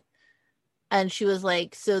was. And she was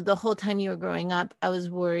like, so the whole time you were growing up, I was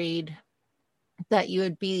worried that you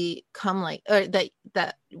would become like, or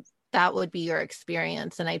that would be your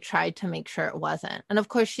experience. And I tried to make sure it wasn't. And of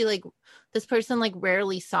course this person like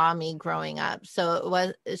rarely saw me growing up. So it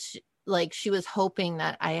was like, she was hoping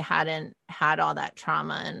that I hadn't had all that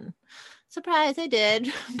trauma, and surprise, I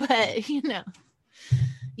did. But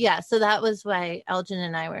yeah. So that was why Elgin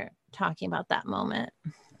and I were talking about that moment.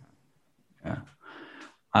 Yeah.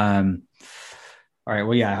 All right.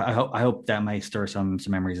 Well, yeah, I hope that might stir some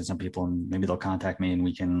memories in some people, and maybe they'll contact me and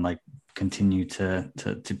we can like continue to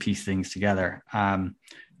piece things together.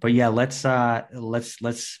 But yeah, let's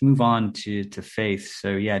move on to Faith. So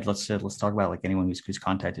yeah, let's talk about like anyone who's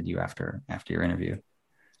contacted you after your interview.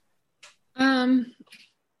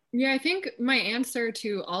 Yeah, I think my answer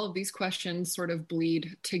to all of these questions sort of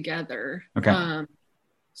bleed together. Okay.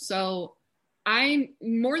 So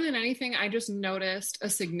more than anything, I just noticed a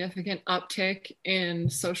significant uptick in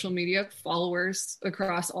social media followers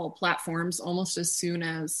across all platforms almost as soon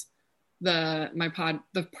as the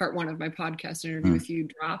part one of my podcast interview with you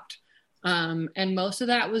dropped. And most of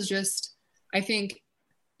that was just, I think,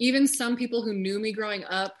 even some people who knew me growing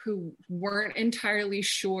up who weren't entirely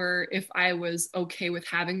sure if I was okay with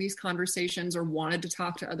having these conversations or wanted to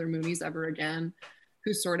talk to other Moonies ever again,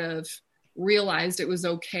 who sort of realized it was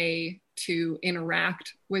okay to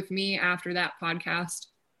interact with me after that podcast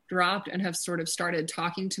dropped and have sort of started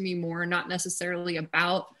talking to me more, not necessarily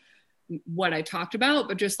about what I talked about,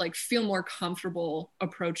 but just like feel more comfortable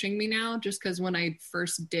approaching me now. Just because when I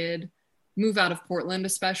first did move out of Portland,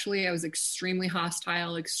 especially, I was extremely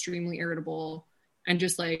hostile, extremely irritable, and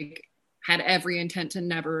just like had every intent to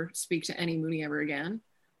never speak to any Moonie ever again.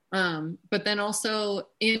 But then also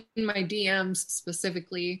in my DMs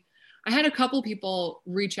specifically, I had a couple people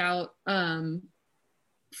reach out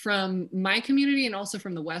from my community and also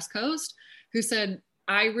from the West Coast who said,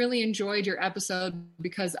 I really enjoyed your episode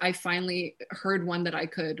because I finally heard one that I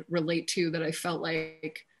could relate to, that I felt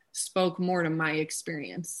like spoke more to my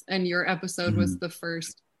experience. And your episode was the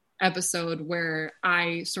first episode where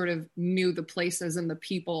I sort of knew the places and the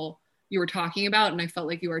people you were talking about. And I felt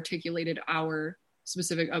like you articulated our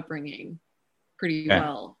specific upbringing pretty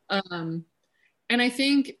well. And I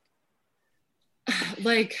think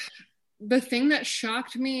like the thing that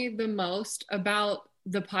shocked me the most about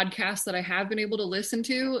the podcast that I have been able to listen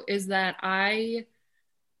to is that I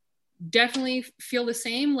definitely feel the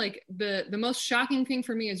same. Like the most shocking thing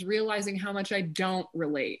for me is realizing how much I don't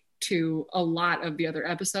relate to a lot of the other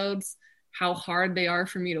episodes, how hard they are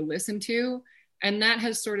for me to listen to. And that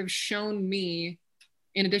has sort of shown me,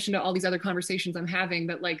 in addition to all these other conversations I'm having,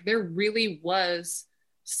 that like there really was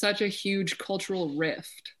such a huge cultural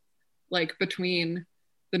rift, like between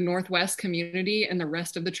the Northwest community and the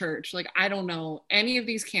rest of the church. Like, I don't know any of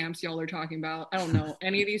these camps y'all are talking about. I don't know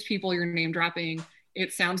any of these people you're name dropping.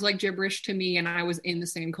 It sounds like gibberish to me. And I was in the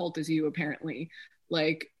same cult as you, apparently.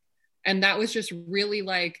 Like, and that was just really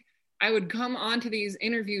like, I would come onto these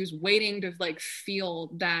interviews waiting to like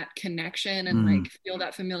feel that connection and like feel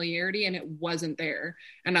that familiarity, and it wasn't there.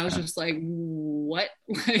 And I was just like, what?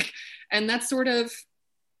 Like, and that's sort of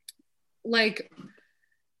like,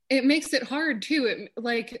 it makes it hard too.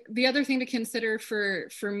 Like the other thing to consider for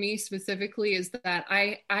me specifically is that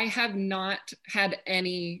I have not had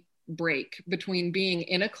any break between being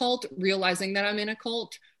in a cult, realizing that I'm in a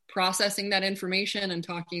cult, processing that information and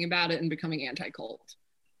talking about it and becoming anti-cult.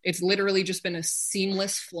 It's literally just been a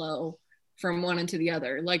seamless flow from one into the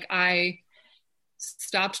other. Like I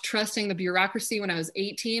stopped trusting the bureaucracy when I was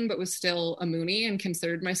 18, but was still a Moonie and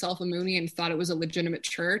considered myself a Moonie and thought it was a legitimate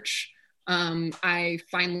church. I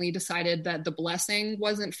finally decided that the blessing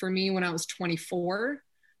wasn't for me when I was 24.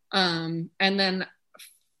 And then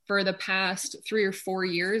for the past 3 or 4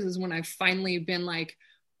 years is when I've finally been like,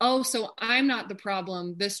 oh, so I'm not the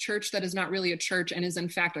problem. This church that is not really a church and is in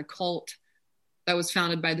fact a cult that was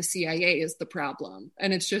founded by the CIA is the problem.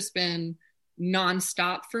 And it's just been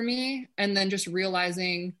nonstop for me. And then just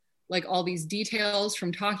realizing like all these details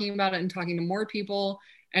from talking about it and talking to more people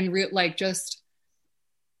and like just,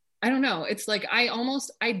 I don't know. It's like,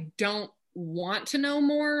 I don't want to know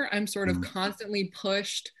more. I'm sort of constantly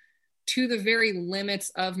pushed to the very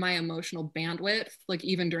limits of my emotional bandwidth, like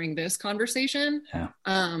even during this conversation. Yeah.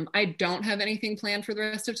 I don't have anything planned for the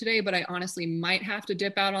rest of today, but I honestly might have to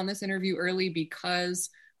dip out on this interview early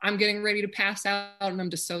because I'm getting ready to pass out and I'm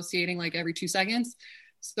dissociating like every 2 seconds.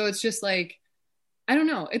 So it's just like, I don't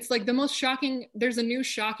know. It's like there's a new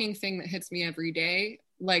shocking thing that hits me every day.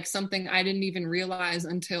 Like something I didn't even realize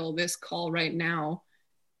until this call right now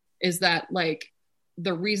is that like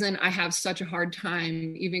the reason I have such a hard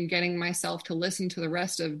time even getting myself to listen to the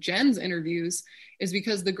rest of Jen's interviews is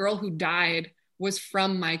because the girl who died was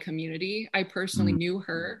from my community. I personally knew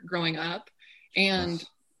her growing up. And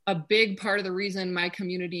a big part of the reason my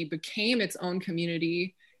community became its own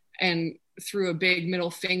community and threw a big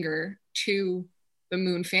middle finger to the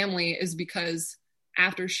Moon family is because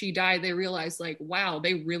after she died, they realized like, wow,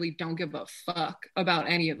 they really don't give a fuck about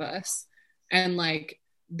any of us. And like,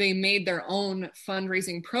 they made their own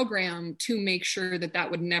fundraising program to make sure that that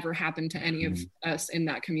would never happen to any of us in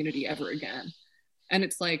that community ever again. And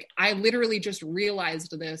it's like, I literally just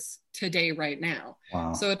realized this today, right now.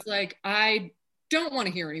 Wow. So it's like, I don't want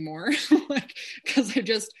to hear anymore, like, because I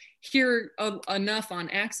just hear enough on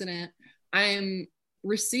accident. I'm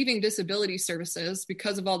receiving disability services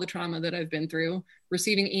because of all the trauma that I've been through,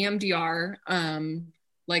 receiving EMDR,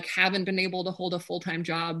 like haven't been able to hold a full-time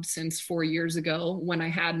job since 4 years ago when I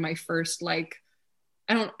had my first, like,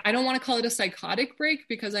 I don't want to call it a psychotic break,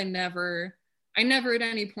 because I never at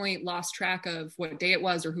any point lost track of what day it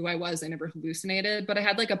was or who I was. I never hallucinated, but I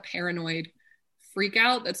had like a paranoid freak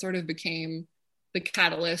out that sort of became the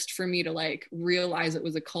catalyst for me to like realize it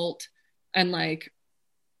was a cult. And like,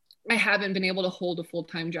 I haven't been able to hold a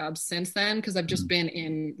full-time job since then because I've just been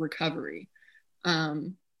in recovery. But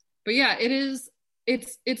yeah, it's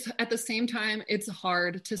at the same time, it's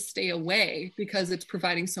hard to stay away because it's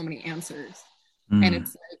providing so many answers. And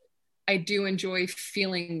it's like, I do enjoy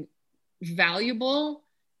feeling valuable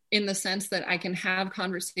in the sense that I can have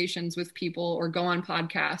conversations with people or go on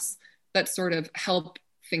podcasts that sort of help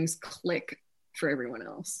things click for everyone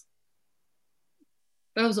else.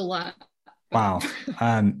 That was a lot. Wow.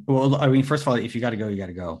 Well, I mean, first of all, if you got to go, you got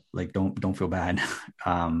to go. Like, don't feel bad.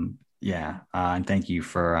 Yeah. And thank you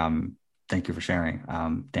for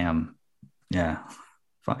sharing. Damn. Yeah.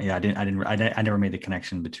 Yeah. I never made the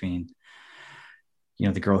connection between, you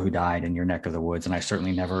know, the girl who died in your neck of the woods. And I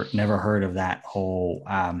certainly never heard of that whole,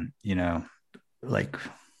 you know, like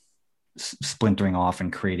splintering off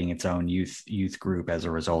and creating its own youth group as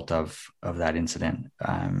a result of that incident.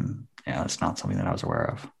 Yeah, it's not something that I was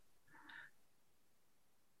aware of.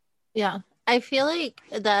 Yeah. I feel like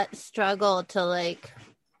that struggle to like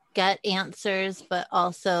get answers, but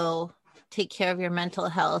also take care of your mental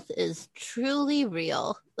health is truly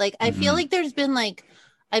real. Like, I feel like there's been like,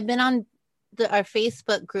 I've been on our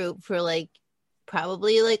Facebook group for like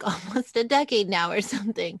probably like almost a decade now or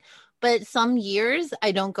something, but some years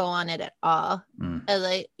I don't go on it at all.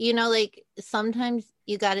 Like, you know, like sometimes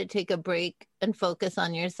you got to take a break and focus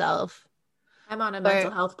on yourself. I'm on a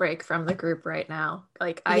mental health break from the group right now.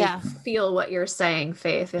 Like, I feel what you're saying,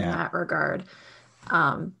 Faith, in that regard.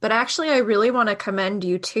 But actually, I really want to commend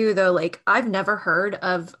you too, though. Like, I've never heard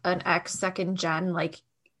of an ex second gen, like,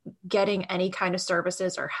 getting any kind of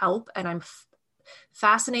services or help. And I'm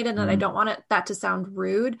fascinated, and I don't want that to sound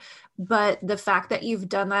rude, but the fact that you've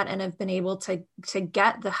done that and have been able to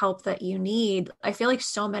get the help that you need, I feel like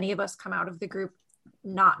so many of us come out of the group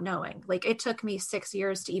not knowing. Like, it took me 6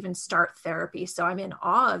 years to even start therapy. So I'm in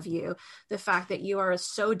awe of you, the fact that you are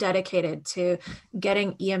so dedicated to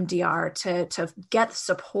getting EMDR, to get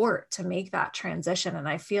support to make that transition. And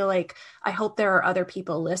I feel like, I hope there are other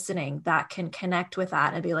people listening that can connect with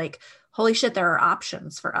that and be like, holy shit, there are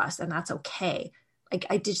options for us, and that's okay. Like,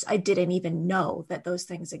 I didn't even know that those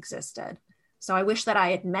things existed. So I wish that I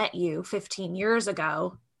had met you 15 years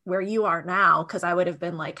ago where you are now, because I would have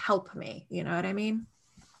been like, help me, you know what I mean?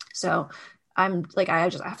 So I'm like, I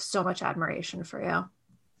have so much admiration for you.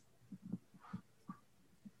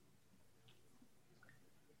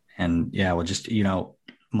 And yeah, well, just, you know,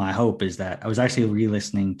 my hope is that I was actually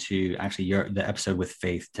re-listening to the episode with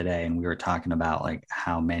Faith today, and we were talking about like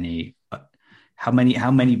how many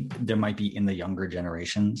there might be in the younger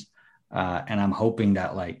generations. And I'm hoping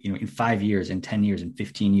that, like, you know, in 5 years, in 10 years, in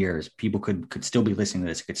 15 years, people could still be listening to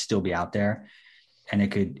this. It could still be out there, and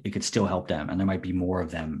it could still help them. And there might be more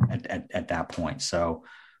of them at that point. So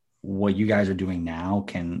what you guys are doing now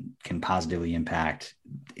can positively impact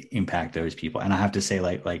those people. And I have to say,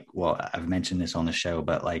 like, well, I've mentioned this on the show,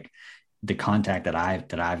 but like the contact that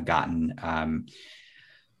I've gotten,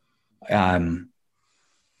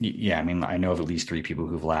 yeah, I mean, I know of at least 3 people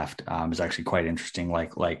who've left. It's actually quite interesting.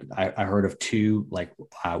 Like I heard of 2, like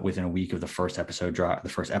within a week of the first episode's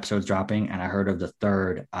dropping, and I heard of the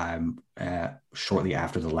third shortly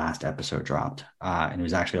after the last episode dropped. And it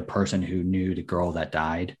was actually a person who knew the girl that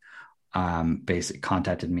died. Basically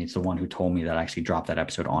contacted me. It's the one who told me that I actually dropped that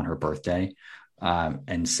episode on her birthday,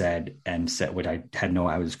 and said what I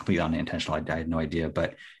was completely unintentional. I had no idea,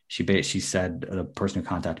 but she said, the person who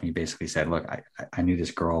contacted me basically said, look, I knew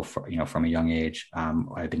this girl from a young age.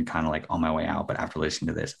 I've been kind of like on my way out, but after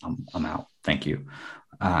listening to this, I'm out. Thank you.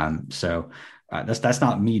 So that's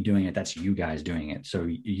not me doing it. That's you guys doing it. So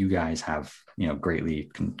you guys have, you know,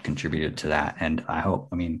 greatly contributed to that. And I hope,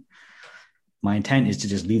 I mean, my intent is to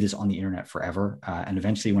just leave this on the internet forever. And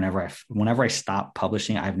eventually whenever I stop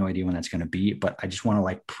publishing, I have no idea when that's going to be, but I just want to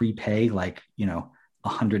like prepay, like, you know,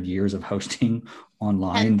 100 years of hosting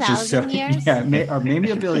online, just so years? Yeah, or maybe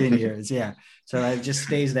 1 billion years. Yeah. So that it just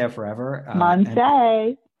stays there forever.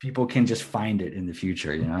 Monday. People can just find it in the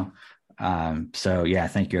future, you know? So yeah,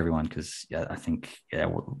 thank you everyone. Cause yeah, I think,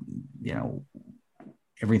 you know,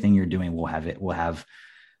 everything you're doing will have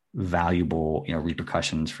valuable, you know,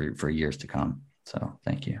 repercussions for years to come. So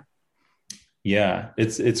thank you. Yeah,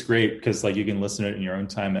 it's great because like you can listen to it in your own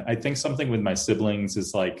time. I think something with my siblings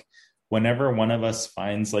is like whenever one of us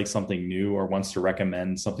finds like something new or wants to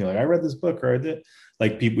recommend something, like I read this book or I did,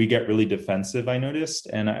 like we get really defensive, I noticed.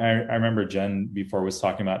 And I remember Jen before was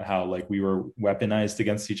talking about how like we were weaponized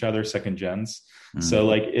against each other, second gens. So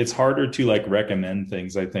like it's harder to like recommend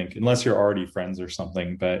things, I think, unless you're already friends or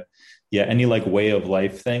something. But yeah, any like way of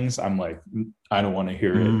life things, I'm like, I don't want to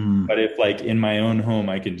hear it. But if like in my own home,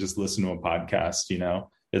 I can just listen to a podcast, you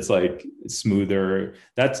know, it's like smoother.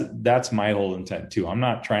 That's my whole intent too. I'm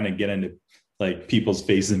not trying to get into like people's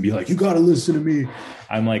faces and be like, you got to listen to me.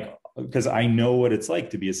 I'm like, because I know what it's like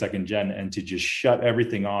to be a second gen and to just shut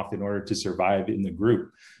everything off in order to survive in the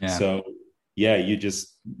group. Yeah. So yeah, you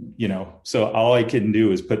just, you know, so all I can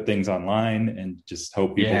do is put things online and just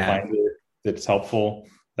hope people find it, that it's helpful.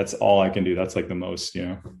 That's all I can do. That's like the most, you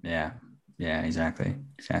know? Yeah. Yeah, exactly.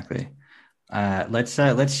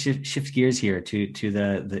 Let's shift gears here to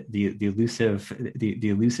the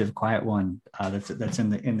elusive quiet one that's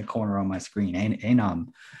in the corner on my screen.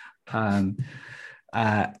 Anam,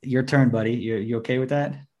 your turn, buddy. You okay with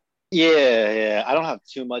that? Yeah. I don't have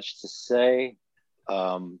too much to say,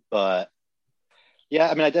 but yeah,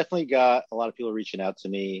 I mean, I definitely got a lot of people reaching out to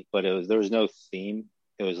me, but there was no theme.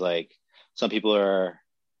 It was like some people are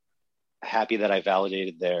happy that I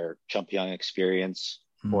validated their Chump Young experience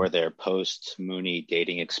or their post Mooney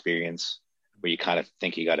dating experience, where you kind of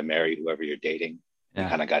think you got to marry whoever you're dating. You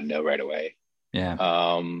kind of got to know right away. Yeah.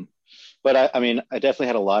 But I mean, I definitely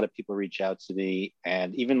had a lot of people reach out to me,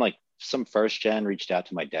 and even like some first gen reached out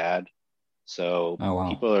to my dad. So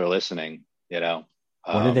people are listening, you know.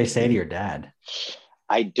 What did they say to your dad?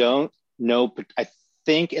 I don't know, but I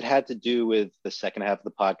think it had to do with the second half of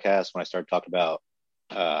the podcast when I started talking about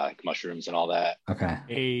like mushrooms and all that. Okay.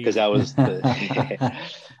 Because that was the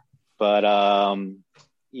but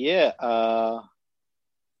yeah.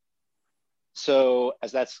 So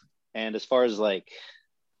as far as like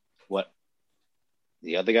what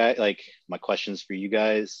the other guy, like my questions for you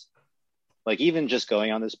guys, like even just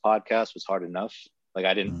going on this podcast was hard enough. Like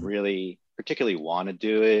I didn't really particularly want to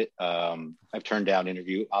do it. I've turned down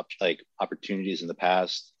interview opportunities in the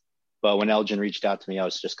past, but when Elgin reached out to me, I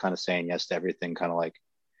was just kind of saying yes to everything, kind of like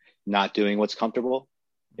not doing what's comfortable.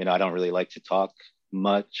 You know, I don't really like to talk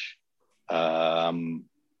much. So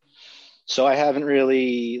I haven't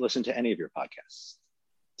really listened to any of your podcasts.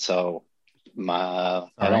 So I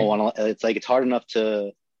don't want to, it's hard enough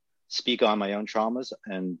to speak on my own traumas,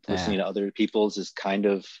 and listening to other people's is kind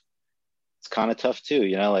of tough too,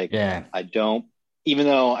 you know, like even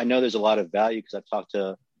though I know there's a lot of value, because I've talked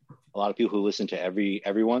to a lot of people who listen to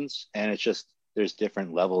everyone's, and it's just, there's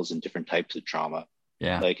different levels and different types of trauma.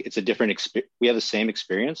 Yeah. Like it's a different experience. We have the same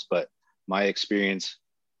experience, but my experience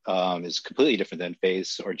is completely different than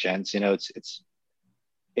Faye's or Jen's. You know,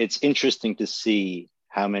 it's interesting to see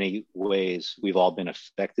how many ways we've all been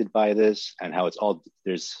affected by this, and how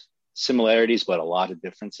there's similarities, but a lot of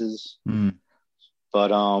differences.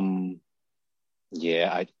 But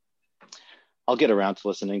yeah, I'll get around to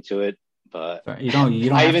listening to it, but you don't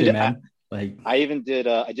have to, man. Like I did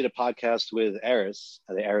a podcast with Eris,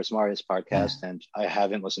 the Eris Marius podcast, and I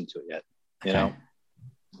haven't listened to it yet. You know,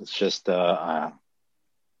 it's just I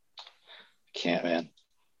can't, man.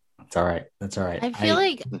 That's all right. I feel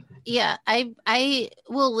like I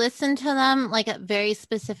will listen to them like at very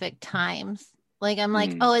specific times. Like I'm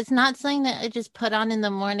like, oh, it's not something that I just put on in the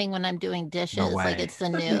morning when I'm doing dishes. No, like it's the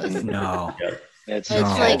news. No. It's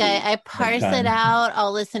like I parse it out.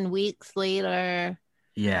 I'll listen weeks later.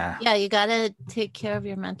 Yeah, you gotta take care of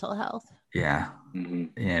your mental health. Yeah,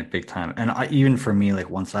 big time. And even for me, like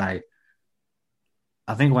once I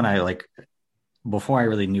think when I like, before I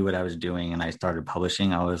really knew what I was doing and I started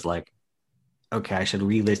publishing, I was like, okay, I should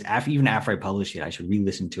re-listen even after I publish it. I should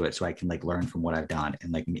re-listen to it so I can like learn from what I've done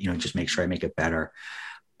and like, you know, just make sure I make it better.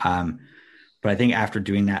 But I think after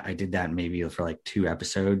doing that, I did that maybe for like 2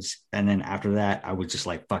 episodes. And then after that, I was just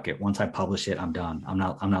like, fuck it. Once I publish it, I'm done. I'm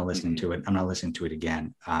not listening to it. I'm not listening to it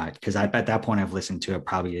again. Cause at that point I've listened to it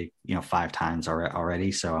probably, 5 times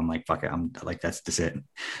already. So I'm like, fuck it. I'm like, that's it.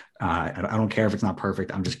 I don't care if it's not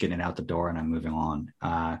perfect. I'm just getting it out the door and I'm moving on.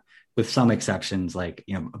 With some exceptions, like,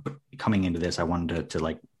 coming into this, I wanted to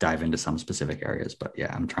like dive into some specific areas, but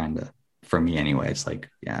yeah, I'm trying to, for me anyway, it's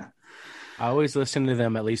like, yeah. I always listen to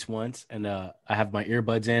them at least once, and I have my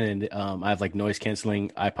earbuds in, and I have like noise canceling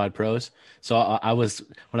iPod Pros. So when I was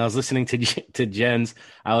listening to Jen's,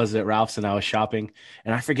 I was at Ralph's and I was shopping,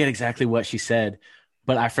 and I forget exactly what she said,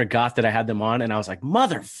 but I forgot that I had them on, and I was like,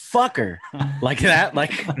 motherfucker, like that.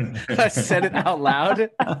 Like I said it out loud.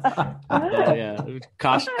 Oh, yeah.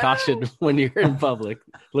 Caution when you're in public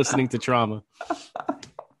listening to trauma.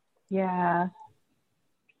 Yeah.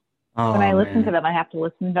 Oh, When I listen man. to them, I have to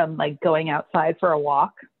listen to them like going outside for a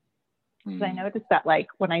walk. Because I noticed that like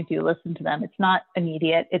when I do listen to them, it's not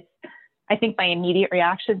immediate. I think my immediate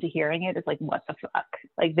reaction to hearing it is like, what the fuck?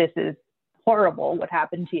 Like, this is horrible what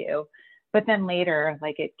happened to you. But then later,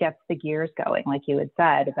 like, it gets the gears going, like you had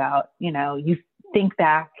said about, you think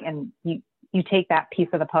back and you take that piece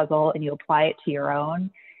of the puzzle and you apply it to your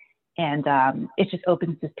own. And it just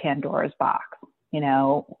opens this Pandora's box,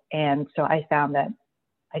 And so I found that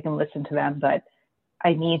I can listen to them, but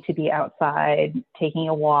I need to be outside taking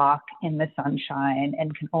a walk in the sunshine,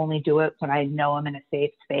 and can only do it when I know I'm in a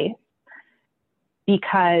safe space,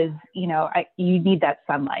 because, you need that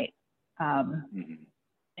sunlight.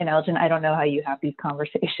 And Elgin, I don't know how you have these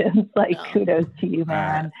conversations. Like, kudos to you,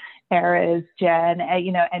 man. Eras, Jen,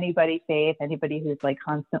 anybody, Faith, anybody who's like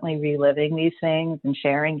constantly reliving these things and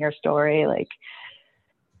sharing your story. Like,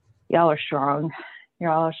 y'all are strong. You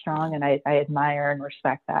all are strong, and I admire and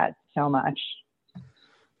respect that so much.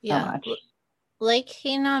 Yeah. So much. Like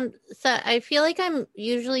Hinam said, I feel like I'm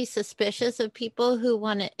usually suspicious of people who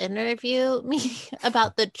want to interview me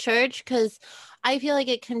about the church, because I feel like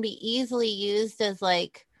it can be easily used as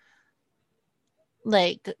like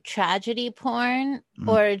tragedy porn,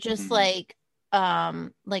 or just like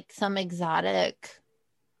some exotic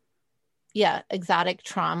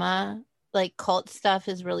trauma. Like, cult stuff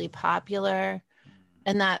is really popular,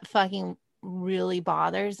 and that fucking really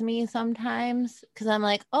bothers me sometimes, because I'm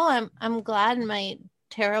like, oh, I'm glad my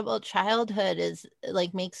terrible childhood is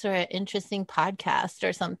like makes for an interesting podcast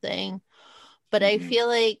or something. But I feel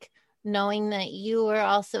like knowing that you were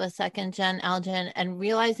also a second gen Elgin, and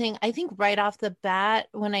realizing, I think right off the bat,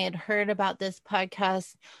 when I had heard about this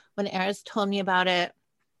podcast, when Eris told me about it,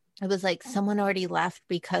 it was like someone already left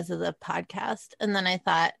because of the podcast. And then I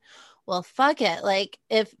thought, well, fuck it. Like,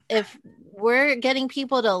 if we're getting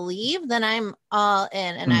people to leave, then I'm all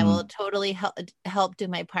in, and I will totally help do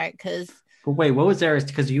my part. Because wait, what was there?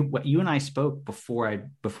 Because you and I spoke before I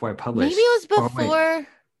published. Maybe it was before.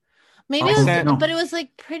 But it was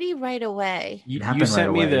like pretty right away. You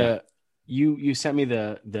sent me you sent me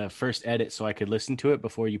the first edit so I could listen to it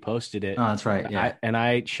before you posted it. Oh, that's right. Yeah.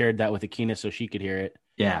 I shared that with Akina so she could hear it.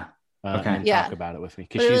 Yeah. And talk about it with me,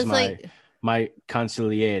 because she's my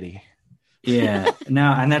consigliere. Yeah,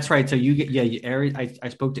 no, and that's right. So Aries, I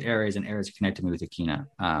spoke to Aries, and Aries connected me with Akina.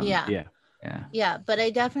 Yeah. But I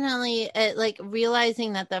definitely like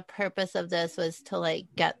realizing that the purpose of this was to like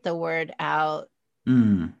get the word out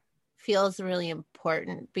feels really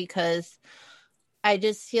important, because I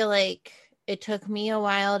just feel like it took me a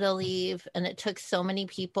while to leave, and it took so many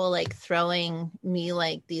people like throwing me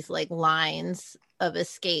like these like lines of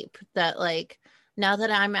escape, that like now that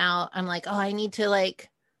I'm out, I'm like, oh, I need to like,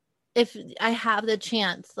 if I have the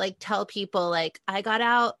chance, like tell people like, I got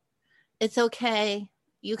out, it's okay,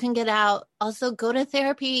 you can get out. Also go to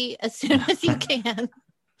therapy as soon as you can.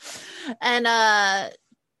 And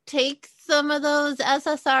take some of those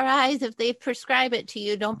SSRIs if they prescribe it to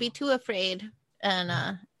you. Don't be too afraid.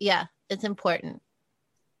 And it's important.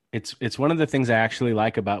 It's one of the things I actually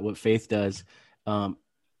like about what Faith does,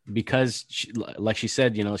 because like she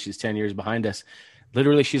said, she's 10 years behind us.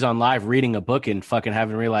 Literally, she's on live reading a book and fucking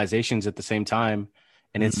having realizations at the same time.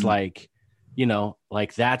 And it's like,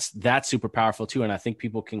 like that's super powerful too. And I think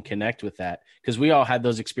people can connect with that, because we all had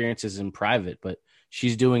those experiences in private, but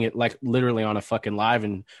she's doing it like literally on a fucking live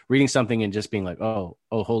and reading something and just being like, oh,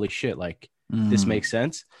 holy shit. Like this makes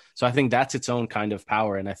sense. So I think that's its own kind of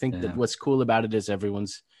power. And I think that what's cool about it is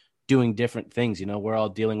everyone's doing different things. We're all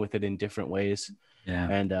dealing with it in different ways. Yeah.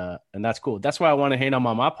 And that's cool. That's why I want to hate him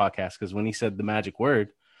on my podcast, because when he said the magic word,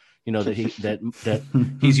 that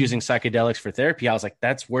he's using psychedelics for therapy, I was like,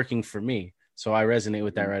 that's working for me. So I resonate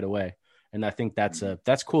with that right away. And I think that's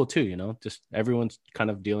cool too, just everyone's kind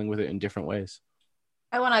of dealing with it in different ways.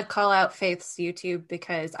 I want to call out Faith's YouTube,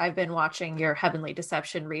 because I've been watching your Heavenly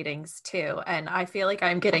Deception readings too. And I feel like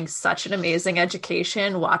I'm getting such an amazing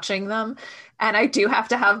education watching them. And I do have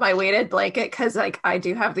to have my weighted blanket, because like I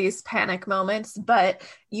do have these panic moments, but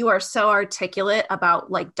you are so articulate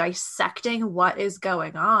about like dissecting what is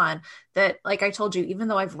going on, that like I told you, even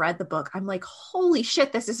though I've read the book, I'm like, holy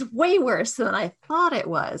shit, this is way worse than I thought it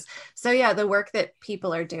was. So yeah, the work that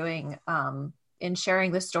people are doing, in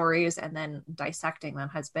sharing the stories and then dissecting them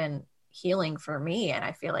has been healing for me. And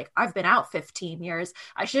I feel like I've been out 15 years.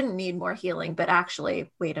 I shouldn't need more healing, but actually,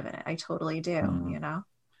 wait a minute, I totally do,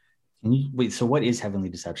 Can you wait? So what is Heavenly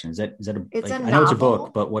Deception? Is that a? It's like, a I know it's a novel.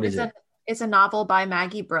 book, but what is it? It's a novel by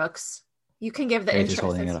Maggie Brooks. You can give the Faith is intro.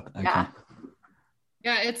 holding it up. Okay. Yeah.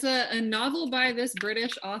 Yeah, it's a novel by this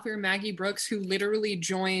British author, Maggie Brooks, who literally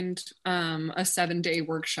joined a 7-day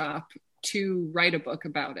workshop to write a book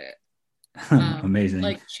about it. Amazing.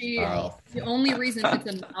 Like the only reason it's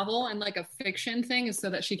a novel and like a fiction thing is so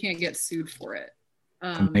that she can't get sued for it.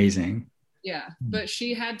 Amazing. Yeah, but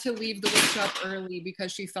she had to leave the workshop early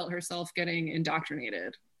because she felt herself getting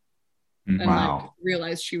indoctrinated and like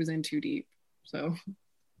realized she was in too deep. So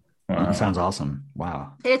that sounds awesome.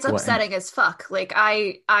 Wow. It's upsetting as fuck. Like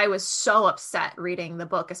I was so upset reading the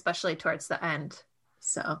book, especially towards the end.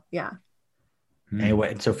 So yeah.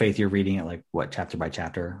 Anyway, so Faith, you're reading it like what, chapter by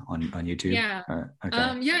chapter on YouTube? Yeah.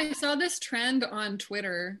 Okay. Yeah, I saw this trend on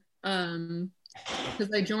Twitter because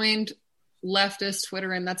I joined leftist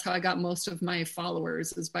Twitter, and that's how I got most of my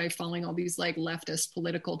followers, is by following all these like leftist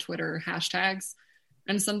political Twitter hashtags.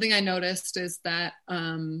 And something I noticed is that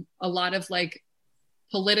a lot of like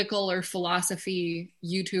political or philosophy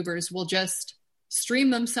YouTubers will just stream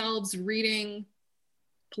themselves reading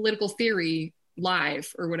political theory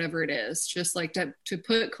live or whatever it is, just like to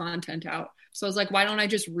put content out. So I was like, why don't I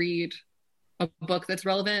just read a book that's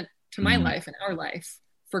relevant to my life and our life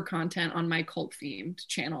for content on my cult themed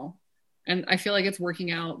channel? And I feel like it's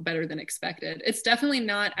working out better than expected. It's definitely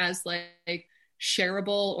not as like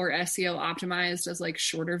shareable or SEO optimized as like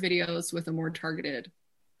shorter videos with a more targeted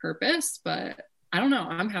purpose, but I don't know.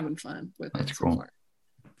 I'm having fun with it so far.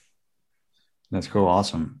 That's cool.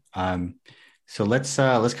 Awesome. So let's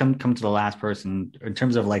come to the last person in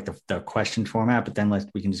terms of like the question format, but then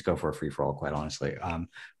we can just go for a free for all, quite honestly.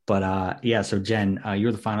 Yeah. So Jen,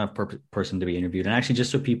 you're the final person to be interviewed, and actually,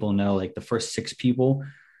 just so people know, like the first 6 people,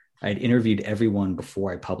 I'd interviewed everyone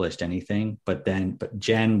before I published anything, but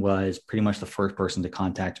Jen was pretty much the first person to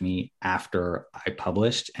contact me after I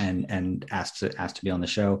published and asked to be on the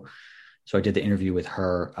show. So I did the interview with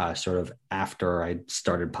her sort of after I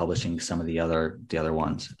started publishing some of the other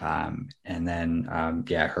ones, and then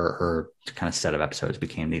her kind of set of episodes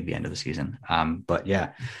became the end of the season. But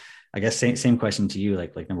yeah, I guess same question to you.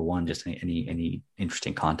 Like number one, just any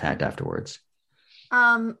interesting contact afterwards.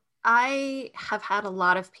 I have had a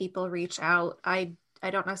lot of people reach out. I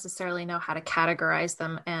don't necessarily know how to categorize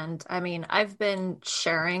them. And I mean, I've been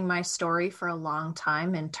sharing my story for a long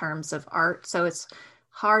time in terms of art. So it's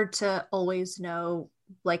hard to always know,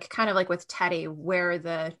 like kind of like with Teddy, where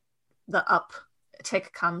the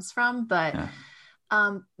uptick comes from. But,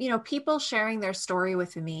 people sharing their story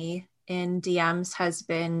with me in DMs has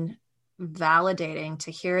been validating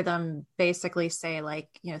to hear them basically say like,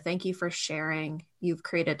 thank you for sharing. You've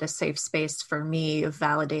created a safe space for me. You've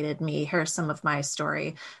validated me. Here's some of my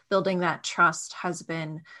story. Building that trust has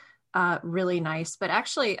been really nice. But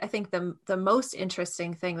actually, I think the most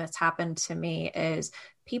interesting thing that's happened to me is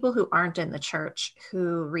people who aren't in the church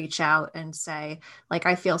who reach out and say, like,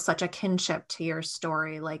 I feel such a kinship to your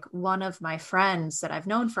story. Like one of my friends that I've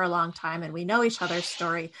known for a long time, and we know each other's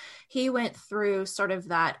story, he went through sort of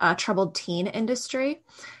that troubled teen industry.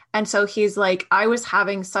 And so he's like, I was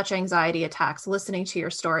having such anxiety attacks listening to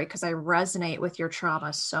your story because I resonate with your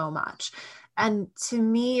trauma so much. And to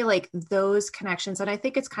me, like those connections, and I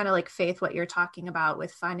think it's kind of like Faith, what you're talking about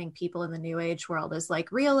with finding people in the new age world, is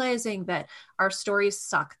like realizing that our stories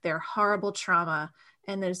suck. They're horrible trauma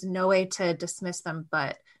and there's no way to dismiss them,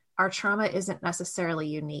 but our trauma isn't necessarily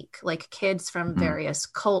unique. Like kids from various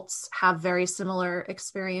cults have very similar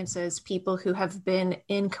experiences. People who have been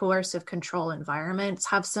in coercive control environments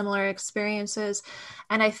have similar experiences.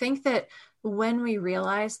 And I think that when we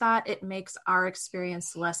realize that, it makes our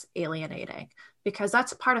experience less alienating, because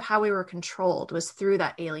that's part of how we were controlled, was through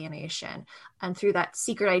that alienation and through that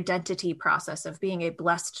secret identity process of being a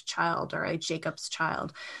blessed child or a Jacob's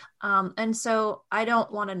child. And so I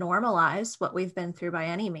don't want to normalize what we've been through by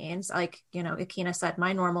any means. Like, Akina said,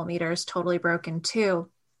 my normal meter is totally broken too.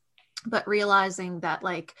 But realizing that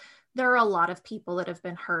like, there are a lot of people that have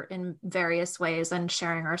been hurt in various ways, and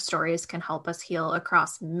sharing our stories can help us heal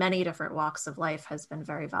across many different walks of life has been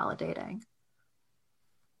very validating.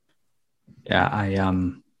 Yeah,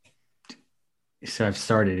 so I've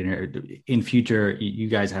started in future. You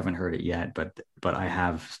guys haven't heard it yet, but I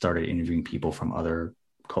have started interviewing people from other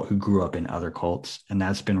who grew up in other cults, and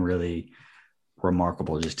that's been really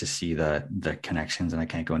remarkable just to see the connections. And I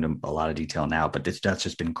can't go into a lot of detail now, but that's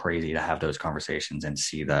just been crazy to have those conversations and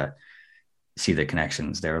see the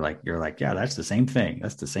connections. You're like, yeah, that's the same thing.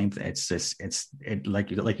 That's the same thing. It's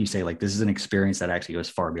like you say, like, this is an experience that actually goes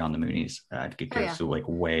far beyond the Moonies. It goes to like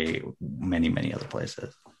way many other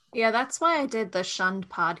places. Yeah, that's why I did the Shunned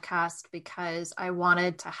podcast, because I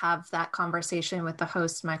wanted to have that conversation with the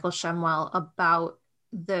host, Michael Shemwell, about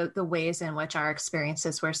the ways in which our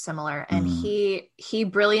experiences were similar. And he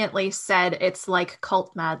brilliantly said it's like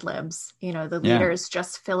cult Mad Libs. You know, the leaders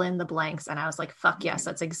just fill in the blanks. And I was like, fuck yes,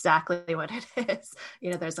 that's exactly what it is.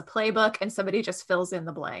 You know, there's a playbook and somebody just fills in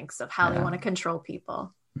the blanks of how they want to control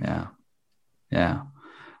people. Yeah. Yeah.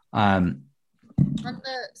 On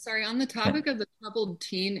the topic of the troubled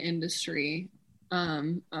teen industry,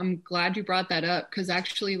 I'm glad you brought that up, because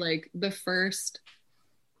actually, like, the first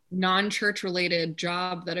non-church related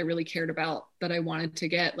job that I really cared about, that I wanted to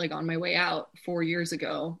get, like, on my way out 4 years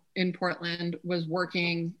ago in Portland, was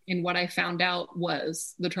working in what I found out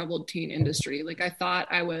was the troubled teen industry. Like, I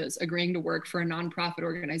thought I was agreeing to work for a nonprofit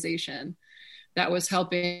organization that was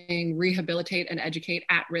helping rehabilitate and educate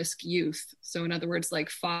at-risk youth. So in other words, like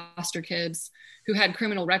foster kids who had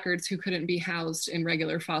criminal records who couldn't be housed in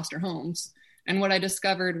regular foster homes. And what I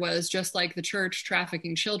discovered was, just like the church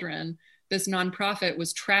trafficking children, this nonprofit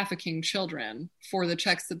was trafficking children for the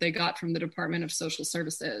checks that they got from the Department of Social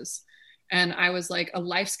Services. And I was like a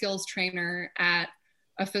life skills trainer at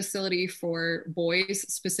a facility for boys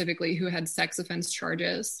specifically who had sex offense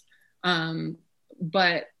charges.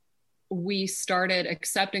 But we started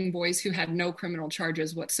accepting boys who had no criminal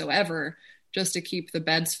charges whatsoever, just to keep the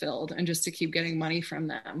beds filled and just to keep getting money from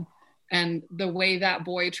them. And the way that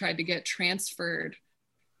boy tried to get transferred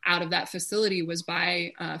out of that facility was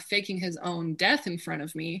by faking his own death in front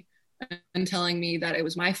of me and telling me that it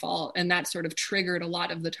was my fault. And that sort of triggered a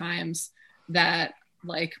lot of the times that,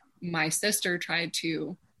 like, my sister tried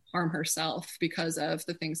to harm herself because of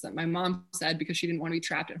the things that my mom said, because she didn't want to be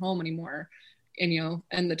trapped at home anymore. And, you know,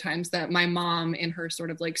 and the times that my mom, in her sort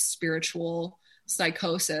of like spiritual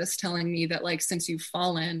psychosis, telling me that, like, since you've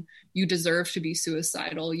fallen, you deserve to be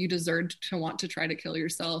suicidal, you deserve to want to try to kill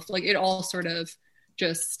yourself. Like, it all sort of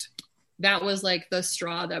just, that was like the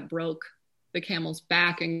straw that broke the camel's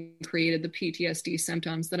back and created the PTSD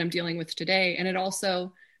symptoms that I'm dealing with today. And it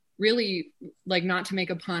also really, like, not to make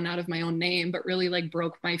a pun out of my own name, but really, like,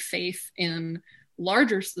 broke my faith in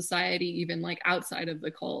larger society, even like outside of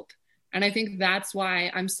the cult. And I think that's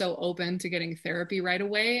why I'm so open to getting therapy right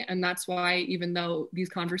away. And that's why, even though these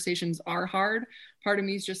conversations are hard, part of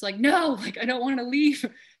me is just like, no, like, I don't want to leave,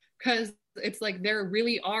 because it's like, there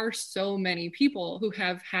really are so many people who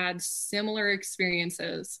have had similar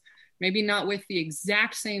experiences, maybe not with the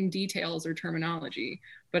exact same details or terminology,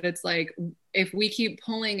 but it's like, if we keep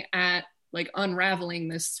pulling at, like, unraveling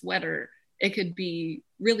this sweater, it could be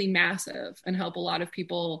really massive and help a lot of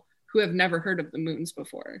people who have never heard of the moons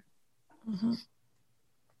before. Mm-hmm.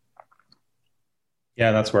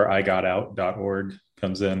 Yeah, that's where igotout.org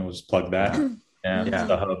comes in. We'll just plug that. And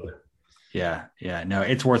the hub. Yeah. No,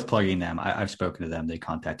 it's worth plugging them. I've spoken to them. They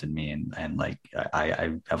contacted me, and like,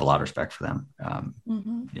 I have a lot of respect for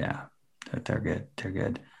them. Yeah, they're good. They're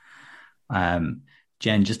good.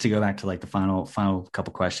 Jen, just to go back to, like, the final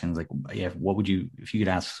couple questions, like, what would you, if you could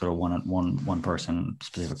ask sort of one person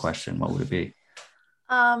specific question, what would it be?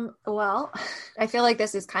 Well, I feel like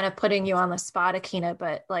this is kind of putting you on the spot, Akina,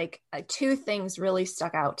 but, like, two things really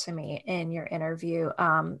stuck out to me in your interview.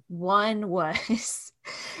 One was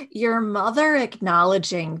your mother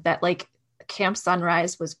acknowledging that, like, Camp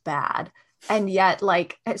Sunrise was bad. And yet,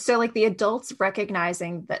 like, so, like, the adults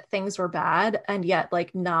recognizing that things were bad, and yet,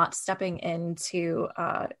 like, not stepping in to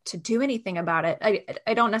do anything about it.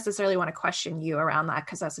 I don't necessarily want to question you around that,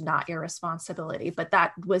 because that's not your responsibility. But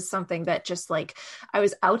that was something that just, like, I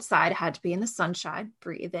was outside, had to be in the sunshine,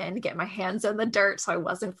 breathe in, get my hands in the dirt, so I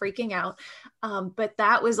wasn't freaking out. But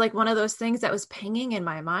that was, like, one of those things that was pinging in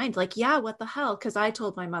my mind, like, yeah, what the hell? Because I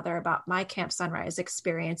told my mother about my Camp Sunrise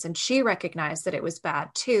experience, and she recognized that it was bad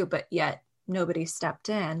too, but yet nobody stepped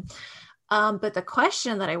in. But the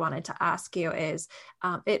question that I wanted to ask you is,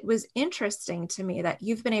 it was interesting to me that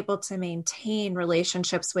you've been able to maintain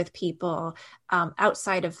relationships with people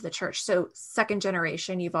outside of the church. So second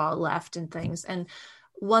generation, you've all left and things. And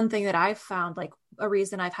one thing that I've found, like, a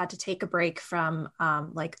reason I've had to take a break from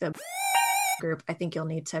like the group, I think you'll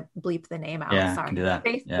need to bleep the name out. Yeah, sorry, can do that.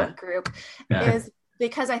 Facebook group is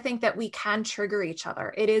because I think that we can trigger each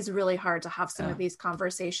other. It is really hard to have some of these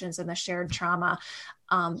conversations and the shared trauma.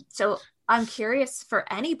 So I'm curious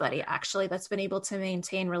for anybody actually that's been able to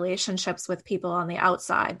maintain relationships with people on the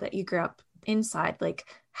outside that you grew up inside. Like,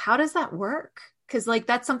 how does that work? Because, like,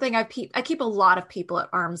 that's something I keep a lot of people at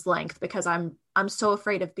arm's length, because I'm so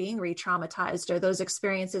afraid of being re-traumatized, or those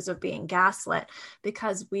experiences of being gaslit,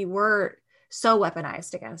 because we were so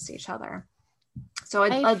weaponized against each other. So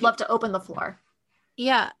I'd love to open the floor.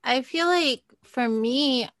 Yeah, I feel like for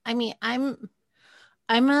me, I mean, I'm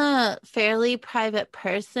I'm a fairly private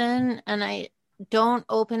person, and I don't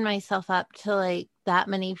open myself up to like that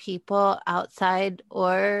many people outside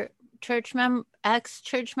or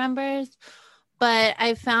ex-church members. But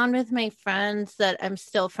I found with my friends that I'm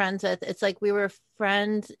still friends with, it's like we were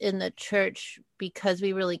friends in the church because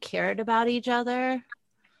we really cared about each other,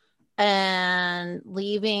 and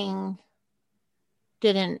leaving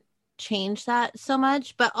didn't change that so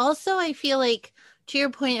much. But also I feel like, to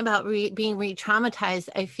your point about being re-traumatized,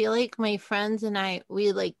 I feel like my friends and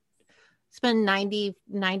we like spend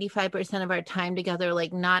 95% of our time together,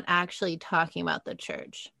 like not actually talking about the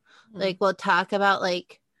church. Like we'll talk about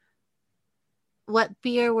like what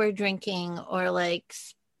beer we're drinking, or like,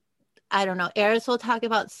 I don't know, Eris will talk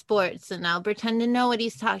about sports and I'll pretend to know what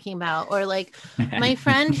he's talking about. Or like my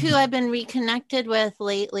friend who I've been reconnected with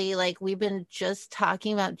lately, like we've been just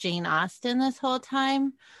talking about Jane Austen this whole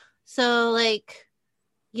time. So like,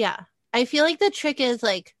 yeah, I feel like the trick is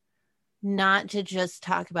like not to just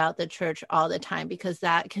talk about the church all the time, because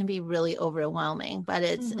that can be really overwhelming, but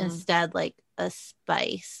it's instead like a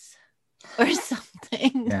spice or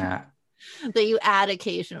something that you add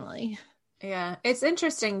occasionally. Yeah, it's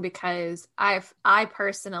interesting because I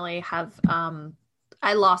personally have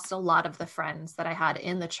I lost a lot of the friends that I had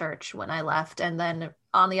in the church when I left. And then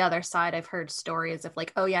on the other side, I've heard stories of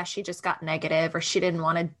like, oh yeah, she just got negative, or she didn't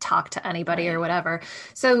want to talk to anybody or whatever.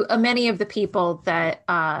 So many of the people that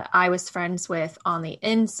I was friends with on the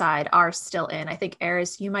inside are still in. I think,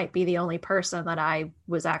 Eris, you might be the only person that I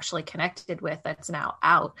was actually connected with that's now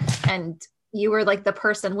out. And you were like the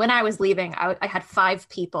person when I was leaving, I had 5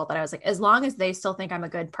 people that I was like, as long as they still think I'm a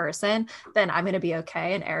good person, then I'm going to be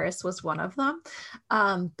okay. And Eris was one of them.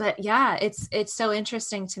 But yeah, it's so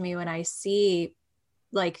interesting to me when I see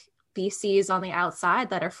like BCs on the outside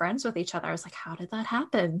that are friends with each other. I was like, how did that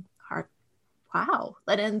happen? Wow.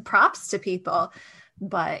 And props to people.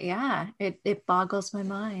 But yeah, it boggles my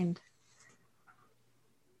mind.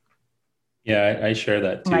 Yeah, I share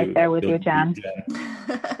that too. Right there with you, Jen.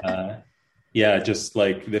 Yeah, just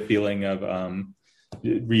like the feeling of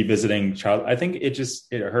revisiting child. I think it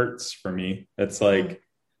hurts for me. It's like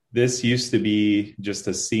this used to be just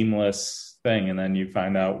a seamless thing, and then you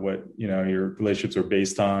find out what your relationships are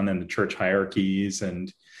based on, and the church hierarchies,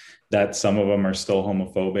 and that some of them are still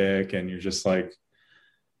homophobic, and you're just like,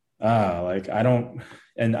 like I don't.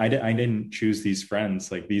 And I didn't choose these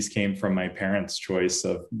friends. Like these came from my parents' choice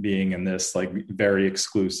of being in this like very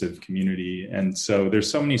exclusive community. And so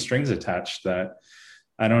there's so many strings attached that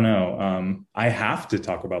I don't know. I have to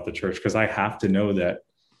talk about the church because I have to know that,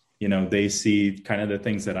 they see kind of the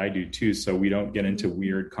things that I do too. So we don't get into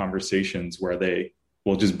weird conversations where they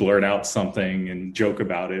will just blurt out something and joke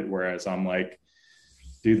about it. Whereas I'm like,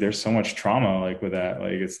 dude, there's so much trauma like with that.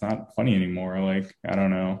 Like, it's not funny anymore. Like, I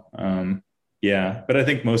don't know. Yeah, but I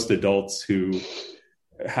think most adults who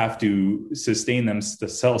have to sustain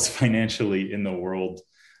themselves financially in the world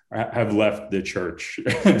have left the church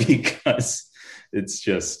because it's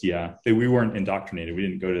just, we weren't indoctrinated. We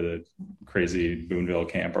didn't go to the crazy Boonville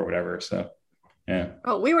camp or whatever. So, yeah.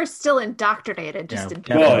 Oh, we were still indoctrinated. Just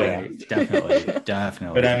Definitely.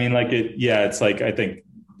 But I mean, like it's like, I think,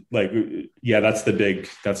 like,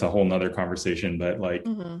 that's a whole nother conversation, but like,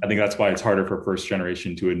 I think that's why it's harder for first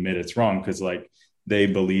generation to admit it's wrong. Because like they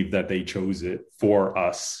believe that they chose it for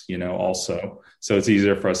us, also. So it's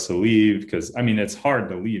easier for us to leave because I mean, it's hard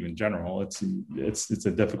to leave in general. It's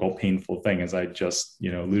a difficult, painful thing, as I just,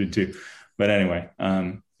 alluded to. But anyway,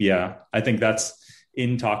 I think that's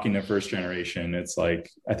in talking to first generation. It's like,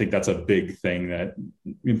 I think that's a big thing that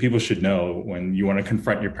people should know when you want to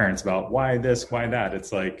confront your parents about why this, why that.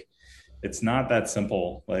 It's like, it's not that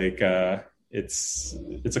simple. Like, it's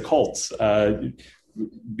a cult.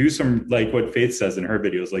 Do some, like what Faith says in her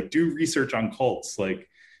videos, like do research on cults. Like,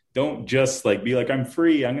 don't just like be like, I'm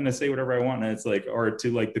free, I'm going to say whatever I want. And it's like, or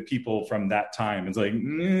to like the people from that time, it's like,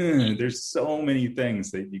 there's so many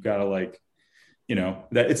things that you gotta like,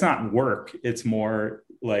 that it's not work. It's more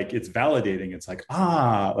like it's validating. It's like,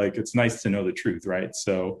 like it's nice to know the truth. Right.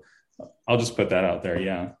 So I'll just put that out there.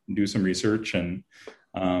 Yeah. Do some research and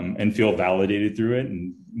feel validated through it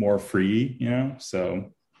and more free,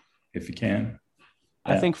 so if you can.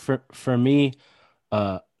 I think for me,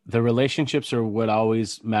 the relationships are what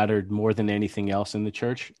always mattered more than anything else in the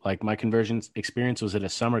church. Like my conversion experience was at a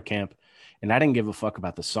summer camp, and I didn't give a fuck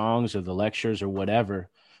about the songs or the lectures or whatever.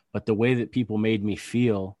 But the way that people made me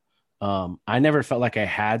feel, I never felt like I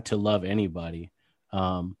had to love anybody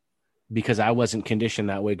because I wasn't conditioned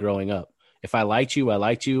that way growing up. If I liked you, I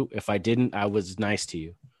liked you. If I didn't, I was nice to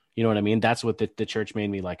you. You know what I mean? That's what the church made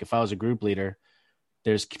me like. If I was a group leader,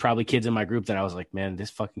 there's probably kids in my group that I was like, man, this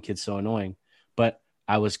fucking kid's so annoying. But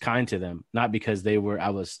I was kind to them, not because I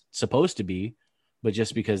was supposed to be, but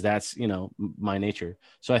just because that's, my nature.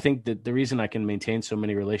 So I think that the reason I can maintain so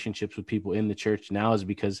many relationships with people in the church now is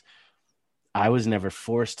because I was never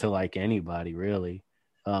forced to like anybody, really.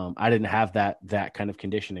 I didn't have that kind of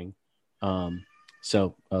conditioning.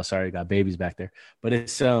 Sorry, I got babies back there, but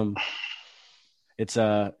to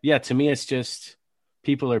me, it's just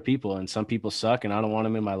people are people, and some people suck and I don't want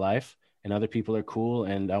them in my life, and other people are cool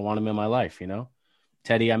and I want them in my life,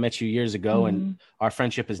 Teddy, I met you years ago, and our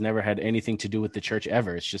friendship has never had anything to do with the church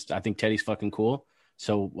ever. It's just, I think Teddy's fucking cool.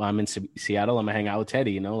 So I'm in Seattle, I'm gonna hang out with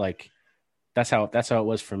Teddy, that's how it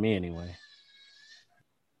was for me anyway.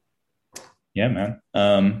 Yeah,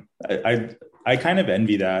 man. I kind of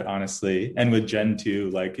envy that, honestly. And with Jen too,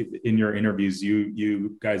 like in your interviews,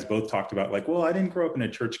 you guys both talked about like, well, I didn't grow up in a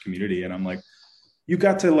church community. And I'm like, you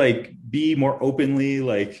got to like be more open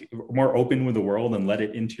with the world and let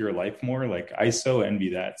it into your life more. Like, I so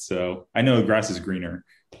envy that. So I know the grass is greener.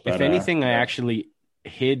 But, if anything, I actually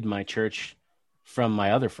hid my church from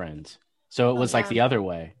my other friends. So it was like the other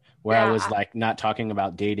way, where I was like not talking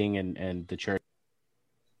about dating and the church.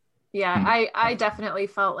 Yeah, I definitely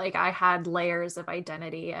felt like I had layers of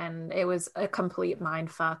identity, and it was a complete mind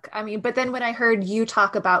fuck. I mean, but then when I heard you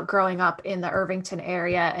talk about growing up in the Irvington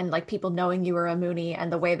area and like people knowing you were a Mooney and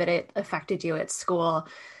the way that it affected you at school,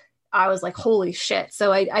 I was like, holy shit.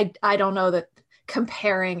 So I don't know that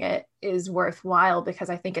comparing it is worthwhile, because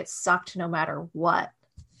I think it sucked no matter what.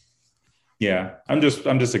 Yeah, I'm just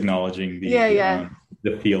acknowledging the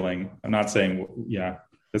feeling. I'm not saying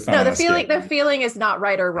the feeling is not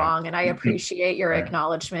right or wrong, and I appreciate your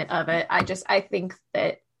acknowledgement of it. I think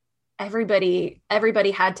that everybody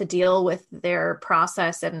had to deal with their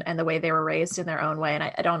process and the way they were raised in their own way, and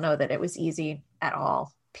I don't know that it was easy at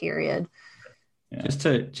all, period. Yeah.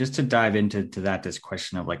 Just to dive into this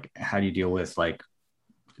question of like, how do you deal with like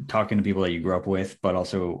talking to people that you grew up with, but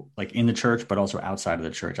also like in the church, but also outside of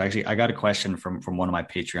the church? Actually, I got a question from one of my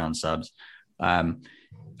Patreon subs.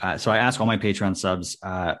 So I asked all my Patreon subs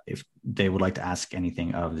if they would like to ask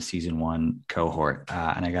anything of the season 1 cohort,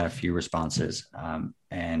 and I got a few responses.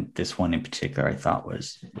 And this one in particular I thought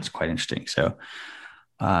was quite interesting. So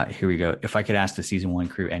here we go. If I could ask the season 1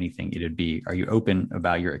 crew anything, it'd be, are you open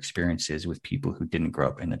about your experiences with people who didn't grow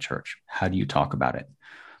up in the church? How do you talk about it?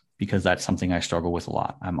 Because that's something I struggle with a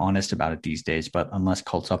lot. I'm honest about it these days, but unless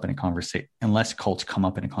cults come up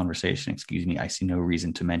in a conversation, I see no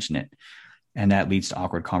reason to mention it. And that leads to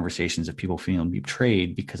awkward conversations of people feeling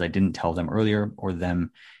betrayed because I didn't tell them earlier, or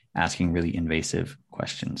them asking really invasive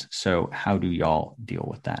questions. So how do y'all deal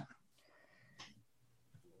with that?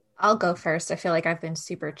 I'll go first. I feel like I've been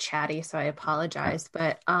super chatty, so I apologize.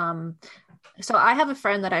 But so I have a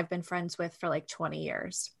friend that I've been friends with for like 20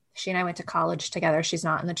 years. She and I went to college together. She's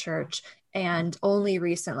not in the church. And only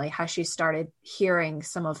recently has she started hearing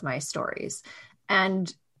some of my stories.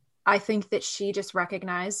 And I think that she just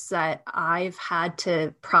recognized that I've had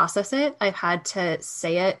to process it. I've had to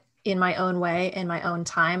say it in my own way, in my own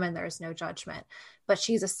time, and there's no judgment. But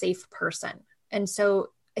she's a safe person. And so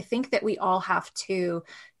I think that we all have to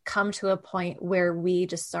come to a point where we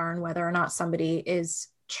discern whether or not somebody is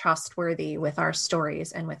trustworthy with our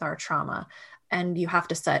stories and with our trauma. And you have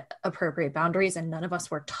to set appropriate boundaries, and none of us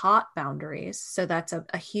were taught boundaries. So that's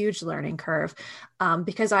a huge learning curve,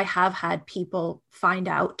 because I have had people find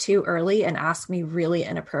out too early and ask me really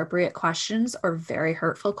inappropriate questions or very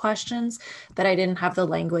hurtful questions that I didn't have the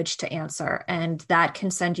language to answer. And that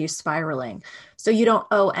can send you spiraling. So you don't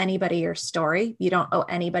owe anybody your story. You don't owe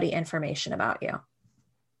anybody information about you.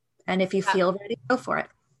 And if you feel ready, go for it.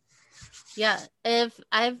 Yeah. If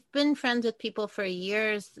I've been friends with people for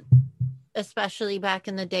years, especially back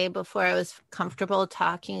in the day before I was comfortable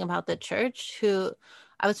talking about the church, who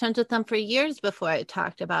I was friends with them for years before I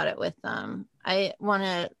talked about it with them. I want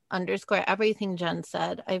to underscore everything Jen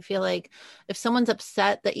said. I feel like if someone's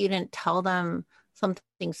upset that you didn't tell them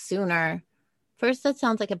something sooner, first, that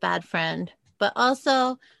sounds like a bad friend, but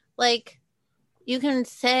also like you can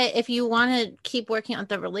say, if you want to keep working on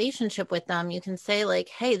the relationship with them, you can say like,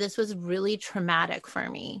 hey, this was really traumatic for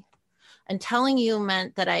me. And telling you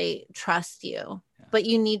meant that I trust you, but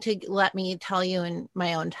you need to let me tell you in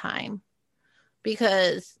my own time,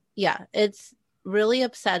 because it's really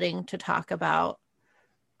upsetting to talk about.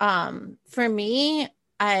 For me,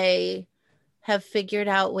 I have figured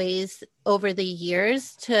out ways over the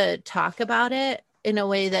years to talk about it in a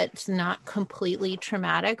way that's not completely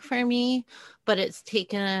traumatic for me, but it's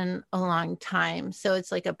taken a long time. So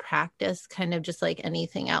it's like a practice, kind of just like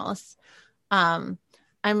anything else. I'm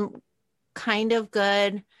kind of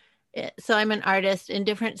good. So I'm an artist. In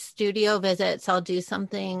different studio visits, I'll do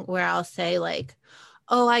something where I'll say like,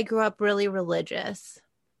 oh, I grew up really religious.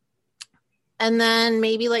 And then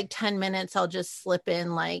maybe like 10 minutes, I'll just slip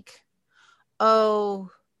in like,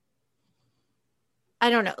 oh,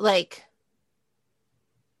 I don't know, like,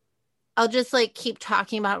 I'll just like keep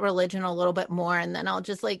talking about religion a little bit more. And then I'll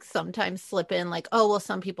just like sometimes slip in like, oh, well,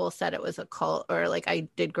 some people said it was a cult, or like I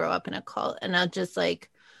did grow up in a cult. And I'll just like,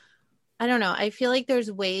 I don't know. I feel like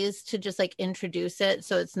there's ways to just like introduce it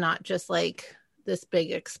so it's not just like this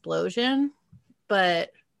big explosion.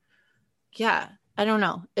 But yeah, I don't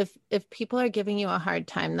know. If people are giving you a hard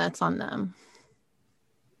time, that's on them.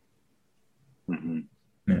 Mm-hmm.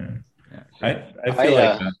 Yeah. I feel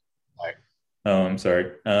like oh, I'm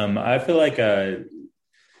sorry. I feel like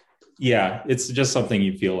yeah, it's just something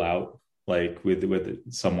you feel out like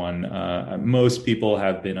with someone. Most people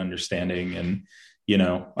have been understanding, and you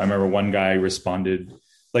know, I remember one guy responded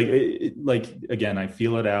like again, I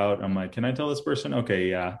feel it out. I'm like, can I tell this person? Okay,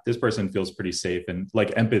 yeah, this person feels pretty safe, and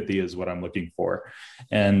like empathy is what I'm looking for.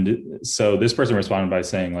 And so this person responded by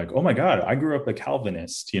saying like, oh my God, I grew up a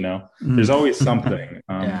Calvinist, you know, there's always something.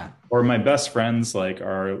 Yeah. Or my best friends like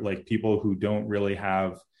are like people who don't really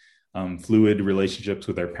have fluid relationships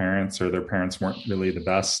with their parents, or their parents weren't really the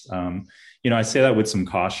best. You know, I say that with some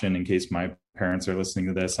caution in case my parents are listening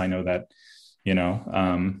to this. I know that, you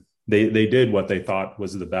know, they did what they thought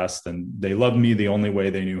was the best, and they loved me the only way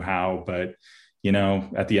they knew how. But, you know,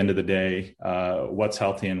 at the end of the day, what's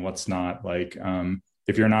healthy and what's not, like,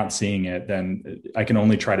 if you're not seeing it, then I can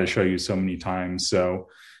only try to show you so many times. So,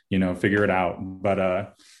 you know, figure it out.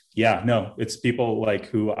 But, yeah, no, it's people like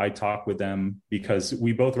who I talk with them because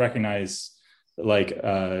we both recognize like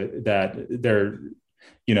that they're,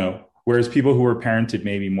 you know, whereas people who were parented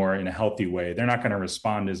maybe more in a healthy way, they're not going to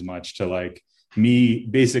respond as much to like me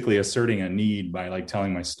basically asserting a need by like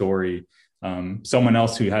telling my story. Someone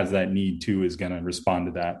else who has that need too is going to respond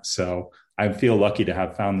to that. So I feel lucky to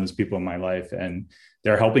have found those people in my life, and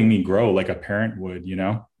they're helping me grow like a parent would, you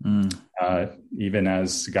know, even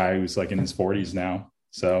as a guy who's like in his 40s now.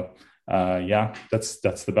 So yeah, that's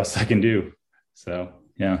the best I can do. So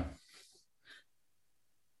yeah.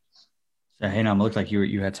 So, hey, no, it looked like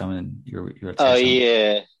you had something. You had Oh something.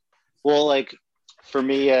 yeah. Well, like for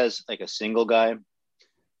me as like a single guy,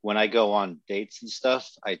 when I go on dates and stuff,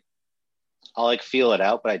 I'll like feel it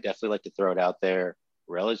out, but I definitely like to throw it out there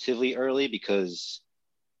relatively early, because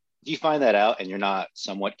if you find that out and you're not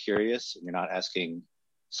somewhat curious and you're not asking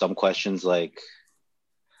some questions like,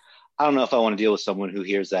 I don't know if I want to deal with someone who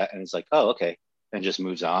hears that and it's like, oh, okay, and just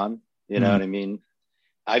moves on. You know what I mean?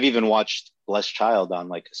 I've even watched Blessed Child on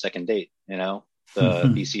like a second date, you know, the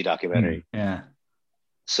BC documentary. Yeah.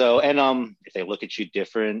 So, and if they look at you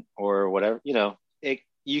different or whatever, you know,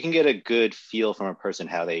 you can get a good feel from a person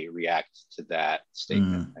how they react to that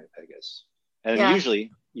statement, I guess. And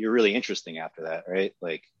usually you're really interesting after that, right?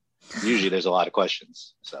 Like usually there's a lot of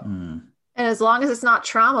questions. So. And as long as it's not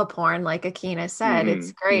trauma porn, like Akina said,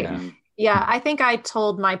 it's great. Yeah, I think I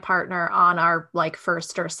told my partner on our like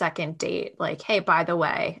first or second date, like, hey, by the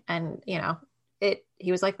way, and you know,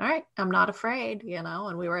 he was like, all right, I'm not afraid, you know,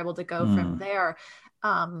 and we were able to go from there.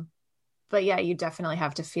 But yeah, you definitely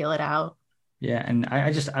have to feel it out. Yeah. And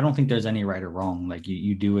I don't think there's any right or wrong. Like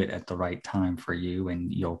you do it at the right time for you,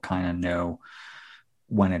 and you'll kind of know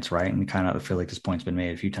when it's right. And kind of, I feel like this point's been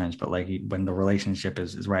made a few times, but like when the relationship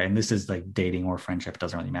is right, and this is like dating or friendship, it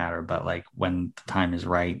doesn't really matter, but like when the time is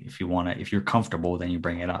right, if you're comfortable, then you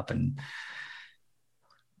bring it up. And,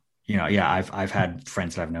 you know, yeah, I've had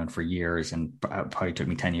friends that I've known for years, and it probably took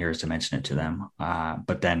me 10 years to mention it to them.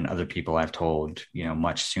 But then other people I've told, you know,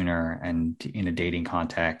 much sooner, and in a dating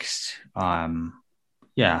context.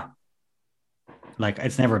 Yeah. Like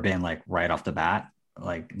it's never been like right off the bat,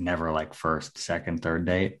 like never like first, second, third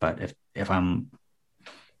date. But if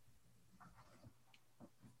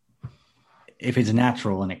it's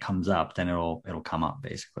natural and it comes up, then it'll come up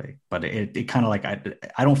basically. But it kind of like,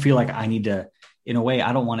 I don't feel like I need to, in a way,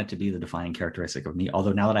 I don't want it to be the defining characteristic of me.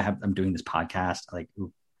 Although now that I'm doing this podcast, like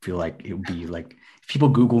feel like it would be like, if people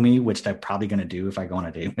Google me, which they're probably going to do if I go on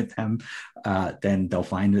a date with them, then they'll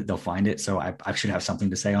find it. So I should have something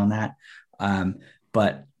to say on that.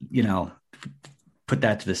 But you know, put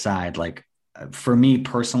that to the side. Like for me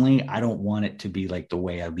personally, I don't want it to be like the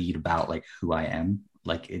way I lead about like who I am.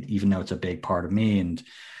 Like even though it's a big part of me, and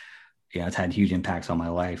you know, it's had huge impacts on my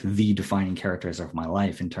life, the defining characteristics of my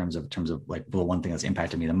life in terms of like the one thing that's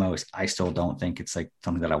impacted me the most, I still don't think it's like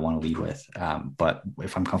something that I want to lead with. But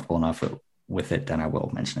if I'm comfortable enough with it, then I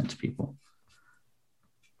will mention it to people.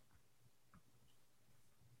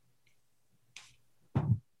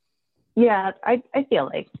 Yeah, I feel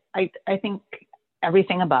like I think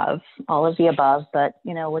everything above, all of the above, but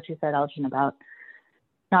you know what you said, Elgin, about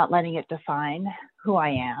not letting it define who I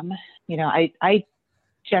am. You know, I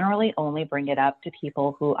generally only bring it up to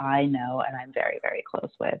people who I know and I'm very, very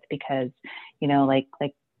close with, because, you know, like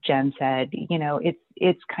Jen said, you know,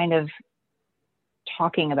 it's kind of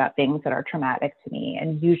talking about things that are traumatic to me.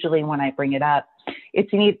 And usually when I bring it up,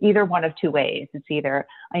 it's in either one of two ways. It's either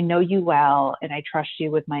I know you well and I trust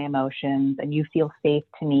you with my emotions and you feel safe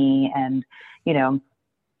to me, and, you know,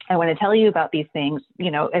 I want to tell you about these things,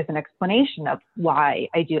 you know, as an explanation of why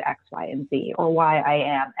I do X, Y, and Z, or why I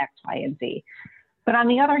am X, Y, and Z. But on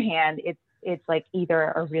the other hand, it's like either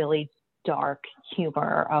a really dark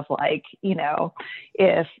humor of like, you know,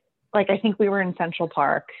 if like, I think we were in Central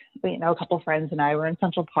Park, you know, a couple friends and I were in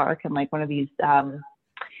Central Park, and like one of these,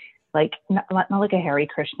 like not like a Hare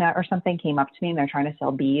Krishna or something came up to me, and they're trying to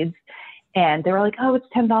sell beads. And they were like, oh, it's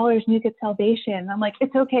 $10 and you get salvation. And I'm like,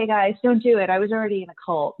 it's okay, guys, don't do it. I was already in a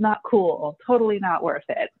cult. Not cool. Totally not worth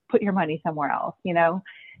it. Put your money somewhere else, you know,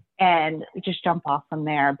 and just jump off from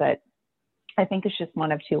there. But I think it's just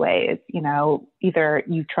one of two ways, you know, either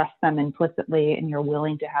you trust them implicitly and you're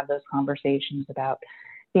willing to have those conversations about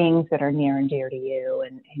things that are near and dear to you,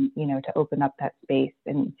 and you know, to open up that space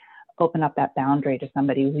and open up that boundary to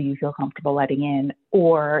somebody who you feel comfortable letting in,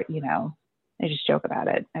 or, you know, I just joke about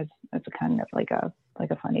it as a kind of like a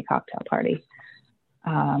funny cocktail party.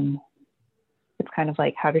 It's kind of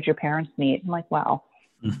like, how did your parents meet? I'm like, wow,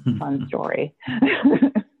 fun story.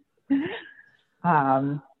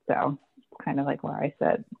 So kind of like where I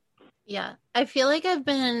said. Yeah, I feel like I've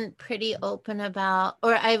been pretty open about,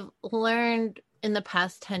 or I've learned in the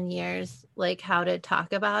past 10 years, like how to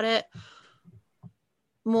talk about it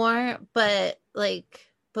more. But like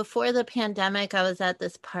before the pandemic, I was at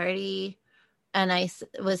this party and I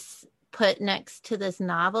was put next to this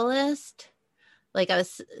novelist. Like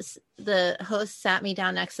the host sat me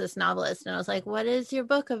down next to this novelist, and I was like, what is your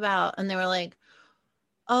book about? And they were like,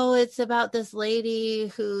 oh, it's about this lady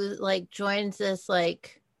who like joins this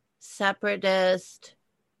like separatist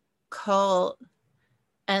cult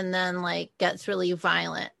and then like gets really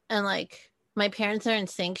violent. And like my parents are in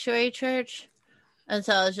Sanctuary Church. And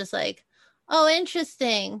so I was just like, oh,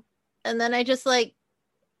 interesting. And then I just like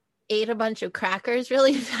ate a bunch of crackers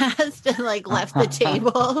really fast and like left the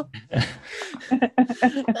table.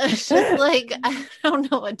 It's just like, I don't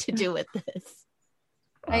know what to do with this.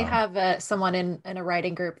 I have someone in a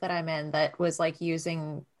writing group that I'm in that was like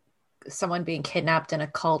using someone being kidnapped in a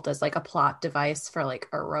cult as like a plot device for like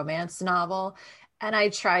a romance novel. And I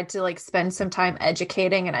tried to like spend some time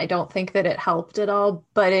educating, and I don't think that it helped at all.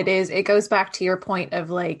 But it goes back to your point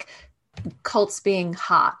of like cults being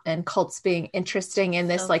hot and cults being interesting in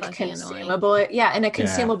this like consumable, in a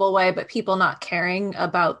consumable way, but people not caring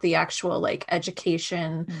about the actual like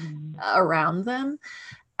education around them.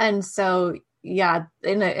 And so yeah,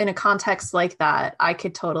 in a context like that, I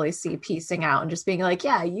could totally see piecing out and just being like,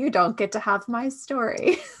 yeah, you don't get to have my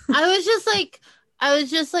story. I was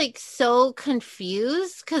just like so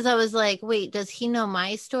confused, because I was like, wait, does he know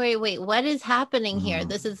my story? Wait, what is happening here?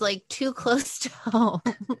 This is like too close to home.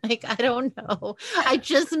 Like, I don't know. I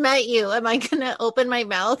just met you. Am I going to open my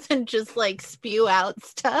mouth and just like spew out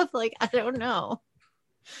stuff? Like, I don't know.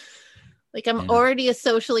 Like, I'm already a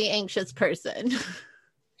socially anxious person.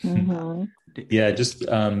 Mm-hmm. Yeah, just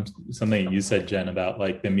something you said, Jen, about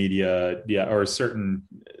like the media, or certain.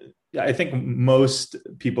 I think most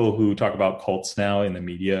people who talk about cults now in the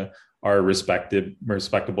media are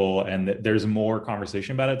respectable, and there's more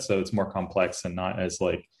conversation about it, so it's more complex and not as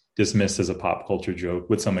like dismissed as a pop culture joke,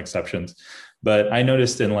 with some exceptions. But I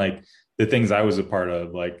noticed in like the things I was a part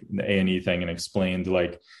of, like the A&E thing, and explained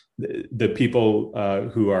like the people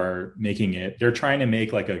who are making it, they're trying to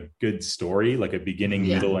make like a good story, like a beginning,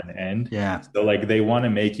 middle, and end. Yeah. So like they want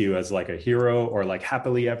to make you as like a hero or like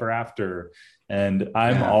happily ever after. And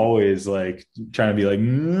I'm always like trying to be like,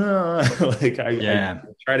 no. Like I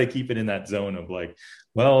try to keep it in that zone of like,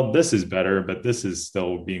 well, this is better, but this is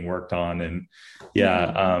still being worked on.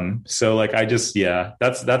 And so like, I just,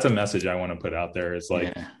 that's a message I want to put out there. It's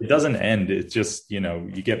like, it doesn't end. It's just, you know,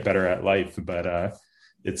 you get better at life, but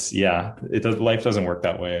life doesn't work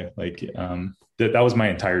that way. Like, that was my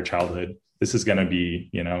entire childhood. This is going to be,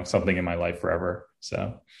 you know, something in my life forever.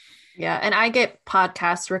 So. Yeah. And I get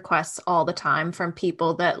podcast requests all the time from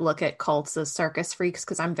people that look at cults as circus freaks,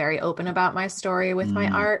 because I'm very open about my story with my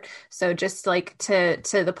art. So just like to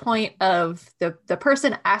the point of the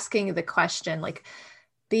person asking the question, like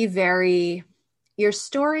be very your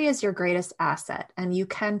story is your greatest asset and you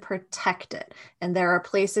can protect it. And there are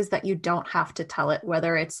places that you don't have to tell it,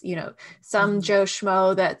 whether it's, some Joe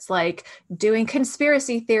Schmo that's like doing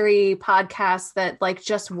conspiracy theory podcasts that like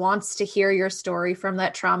just wants to hear your story from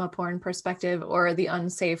that trauma porn perspective, or the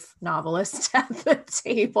unsafe novelist at the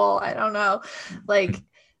table. I don't know. Like,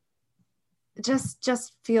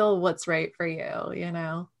 just feel what's right for you,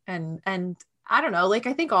 and I don't know, like,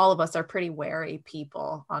 I think all of us are pretty wary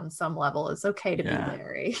people on some level. It's okay to be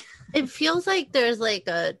wary. It feels like there's like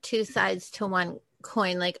two sides to one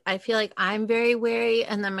coin. Like, I feel like I'm very wary,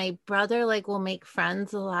 and then my brother like will make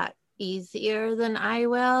friends a lot easier than I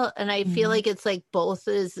will. And I feel like it's like both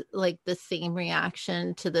is like the same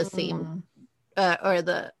reaction to the same or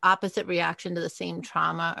the opposite reaction to the same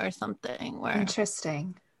trauma or something. Where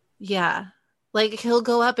Interesting. Yeah. Like, he'll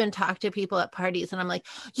go up and talk to people at parties, and I'm like,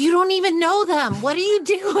 you don't even know them. What are you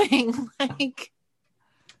doing? Like,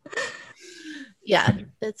 yeah,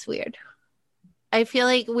 it's weird. I feel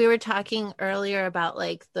like we were talking earlier about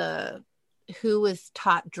like who was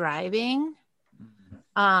taught driving.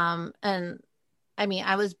 And I mean,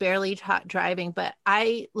 I was barely taught driving, but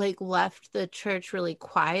I like left the church really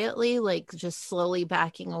quietly, like just slowly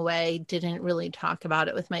backing away, didn't really talk about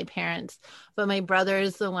it with my parents. But my brother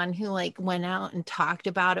is the one who like went out and talked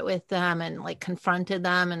about it with them and like confronted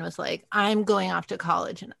them and was like, I'm going off to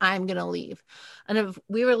college and I'm going to leave. And if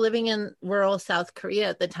we were living in rural South Korea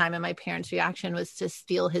at the time, and my parents' reaction was to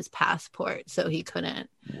steal his passport so he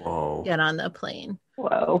couldn't get on the plane.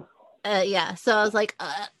 Whoa. Yeah. So I was like,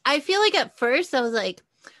 I feel like at first I was like,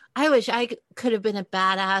 I wish I could have been a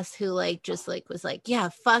badass who like, just like was like, yeah,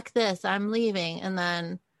 fuck this, I'm leaving. And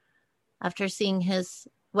then after seeing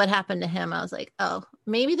what happened to him, I was like, oh,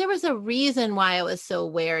 maybe there was a reason why I was so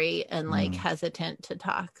wary and like hesitant to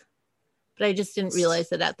talk, but I just didn't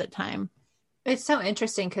realize it at the time. It's so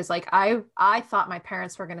interesting because like I thought my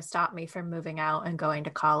parents were going to stop me from moving out and going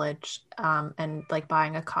to college and like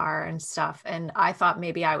buying a car and stuff. And I thought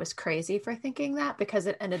maybe I was crazy for thinking that, because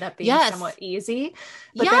it ended up being somewhat easy.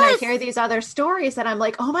 But then I hear these other stories and I'm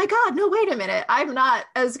like, oh my God, no, wait a minute. I'm not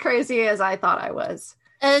as crazy as I thought I was.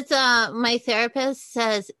 It's my therapist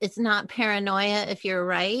says it's not paranoia if you're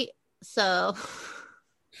right. So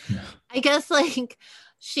I guess like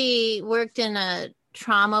she worked in a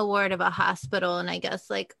trauma ward of a hospital, and I guess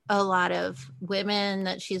like a lot of women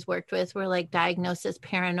that she's worked with were like diagnosed as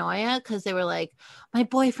paranoia because they were like, my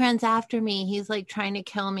boyfriend's after me, he's like trying to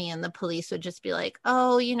kill me, and the police would just be like,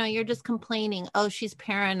 oh, you're just complaining, oh, she's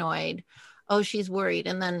paranoid, oh, she's worried,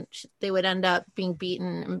 and then they would end up being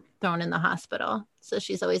beaten and thrown in the hospital. So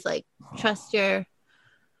she's always like, trust your,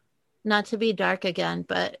 not to be dark again,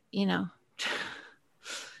 but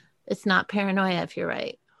it's not paranoia if you're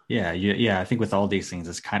right. Yeah. I think with all these things,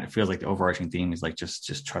 it's kind of feels like the overarching theme is like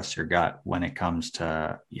just trust your gut when it comes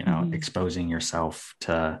to exposing yourself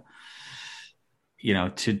to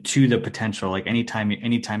to the potential. Like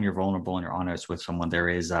anytime you're vulnerable and you're honest with someone, there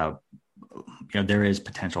is there is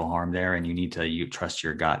potential harm there, and you need to trust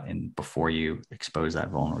your gut and before you expose that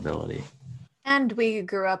vulnerability. And we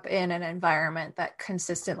grew up in an environment that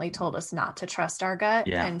consistently told us not to trust our gut.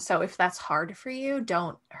 Yeah. And so if that's hard for you,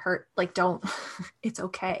 don't, it's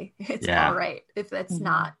okay. It's all right. If that's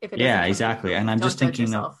not, if it isn't. Yeah, exactly. And I'm just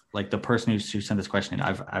thinking of like the person who sent this question,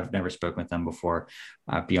 I've never spoken with them before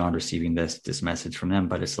beyond receiving this message from them.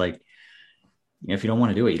 But it's like, if you don't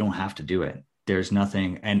want to do it, you don't have to do it. There's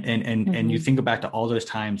nothing. And you think back to all those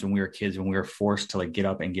times when we were kids, when we were forced to like get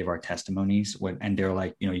up and give our testimonies and they're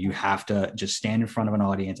like, you have to just stand in front of an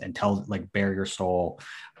audience and tell, like, bare your soul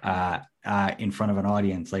in front of an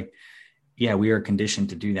audience. Like, yeah, we are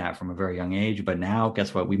conditioned to do that from a very young age, but now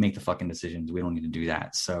guess what? We make the fucking decisions. We don't need to do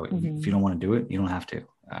that. So if you don't want to do it, you don't have to.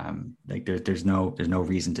 Like there's no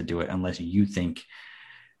reason to do it unless you think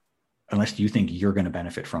you're going to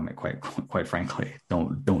benefit from it. Quite frankly,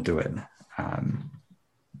 don't do it.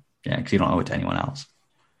 Because you don't owe it to anyone else.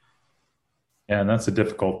 Yeah, and that's a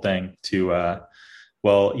difficult thing to.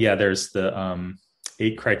 There's the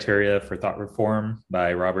 8 criteria for thought reform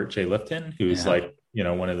by Robert J. Lifton, who's like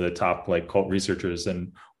one of the top like cult researchers,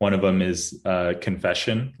 and one of them is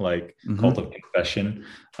confession, like cult of confession.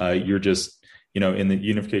 You're just in the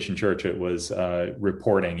Unification Church, it was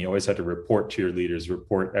reporting. You always had to report to your leaders,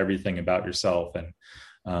 report everything about yourself, and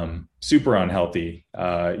super unhealthy.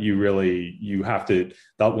 You have to,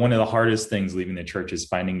 one of the hardest things leaving the church is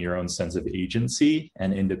finding your own sense of agency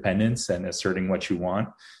and independence and asserting what you want.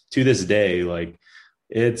 To this day, like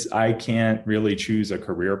I can't really choose a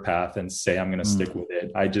career path and say I'm going to stick with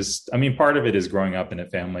it. Part of it is growing up in a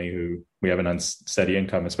family who we have an unsteady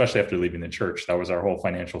income, especially after leaving the church. That was our whole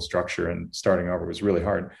financial structure, and starting over was really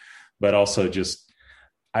hard. but also just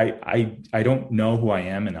I don't know who I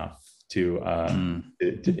am enough to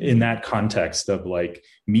in that context of like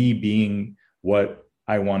me being what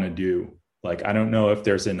I want to do. Like, I don't know if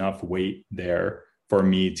there's enough weight there for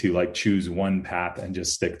me to like choose one path and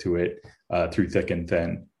just stick to it through thick and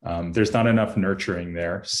thin. There's not enough nurturing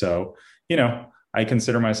there. So, you know, I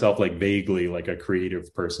consider myself like vaguely like a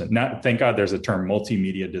creative person. Not, thank God there's a term,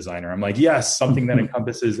 multimedia designer. I'm like, yes, something that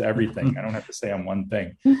encompasses everything. I don't have to say I'm one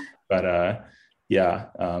thing, but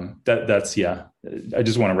that's I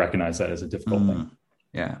just want to recognize that as a difficult thing.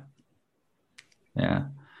 Yeah.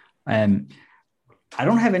 I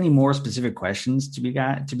don't have any more specific questions to be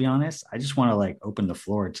honest. I just want to like open the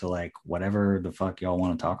floor to like whatever the fuck y'all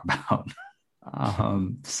want to talk about.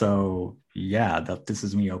 So yeah, this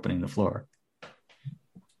is me opening the floor.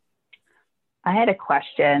 I had a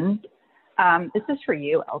question. This is for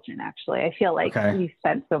you, Elgin, actually. I feel like you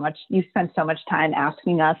spent so much time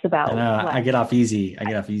asking us about I get off easy.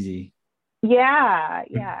 Yeah.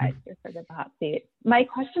 You're sort of the hot seat. My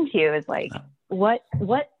question to you is like,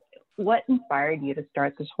 what inspired you to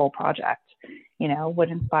start this whole project? You know, what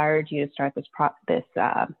inspired you to start this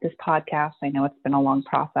podcast? I know it's been a long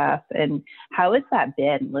process, and how has that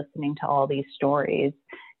been listening to all these stories?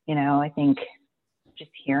 You know, I think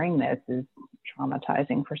just hearing this is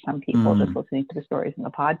traumatizing for some people, just listening to the stories in the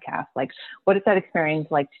podcast. Like, what is that experience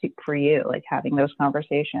like for you, like having those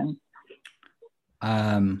conversations?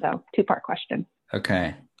 So 2-part question.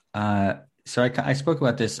 Okay. So I spoke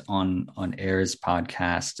about this on Air's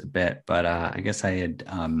podcast a bit, but I guess I had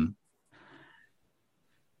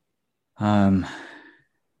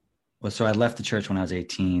so I left the church when I was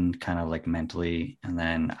 18, kind of like mentally, and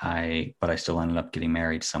then but I still ended up getting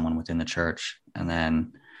married to someone within the church, and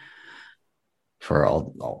then for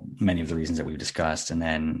all many of the reasons that we've discussed, and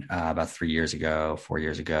then about 4 years ago,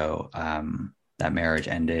 that marriage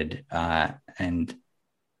ended, and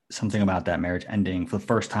something about that marriage ending, for the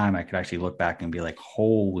first time, I could actually look back and be like,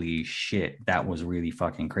 holy shit, that was really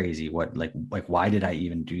fucking crazy. What, like, why did I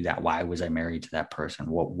even do that? Why was I married to that person?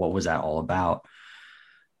 What was that all about?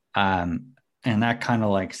 And that kind of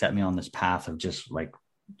like set me on this path of just like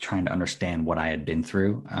trying to understand what I had been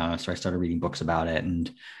through. So I started reading books about it,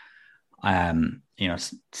 and, you know,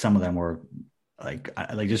 some of them were like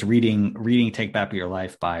just reading Take Back Your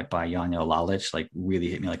Life by Janja Lalich, like really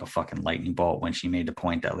hit me like a fucking lightning bolt when she made the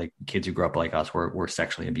point that like kids who grew up like us were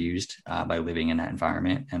sexually abused by living in that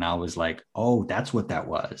environment. And I was like, oh, that's what that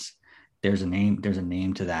was. There's a name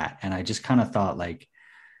to that. And I just kind of thought like,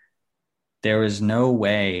 there was no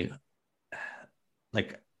way,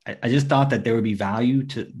 like, I just thought that there would be value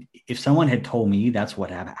to, if someone had told me that's what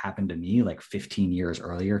happened to me like 15 years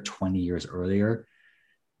earlier, 20 years earlier,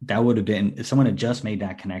 that would have been, if someone had just made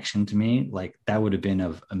that connection to me, like that would have been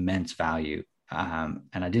of immense value. And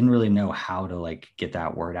I didn't really know how to like get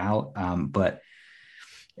that word out. But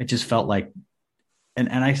it just felt like, and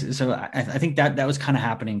I think that was kind of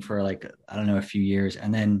happening for like, I don't know, a few years.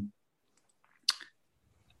 And then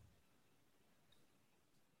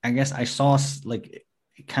I guess I saw like,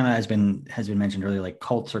 it kind of has been mentioned earlier, like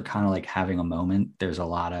cults are kind of like having a moment. There's a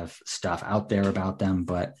lot of stuff out there about them,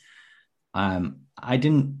 but I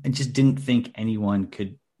just didn't think anyone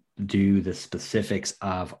could do the specifics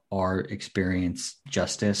of our experience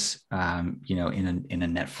justice, you know, in a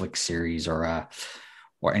Netflix series or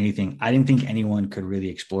anything. I didn't think anyone could really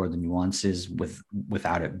explore the nuances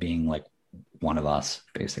without it being like one of us,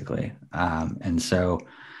 basically. And so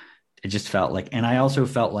it just felt like, and I also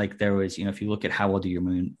felt like there was, you know, if you look at How Well Do You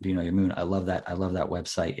Know Your Moon? I love that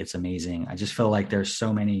website. It's amazing. I just feel like there's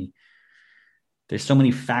so many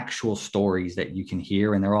factual stories that you can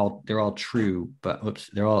hear, and they're all true, but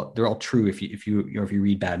they're all true if you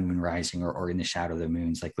read Bad Moon Rising or In the Shadow of the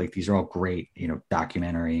Moons, like these are all great, you know,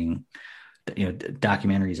 documentaries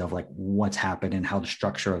of like what's happened and how the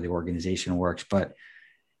structure of the organization works. But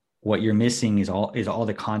what you're missing is all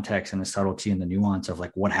the context and the subtlety and the nuance of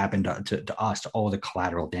like what happened to us, to all the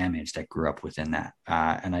collateral damage that grew up within that.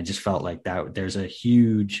 And I just felt like that there's a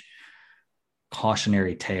huge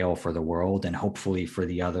cautionary tale for the world, and hopefully for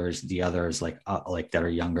the others like that are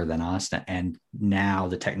younger than us. And now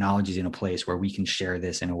the technology is in a place where we can share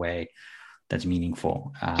this in a way that's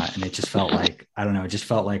meaningful. And it just felt like, I don't know, it just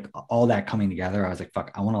felt like all that coming together. I was like,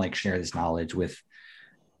 fuck, I want to like share this knowledge with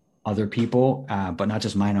other people, but not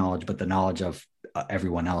just my knowledge, but the knowledge of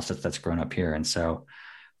everyone else that's grown up here. And so,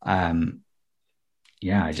 I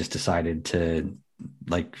just decided to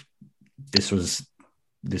like, this is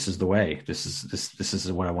the way, this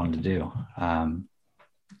is what I wanted to do.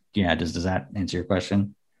 Does that answer your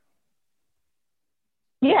question?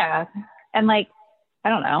 Yeah. And like, I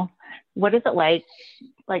don't know, what is it like?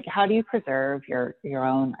 Like, how do you preserve your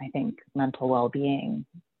own, I think, mental well-being?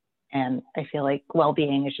 And I feel like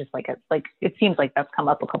well-being is just like it seems like that's come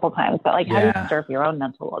up a couple times, but like, how do you Yeah. preserve your own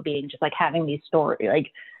mental well-being? Just like having these stories, like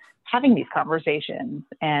having these conversations,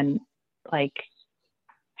 and like,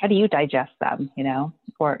 how do you digest them, you know?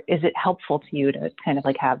 Or is it helpful to you to kind of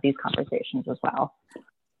like have these conversations as well?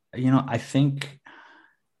 You know, I think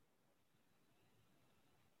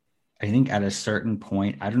at a certain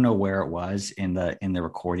point, I don't know where it was in the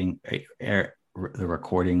recording, the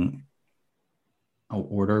recording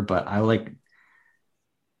order, but I like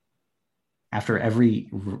after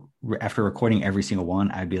recording every single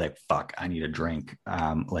one, I'd be like, fuck, I need a drink.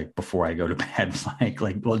 Like before I go to bed,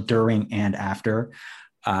 well, during and after.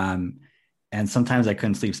 And sometimes I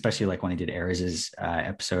couldn't sleep, especially like when I did Ariz's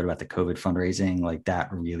episode about the COVID fundraising, like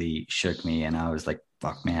that really shook me. And I was like,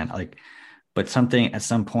 fuck, man, like, but something at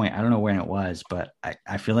some point, I don't know when it was, but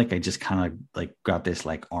I feel like I just kind of like got this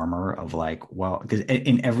like armor of like, well, because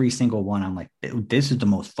in every single one, I'm like, this is the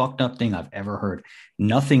most fucked up thing I've ever heard.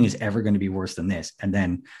 Nothing is ever going to be worse than this. And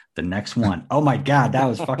then the next one, oh my God, that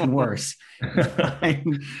was fucking worse.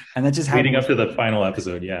 And that just leading up to the final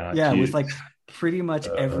episode. Yeah. Yeah. Geez. It was like pretty much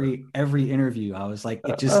every interview. I was like,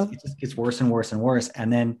 it just gets worse and worse and worse.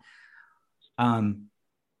 And then I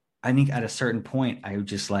think at a certain point, I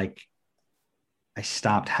just like, I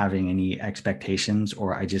stopped having any expectations,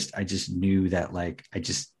 or I just knew that like,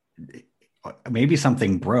 maybe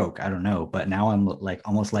something broke. I don't know. But now I'm like,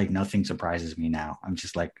 almost like nothing surprises me now. I'm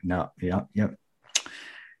just like, no,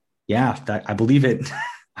 yeah, I believe it.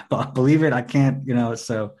 I believe it. I can't,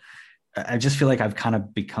 so I just feel like I've kind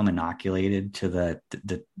of become inoculated to the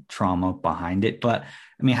trauma behind it. But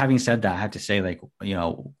I mean, having said that, I have to say, like,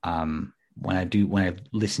 when I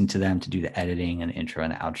listen to them to do the editing and the intro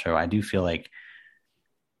and the outro, I do feel like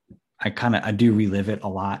I do relive it a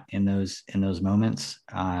lot in those moments.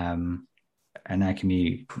 And that can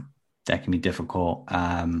be difficult.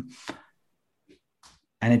 And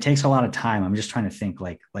it takes a lot of time. I'm just trying to think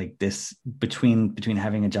like this between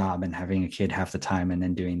having a job and having a kid half the time and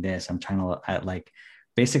then doing this. I'm trying to like,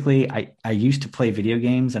 basically I used to play video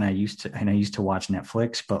games and I used to watch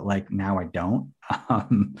Netflix, but like now I don't.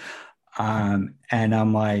 And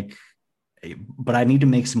I'm like, but I need to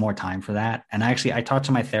make some more time for that. And I talked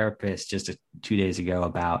to my therapist just 2 days ago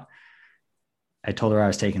about, I told her I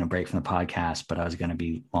was taking a break from the podcast, but I was going to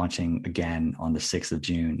be launching again on the 6th of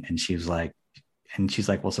June. And she's like,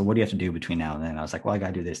 well, so what do you have to do between now and then? I was like, well, I got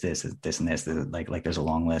to do this, and this, like there's a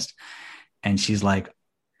long list. And she's like,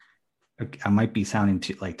 I might be sounding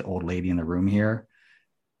too like the old lady in the room here,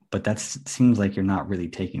 but that seems like you're not really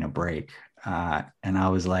taking a break. And I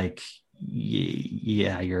was like,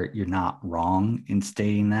 yeah, you're not wrong in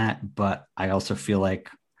stating that, but I also feel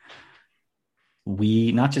like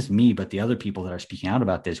not just me, but the other people that are speaking out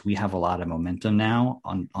about this, we have a lot of momentum now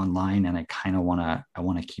online, and I kind of want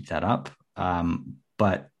to keep that up.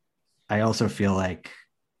 But I also feel like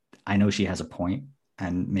I know she has a point,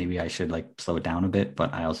 and maybe I should like slow it down a bit,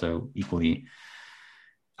 but I also equally,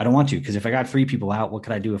 I don't want to, because if I got 3 people out, what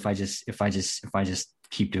could I do if I just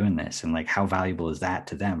keep doing this? And like, how valuable is that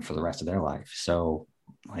to them for the rest of their life? So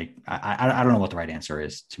like, I don't know what the right answer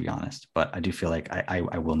is, to be honest, but I do feel like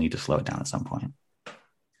I will need to slow it down at some point.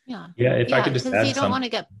 Yeah. Yeah. If I could just add you don't want to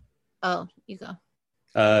get, you go.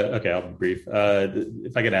 Okay, I'll be brief.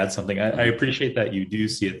 If I could add something, I appreciate that you do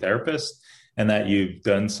see a therapist and that you've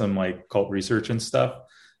done some like cult research and stuff.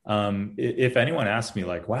 If anyone asks me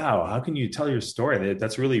like, wow, how can you tell your story?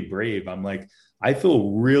 That's really brave. I'm like, I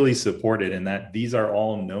feel really supported in that these are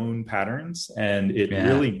all known patterns, and it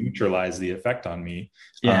really neutralized the effect on me.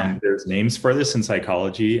 Yeah. There's names for this in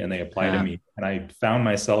psychology, and they apply to me. And I found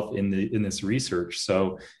myself in this research.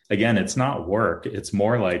 So again, it's not work. It's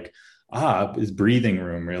more like, it's breathing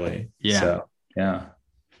room, really. Yeah. So, yeah.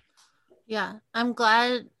 Yeah. I'm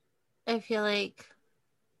glad. I feel like,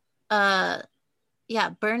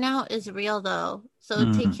 burnout is real though.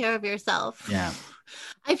 So take care of yourself. Yeah.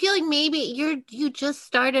 I feel like maybe you just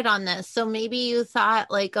started on this. So maybe you thought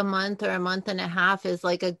like a month or a month and a half is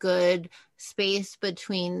like a good space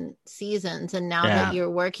between seasons. And now that you're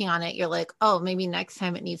working on it, you're like, oh, maybe next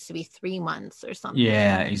time it needs to be 3 months or something.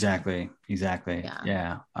 Yeah, exactly.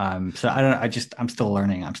 Yeah. So I'm still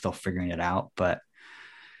learning. I'm still figuring it out, but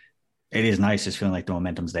it is nice just feeling like the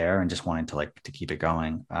momentum's there and just wanting to keep it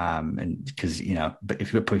going. And because, but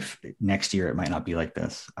if next year, it might not be like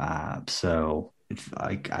this. So it's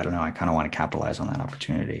like, I don't know, I kind of want to capitalize on that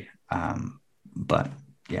opportunity. But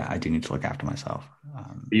yeah, I do need to look after myself.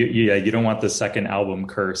 You don't want the second album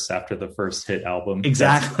curse after the first hit album.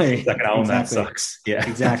 Exactly. That's the second album exactly. that sucks. Yeah.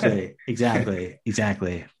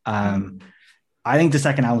 Exactly. I think the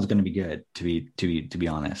second album is going to be good, to be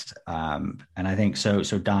honest. And I think so.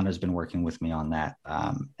 Donna's been working with me on that.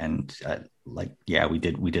 We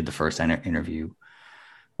did the first interview.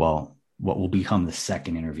 Well, what will become the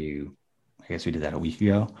second interview? I guess we did that a week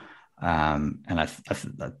ago. And I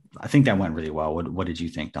think that went really well. What did you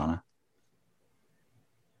think, Donna?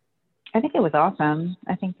 I think it was awesome.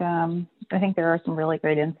 I think there are some really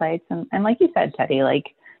great insights, and like you said, Teddy,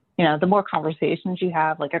 like, you know, the more conversations you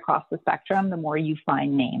have like across the spectrum, the more you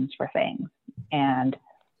find names for things, and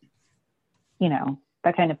you know,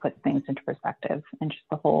 that kind of puts things into perspective, and just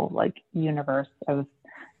the whole like universe of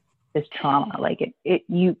this trauma. Like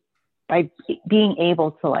you by being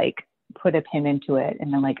able to like put a pin into it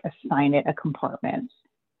and then like assign it a compartment,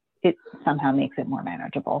 it somehow makes it more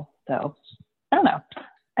manageable. So I don't know.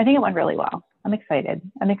 I think it went really well. I'm excited.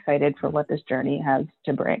 I'm excited for what this journey has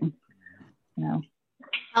to bring. You know,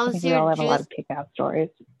 I think we all have a lot of kick-ass stories.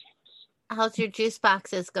 How's your juice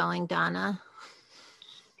boxes going, Donna?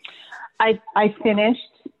 I finished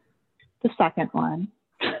the second one.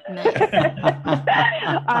 Nice.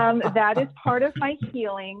 That is part of my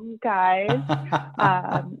healing, guys.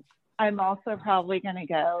 I'm also probably going to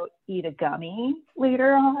go eat a gummy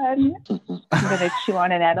later on. I'm going to chew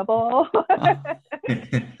on an edible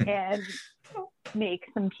and make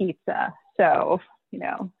some pizza. So, you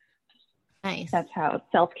know, nice. That's how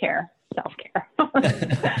self-care. Self-care.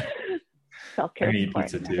 I need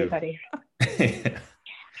pizza too. Everybody.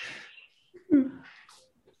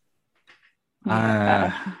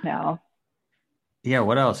 No. Yeah.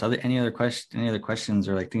 What else? Any other questions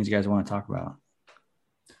or like things you guys want to talk about?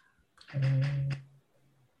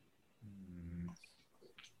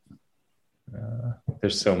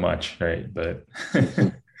 There's so much, right? But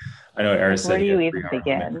I know Eris said, where do you even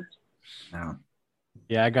begin? No.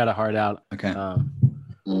 Yeah, I got a heart out. Okay.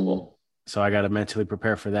 So I got to mentally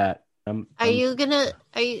prepare for that. I'm like,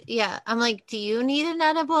 do you need an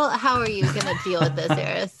edible? How are you gonna deal with this,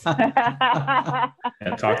 Eris? Yeah,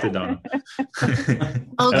 talk to Donna.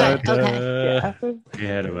 Oh, good. Okay.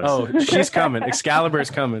 Ahead of us. Oh, she's coming. Excalibur's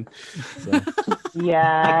coming. So.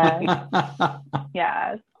 Yeah.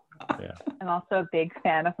 Yes. Yeah. I'm also a big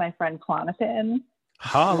fan of my friend Clonopin.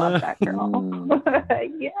 Holla. Love that girl.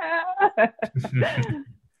 Yeah.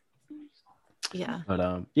 Yeah. But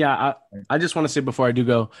I just want to say before I do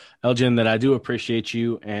go, Elgin, that I do appreciate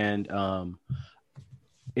you, and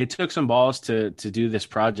it took some balls to do this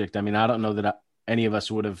project. I mean, I don't know that any of us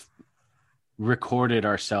would have recorded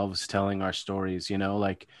ourselves telling our stories. You know,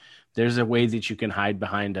 like there's a way that you can hide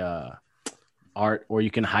behind art, or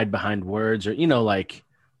you can hide behind words, or, you know, like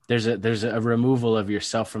there's a removal of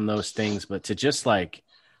yourself from those things. But to just like,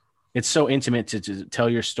 it's so intimate to tell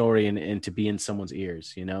your story and to be in someone's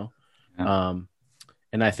ears, you know. Yeah.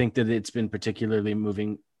 And I think that it's been particularly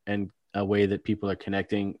moving and a way that people are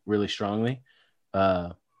connecting really strongly.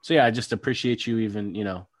 So yeah, I just appreciate you even, you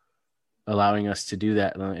know, allowing us to do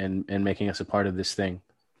that and making us a part of this thing.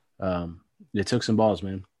 It took some balls,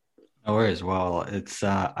 man. No worries. Well, it's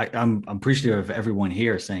I'm appreciative of everyone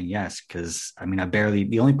here saying yes, because I mean,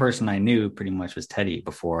 the only person I knew pretty much was Teddy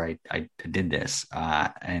before I did this,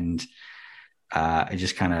 and I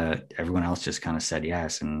just everyone else just kind of said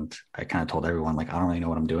yes, and I kind of told everyone, like, I don't really know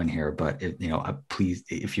what I'm doing here, but please,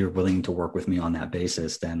 if you're willing to work with me on that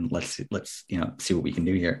basis, then let's see what we can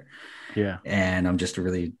do here. Yeah. And I'm just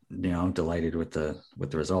really delighted with the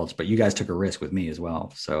results. But you guys took a risk with me as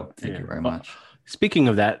well, so thank you very much. Speaking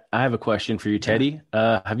of that, I have a question for you, Teddy.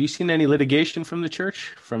 Have you seen any litigation from the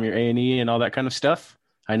church, from your A&E and all that kind of stuff?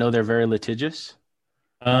 I know they're very litigious.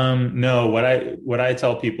 No, what I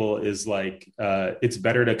tell people is like, it's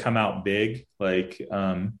better to come out big, like,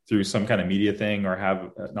 through some kind of media thing or have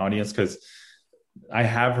an audience. Cause I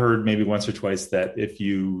have heard maybe once or twice that if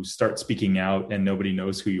you start speaking out and nobody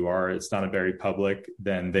knows who you are, it's not a very public,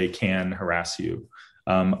 then they can harass you.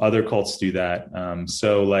 Other cults do that.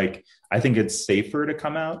 So like, I think it's safer to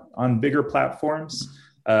come out on bigger platforms.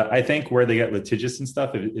 I think where they get litigious and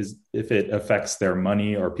stuff is if it affects their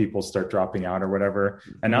money or people start dropping out or whatever.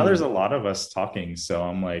 And now there's a lot of us talking. So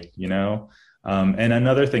I'm like, and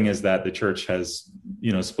another thing is that the church has,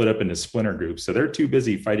 split up into splinter groups. So they're too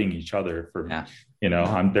busy fighting each other for,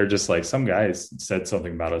 they're just like, some guys said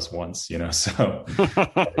something about us once, so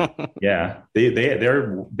yeah,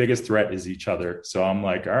 their biggest threat is each other. So I'm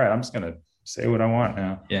like, all right, I'm just going to say what I want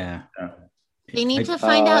now. Yeah. They need to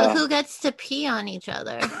find out who gets to pee on each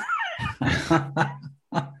other.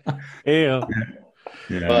 Ew.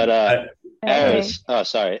 Yeah. But Aris. Oh,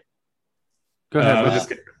 sorry. Go ahead. I was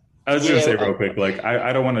Matt. just gonna say real quick, like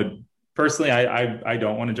I don't want to personally, I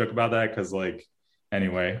don't want to joke about that because like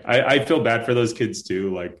anyway, I feel bad for those kids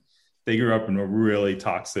too. Like they grew up in a really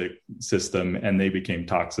toxic system and they became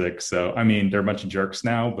toxic. So I mean, they're a bunch of jerks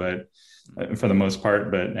now, but for the most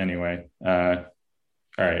part. But anyway, all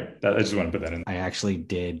right, I just want to put that in. I actually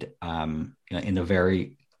did, in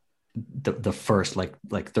the first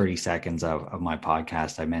like 30 seconds of my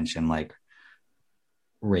podcast, I mentioned like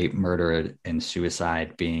rape, murder, and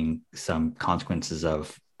suicide being some consequences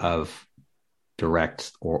of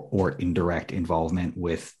direct or indirect involvement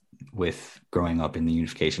with growing up in the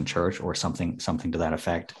Unification Church or something to that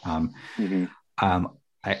effect.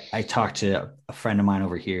 I talked to a friend of mine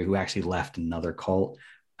over here who actually left another cult,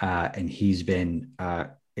 and he's been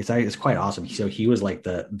it's quite awesome. So he was like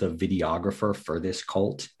the videographer for this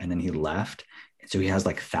cult, and then he left. So he has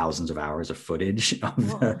like thousands of hours of footage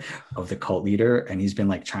of the cult leader, and he's been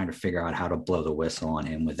like trying to figure out how to blow the whistle on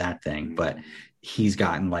him with that thing. But he's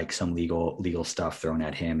gotten like some legal stuff thrown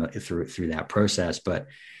at him through that process. But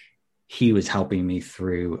he was helping me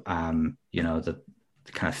through, the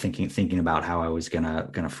kind of thinking about how I was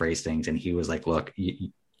gonna phrase things. And he was like, "Look,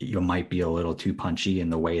 you might be a little too punchy in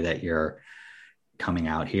the way that you're coming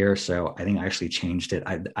out here." So I think I actually changed it.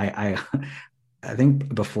 I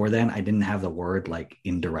think before then I didn't have the word like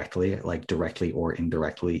indirectly, like directly or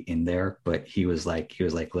indirectly in there, but he was like,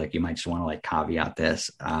 "Look, you might just want to like caveat this."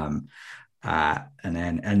 And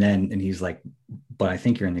he's like, "But I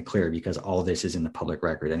think you're in the clear because all this is in the public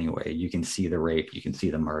record anyway. You can see the rape, you can see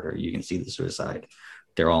the murder, you can see the suicide.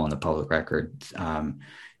 They're all in the public record."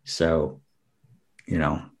 So,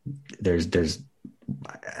 there's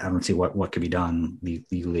I don't see what could be done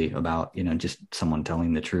legally about, just someone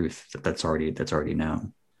telling the truth that's already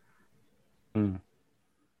known.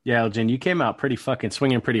 Yeah, Elgin, you came out pretty fucking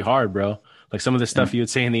swinging pretty hard, bro. Like some of the stuff you would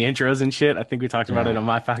say in the intros and shit. I think we talked about it on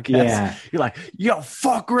my podcast. Yeah. You're like, "Yo,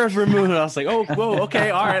 fuck Reverend Moon." And I was like, "Oh, whoa,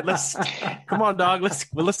 okay, all right, come on, dog,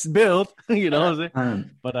 let's build." You know what I'm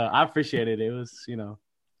saying? But I appreciate it. It was,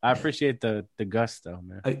 I appreciate the gusto,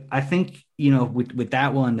 man. I think, with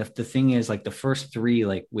that one, the thing is like the first three,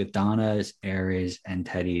 like with Donna's, Aries, and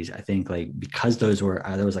Teddy's, I think like because those were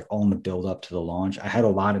like all in the build up to the launch, I had a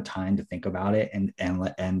lot of time to think about it, and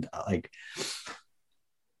like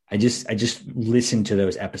I just listened to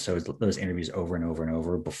those episodes, those interviews over and over and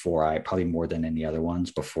over before probably more than any other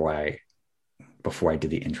ones before I did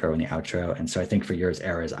the intro and the outro. And so I think for yours,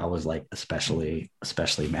 Aries, I was like especially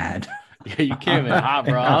mad. Yeah, you came in hot,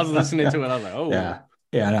 bro. I was listening to it. I was like, "Oh, yeah."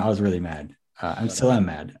 I was really mad. I'm still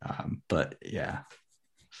mad. But yeah,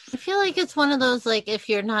 I feel like it's one of those like if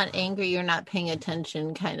you're not angry, you're not paying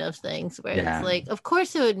attention kind of things. Where it's like, of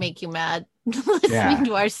course, it would make you mad listening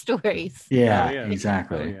to our stories. Yeah,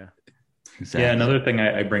 exactly. Exactly. Yeah, another thing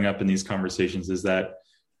I bring up in these conversations is that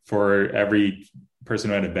for every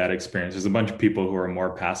person who had a bad experience, there's a bunch of people who are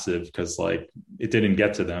more passive because like it didn't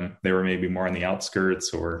get to them. They were maybe more on the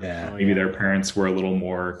outskirts, or maybe their parents were a little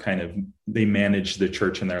more they managed the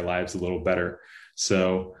church in their lives a little better.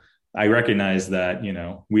 So I recognize that,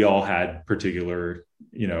 we all had particular,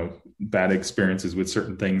 bad experiences with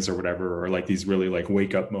certain things or whatever, or like these really like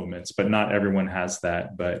wake up moments, but not everyone has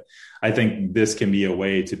that. But I think this can be a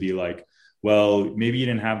way to be like, well, maybe you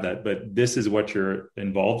didn't have that, but this is what you're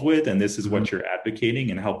involved with, and this is what you're advocating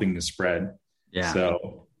and helping to spread. Yeah.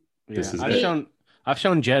 So this is I've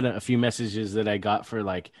shown Jed a few messages that I got for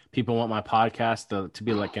like people want my podcast to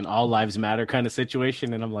be like an all lives matter kind of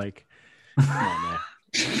situation, and I'm like, come on, man.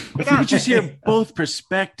 If you could just hear both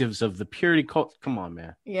perspectives of the purity cult, come on,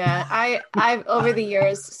 man. Yeah, I've over the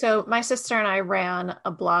years, so my sister and I ran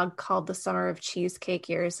a blog called The Summer of Cheesecake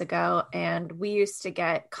years ago, and we used to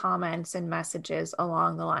get comments and messages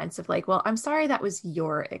along the lines of like, "Well, I'm sorry that was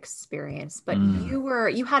your experience, but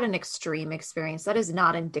you had an extreme experience. That is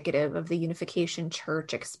not indicative of the Unification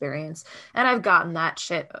Church experience." And I've gotten that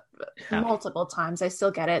shit multiple times. I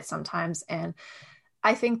still get it sometimes, and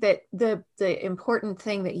I think that the important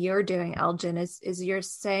thing that you're doing, Elgin, is you're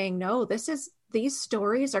saying, no, these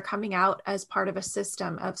stories are coming out as part of a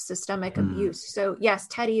system of systemic abuse. So yes,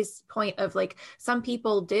 Teddy's point of like, some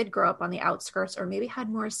people did grow up on the outskirts or maybe had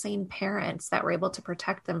more sane parents that were able to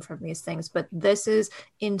protect them from these things, but this is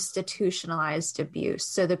institutionalized abuse.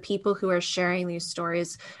 So the people who are sharing these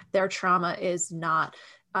stories, their trauma is not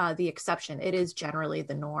the exception. It is generally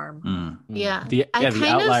the norm. Yeah. The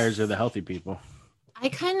outliers are the healthy people. I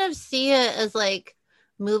kind of see it as like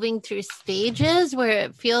moving through stages where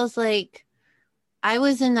it feels like I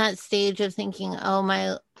was in that stage of thinking,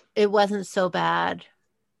 it wasn't so bad.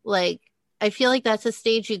 Like, I feel like that's a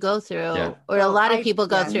stage you go through, Yeah. or a lot of I- people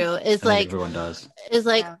go yeah. through. I Is think like everyone does.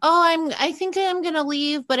 oh, I think I'm gonna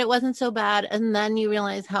leave, but it wasn't so bad, and then you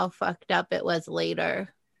realize how fucked up it was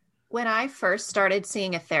later. When I first started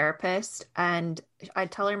seeing a therapist and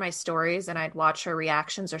I'd tell her my stories and I'd watch her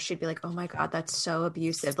reactions, or she'd be like, oh my God, that's so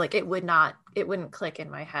abusive. Like it wouldn't click in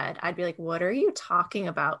my head. I'd be like, what are you talking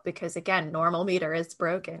about? Because again, normal meter is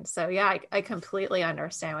broken. So yeah, I completely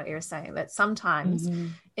understand what you're saying, that sometimes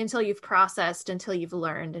until you've processed, until you've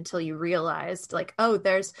learned, until you realized like, oh,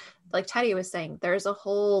 there's, like Teddy was saying, there's a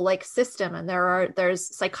whole like system and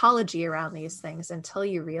there's psychology around these things. Until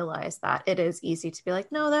you realize that, it is easy to be like,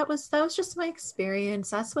 no, that was just my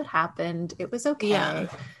experience. That's what happened. It was okay. Yeah.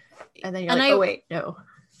 And then you're like, oh wait, no.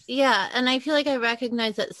 Yeah. And I feel like I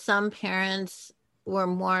recognize that some parents were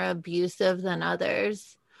more abusive than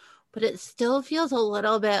others, but it still feels a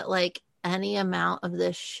little bit like any amount of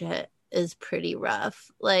this shit is pretty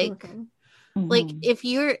rough. Like, like if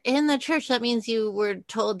you're in the church, that means you were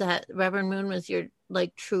told that Reverend Moon was your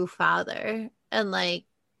like true father. And like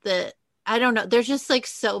I don't know, there's just like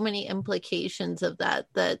so many implications of that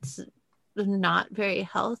that's not very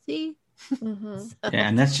healthy. Yeah,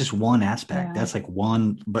 and that's just one aspect. Yeah. That's like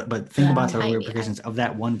one, but think about the Tiny repercussions of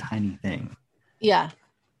that one tiny thing. Yeah.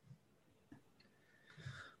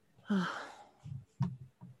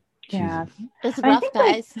 Yeah. It's And I rough, think,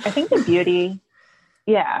 guys. I think the beauty,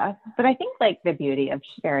 yeah, but I think like the beauty of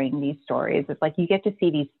sharing these stories is like you get to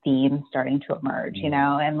see these themes starting to emerge, you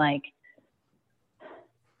know, and like,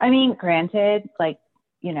 I mean, granted, like,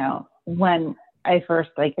 you know, when I first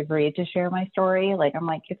like agreed to share my story, like I'm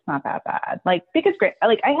like, it's not that bad, like because great,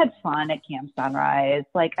 like I had fun at Camp Sunrise,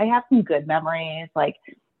 like I have some good memories, like,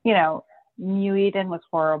 you know, New Eden was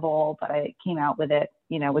horrible, but I came out with it,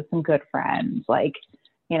 you know, with some good friends, like,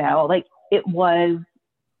 you know, like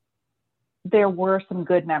there were some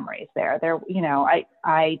good memories there. You know,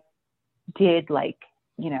 I did like,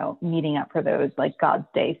 you know, meeting up for those like God's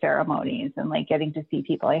Day ceremonies and like getting to see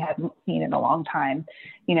people I hadn't seen in a long time,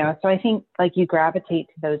 you know. So I think like you gravitate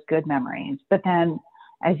to those good memories, but then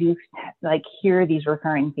as you like hear these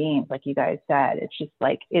recurring themes, like you guys said, it's just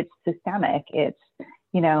like, it's systemic. It's,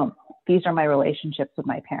 you know, these are my relationships with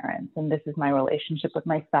my parents, and this is my relationship with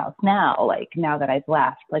my spouse now, like now that I've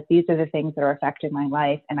left, like these are the things that are affecting my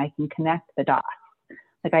life, and I can connect the dots.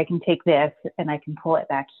 Like I can take this and I can pull it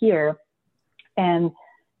back here. And,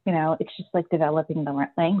 you know, it's just like developing the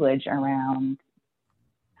language around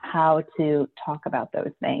how to talk about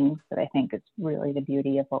those things that I think is really the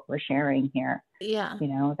beauty of what we're sharing here. Yeah. You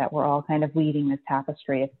know, that we're all kind of weaving this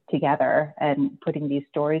tapestry together and putting these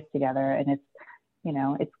stories together. And it's, you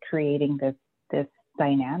know, it's creating this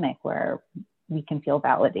dynamic where we can feel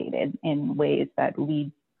validated in ways that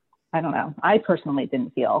I don't know, I personally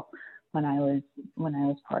didn't feel when I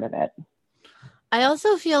was part of it. I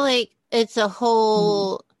also feel like it's a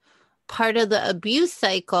whole part of the abuse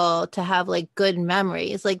cycle to have like good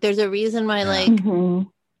memories. Like there's a reason why like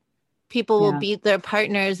people will beat their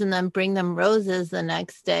partners and then bring them roses the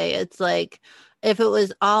next day. It's like, if it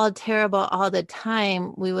was all terrible all the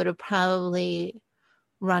time, we would have probably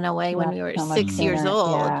run away when we were so 6 years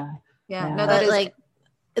old. Yeah. No, But that is like,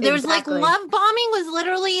 there's exactly. like love bombing was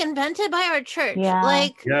literally invented by our church. Yeah.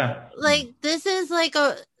 Like this is like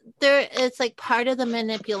it's like part of the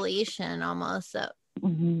manipulation almost.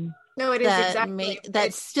 No, it is exactly.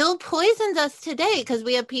 That still poisons us today, because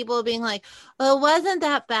we have people being like, "Oh, it wasn't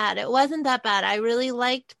that bad. It wasn't that bad. I really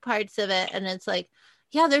liked parts of it." And it's like,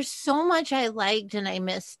 yeah, there's so much I liked and I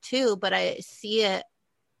missed too, but I see it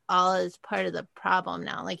all as part of the problem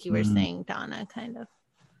now, like you were saying, Donna, kind of.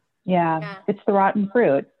 Yeah, it's the rotten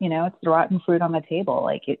fruit, you know, it's the rotten fruit on the table.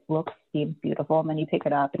 Like it seems beautiful, and then you pick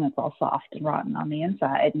it up and it's all soft and rotten on the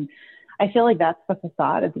inside. And I feel like that's the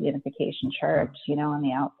facade of the Unification Church, you know. On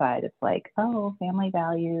the outside, it's like, oh, family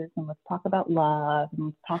values, and let's talk about love, and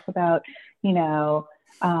let's talk about, you know,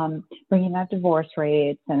 bringing up divorce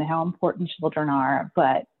rates and how important children are.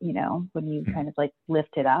 But, you know, when you kind of like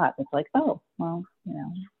lift it up, it's like, oh, well, you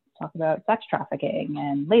know, talk about sex trafficking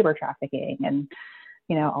and labor trafficking and,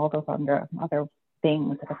 you know, all those other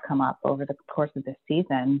things that have come up over the course of this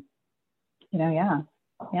season. You know,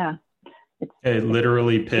 It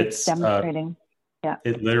literally pits demonstrating.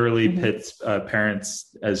 It literally pits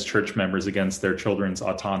parents as church members against their children's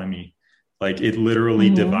autonomy. Like it literally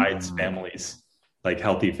divides families, like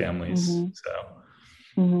healthy families.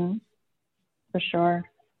 So For sure.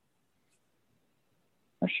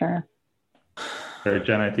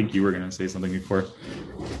 Jen, I think you were going to say something before.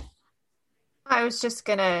 I was just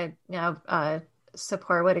gonna,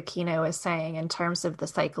 support what Akino is saying in terms of the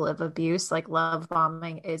cycle of abuse. Like love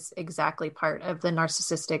bombing is exactly part of the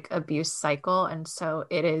narcissistic abuse cycle. And so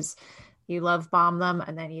it is, you love bomb them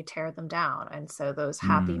and then you tear them down. And so those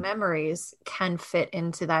happy memories can fit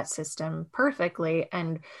into that system perfectly.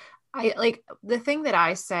 And I like the thing that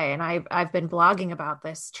I say, and I've been blogging about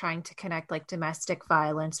this, trying to connect like domestic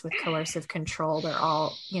violence with coercive control. They're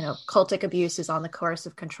all, you know, cultic abuse is on the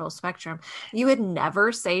coercive control spectrum. You would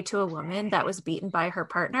never say to a woman that was beaten by her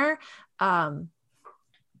partner,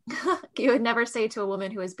 you would never say to a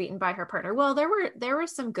woman who was beaten by her partner, well, there were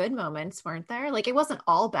some good moments, weren't there? Like, it wasn't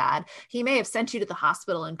all bad. He may have sent you to the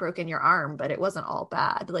hospital and broken your arm, but it wasn't all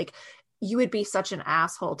bad. Like, you would be such an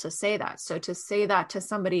asshole to say that. So to say that to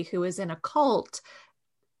somebody who is in a cult,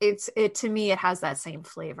 to me, it has that same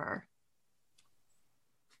flavor.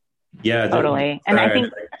 Yeah, totally. And I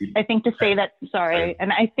think to say that, sorry,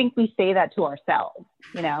 and I think we say that to ourselves,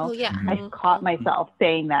 you know. Oh, yeah. I caught myself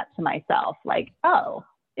saying that to myself, like, oh,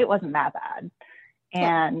 it wasn't that bad.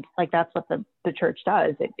 And like, that's what the church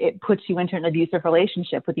does. It puts you into an abusive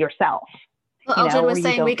relationship with yourself. Well, Elgin was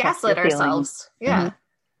saying we gaslit ourselves. Yeah.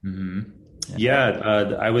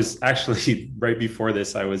 Yeah, I was actually right before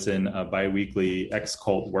this. I was in a biweekly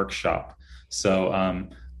ex-cult workshop. So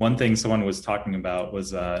one thing someone was talking about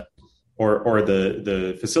was, or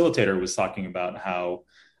the facilitator was talking about how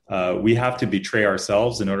we have to betray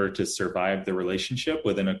ourselves in order to survive the relationship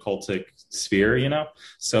within a cultic sphere. You know,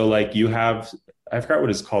 so like you have, I forgot what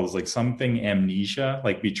it's called. It's like something amnesia,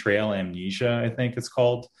 like betrayal amnesia, I think it's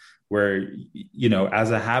called, where, you know,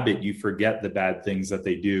 as a habit, you forget the bad things that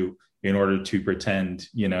they do in order to pretend,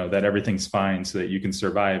 you know, that everything's fine so that you can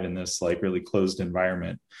survive in this like really closed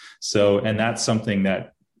environment. So, and that's something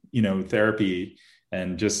that, you know, therapy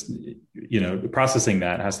and just, you know, processing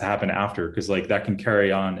that has to happen after, because like that can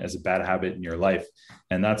carry on as a bad habit in your life.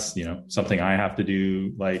 And that's, you know, something I have to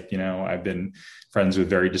do. Like, you know, I've been friends with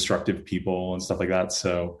very destructive people and stuff like that.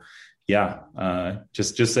 So yeah,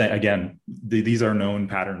 just saying again, these are known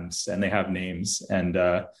patterns and they have names, and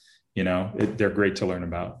you know, they're great to learn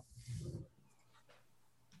about.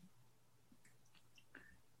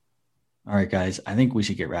 All right, guys, I think we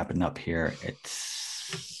should get wrapping up here.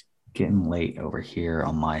 It's getting late over here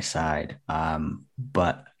on my side,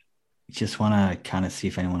 but just want to kind of see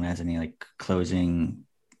if anyone has any like closing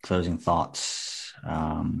thoughts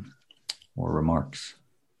or remarks.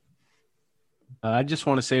 I just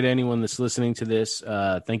want to say to anyone that's listening to this,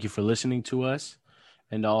 thank you for listening to us.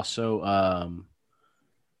 And also,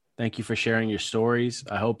 thank you for sharing your stories.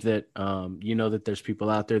 I hope that you know that there's people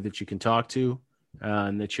out there that you can talk to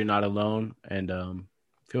and that you're not alone. And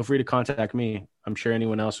feel free to contact me. I'm sure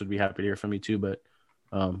anyone else would be happy to hear from you too. But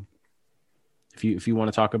if you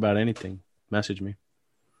want to talk about anything, message me.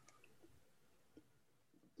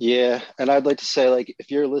 Yeah, and I'd like to say, like, if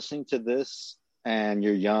you're listening to this and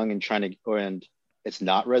you're young and and it's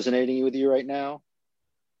not resonating with you right now,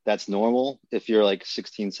 that's normal. If you're like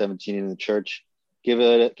 16, 17 in the church, give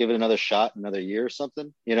it another shot, another year or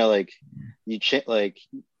something. You know, like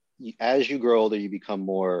as you grow older, you become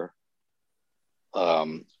more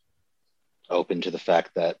open to the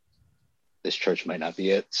fact that this church might not be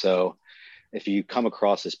it. So if you come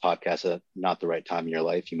across this podcast at not the right time in your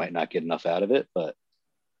life, you might not get enough out of it, but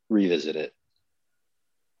revisit it.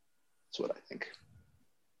 That's what I think.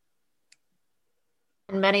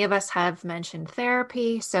 Many of us have mentioned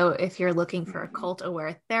therapy. So if you're looking for a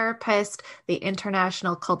cult-aware therapist, the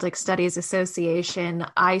International Cultic Studies Association,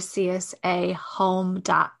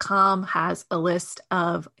 ICSAHome.com, has a list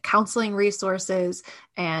of counseling resources,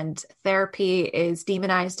 and therapy is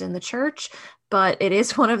demonized in the church, but it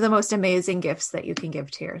is one of the most amazing gifts that you can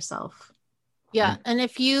give to yourself. Yeah. And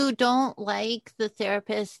if you don't like the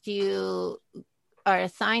therapist you are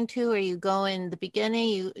assigned to, or you go in the beginning,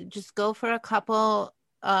 you just go for a couple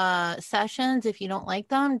sessions. If you don't like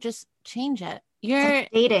them, just change it. You're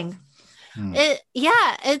like dating.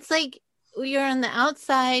 It's like you're on the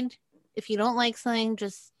outside. If you don't like something,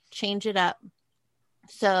 just change it up.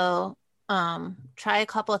 So try a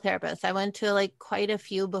couple of therapists. I went to like quite a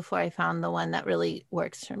few before I found the one that really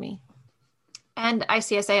works for me. And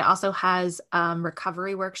ICSA also has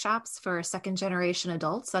recovery workshops for second generation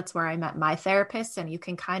adults. That's where I met my therapist, and you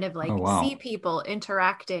can kind of like see people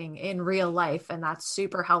interacting in real life. And that's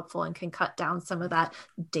super helpful and can cut down some of that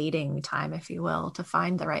dating time, if you will, to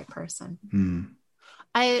find the right person.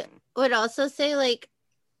 I would also say, like,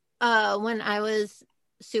 when I was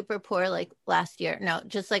super poor, like last year,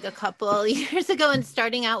 just like a couple years ago, and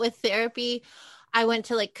starting out with therapy, I went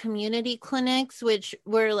to like community clinics, which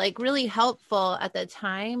were like really helpful at the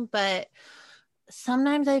time. But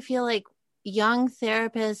sometimes I feel like young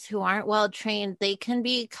therapists who aren't well trained, they can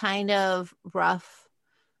be kind of rough.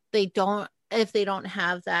 If they don't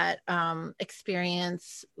have that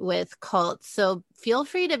experience with cults. So feel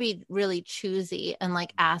free to be really choosy and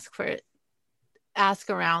like ask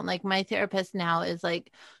around. Like my therapist now is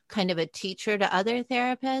like kind of a teacher to other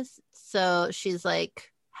therapists. So she's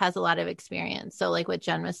like has a lot of experience. So like what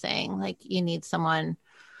Jen was saying, like you need someone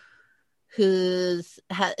is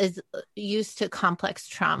used to complex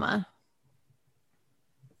trauma.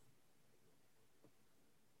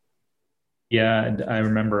 Yeah, and I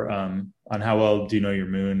remember on How Well Do You Know Your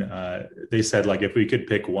Moon, they said like if we could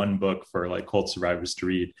pick one book for like cult survivors to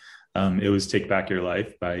read, it was Take Back Your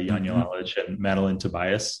Life by Jan Jelinek and Madeline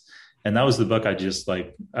Tobias. And that was the book I was just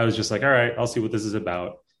like, all right, I'll see what this is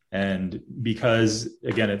about. And because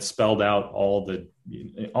again, it spelled out all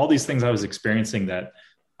these things I was experiencing that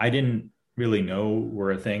I didn't really know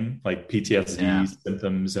were a thing, like PTSD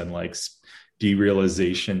symptoms and like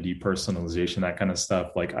derealization, depersonalization, that kind of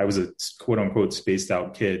stuff. Like I was a quote unquote spaced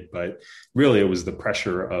out kid, but really it was the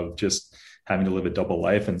pressure of just having to live a double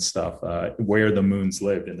life and stuff, where the Moons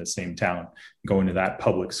lived in the same town, going to that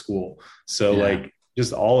public school. So like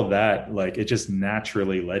just all of that, like it just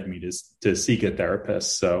naturally led me to seek a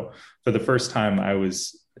therapist. So for the first time I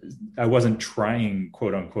wasn't trying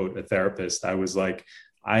quote unquote a therapist. I was like,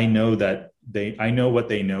 I know what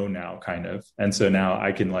they know now, kind of. And so now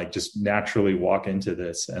I can like just naturally walk into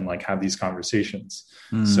this and like have these conversations.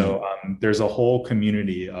 So there's a whole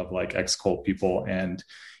community of like ex-cult people. And,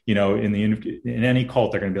 you know, in any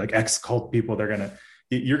cult, they're going to be like ex-cult people.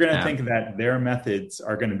 You're going to think that their methods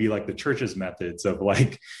are going to be like the church's methods of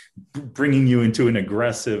like bringing you into an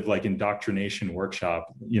aggressive, like indoctrination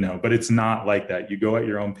workshop, you know, but it's not like that. You go at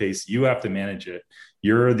your own pace. You have to manage it.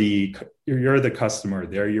 You're the customer.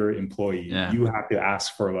 They're your employee. You have to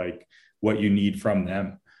ask for like what you need from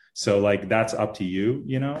them. So like, that's up to you,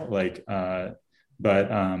 you know, like, I'll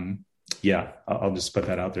just put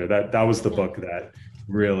that out there. That was the book that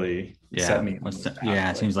really set me.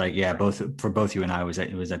 It seems like, both you and I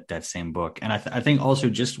it was that same book. And I think also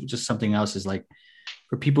just something else is like,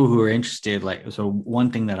 for people who are interested, like, so one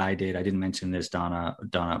thing that I didn't mention this, Donna,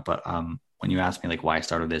 but when you asked me like why I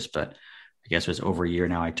started this, but I guess it was over a year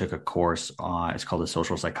now, I took a course it's called The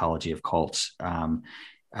Social Psychology of Cults. It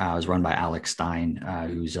was run by Alex Stein,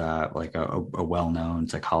 who's like a well-known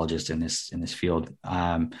psychologist in this field.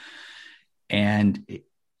 And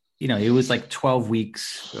it was like 12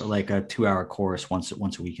 weeks, like a 2-hour course once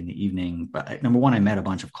a week in the evening. But number one, I met a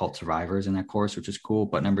bunch of cult survivors in that course, which is cool.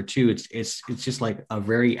 But number two, it's just like a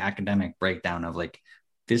very academic breakdown of like,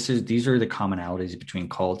 these are the commonalities between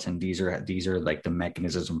cults, and these are like the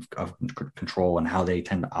mechanisms of control and how they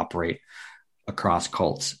tend to operate across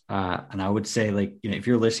cults. And I would say, like, if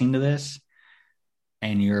you're listening to this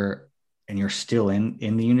and you're still in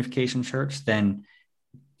the Unification Church, then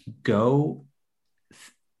go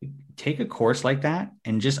take a course like that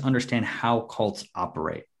and just understand how cults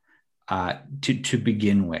operate to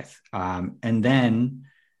begin with, and then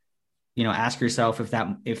ask yourself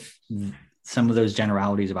if some of those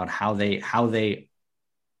generalities about how they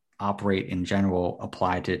operate in general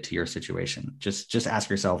apply to your situation. Just ask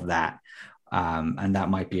yourself that, and that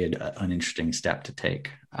might be an interesting step to take,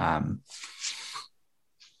 because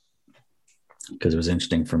it was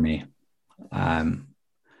interesting for me.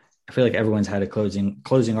 I feel like everyone's had a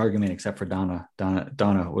closing argument except for Donna.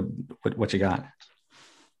 Donna, what you got?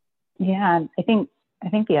 Yeah, I think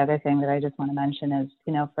the other thing that I just want to mention is,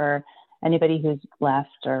 for anybody who's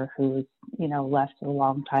left or who's, left a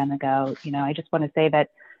long time ago, I just want to say that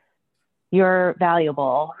you're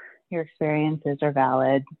valuable, your experiences are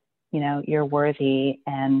valid, you're worthy,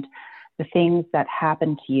 and the things that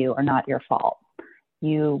happen to you are not your fault.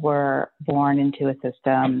 You were born into a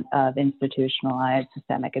system of institutionalized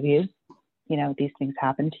systemic abuse. These things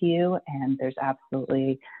happen to you, and there's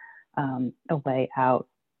absolutely a way out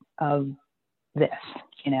of this,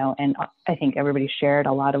 and I think everybody shared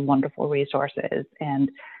a lot of wonderful resources. And,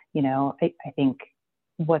 I think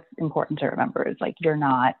what's important to remember is like, you're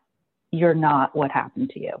not what happened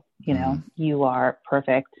to you. You are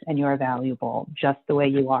perfect and you are valuable just the way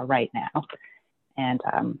you are right now. And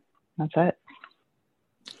that's it.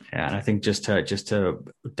 Yeah. And I think just to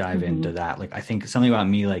dive into that, like, I think something about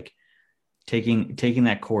me, like taking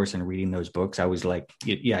that course and reading those books, I was like,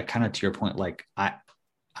 kind of to your point, like I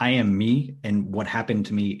am me, and what happened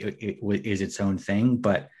to me is its own thing.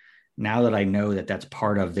 But now that I know that that's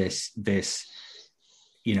part of this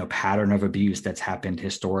pattern of abuse that's happened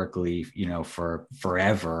historically, for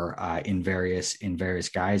forever, in various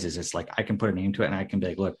guises, it's like I can put a name to it, and I can be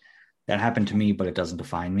like, look, that happened to me, but it doesn't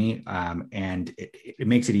define me. And it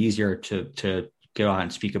makes it easier to get on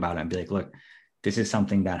and speak about it and be like, look, this is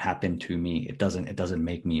something that happened to me. It doesn't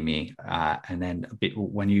make me me. And then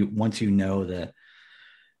once you know the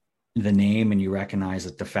name and you recognize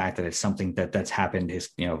that the fact that it's something that's happened is,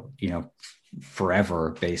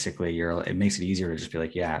 forever, basically, it makes it easier to just be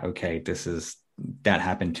like, yeah, okay, that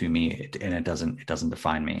happened to me, and it doesn't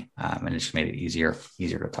define me. And it just made it easier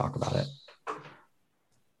to talk about it.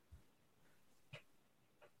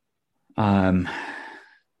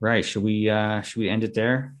 Right. Should we end it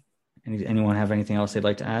there? Anyone have anything else they'd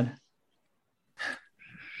like to add?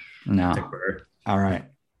 No. I think we're All right.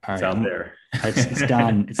 it's out there. It's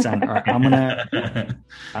done. It's done. All right.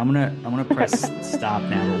 I'm gonna press stop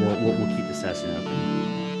now, but we'll keep the session open.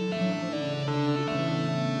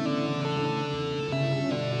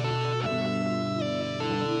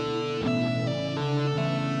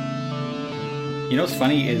 You know what's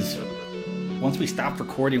funny is once we stopped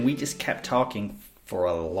recording, we just kept talking for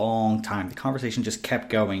a long time. The conversation just kept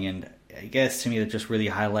going, and I guess to me that just really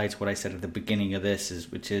highlights what I said at the beginning of this,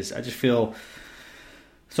 which is I just feel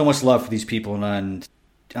so much love for these people, and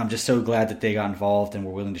I'm just so glad that they got involved and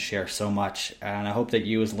were willing to share so much. And I hope that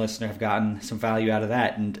you as a listener have gotten some value out of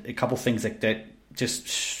that. And a couple things that just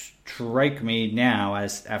strike me now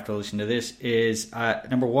as after listening to this is,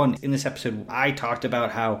 number one, in this episode, I talked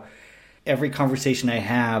about how every conversation I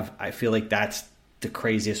have, I feel like that's the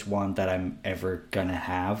craziest one that I'm ever going to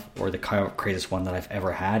have, or the craziest one that I've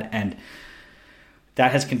ever had. And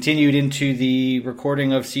that has continued into the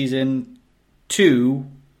recording of season 2,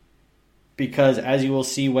 because as you will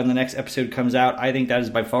see when the next episode comes out, I think that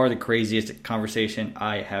is by far the craziest conversation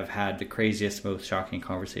I have had, the craziest, most shocking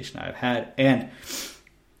conversation I've had. And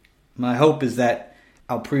my hope is that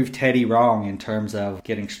I'll prove Teddy wrong in terms of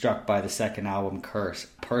getting struck by the second album curse.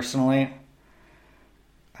 Personally,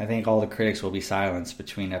 I think all the critics will be silenced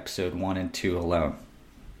between episode 1 and 2 alone.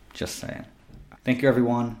 Just saying. Thank you,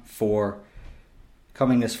 everyone, for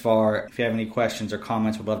coming this far. If you have any questions or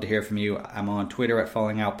comments, we'd love to hear from you. I'm on Twitter at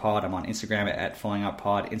FallingOutPod. I'm on Instagram at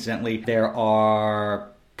FallingOutPod. Incidentally, there are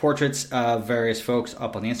portraits of various folks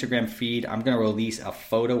up on the Instagram feed. I'm going to release a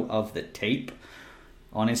photo of the tape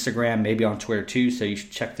on Instagram, maybe on Twitter too, so you should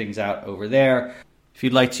check things out over there. If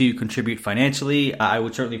you'd like to contribute financially, I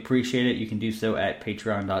would certainly appreciate it. You can do so at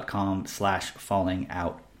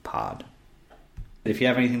patreon.com/fallingoutpod. If you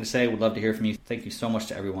have anything to say, we'd love to hear from you. Thank you so much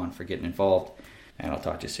to everyone for getting involved, and I'll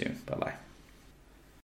talk to you soon. Bye-bye.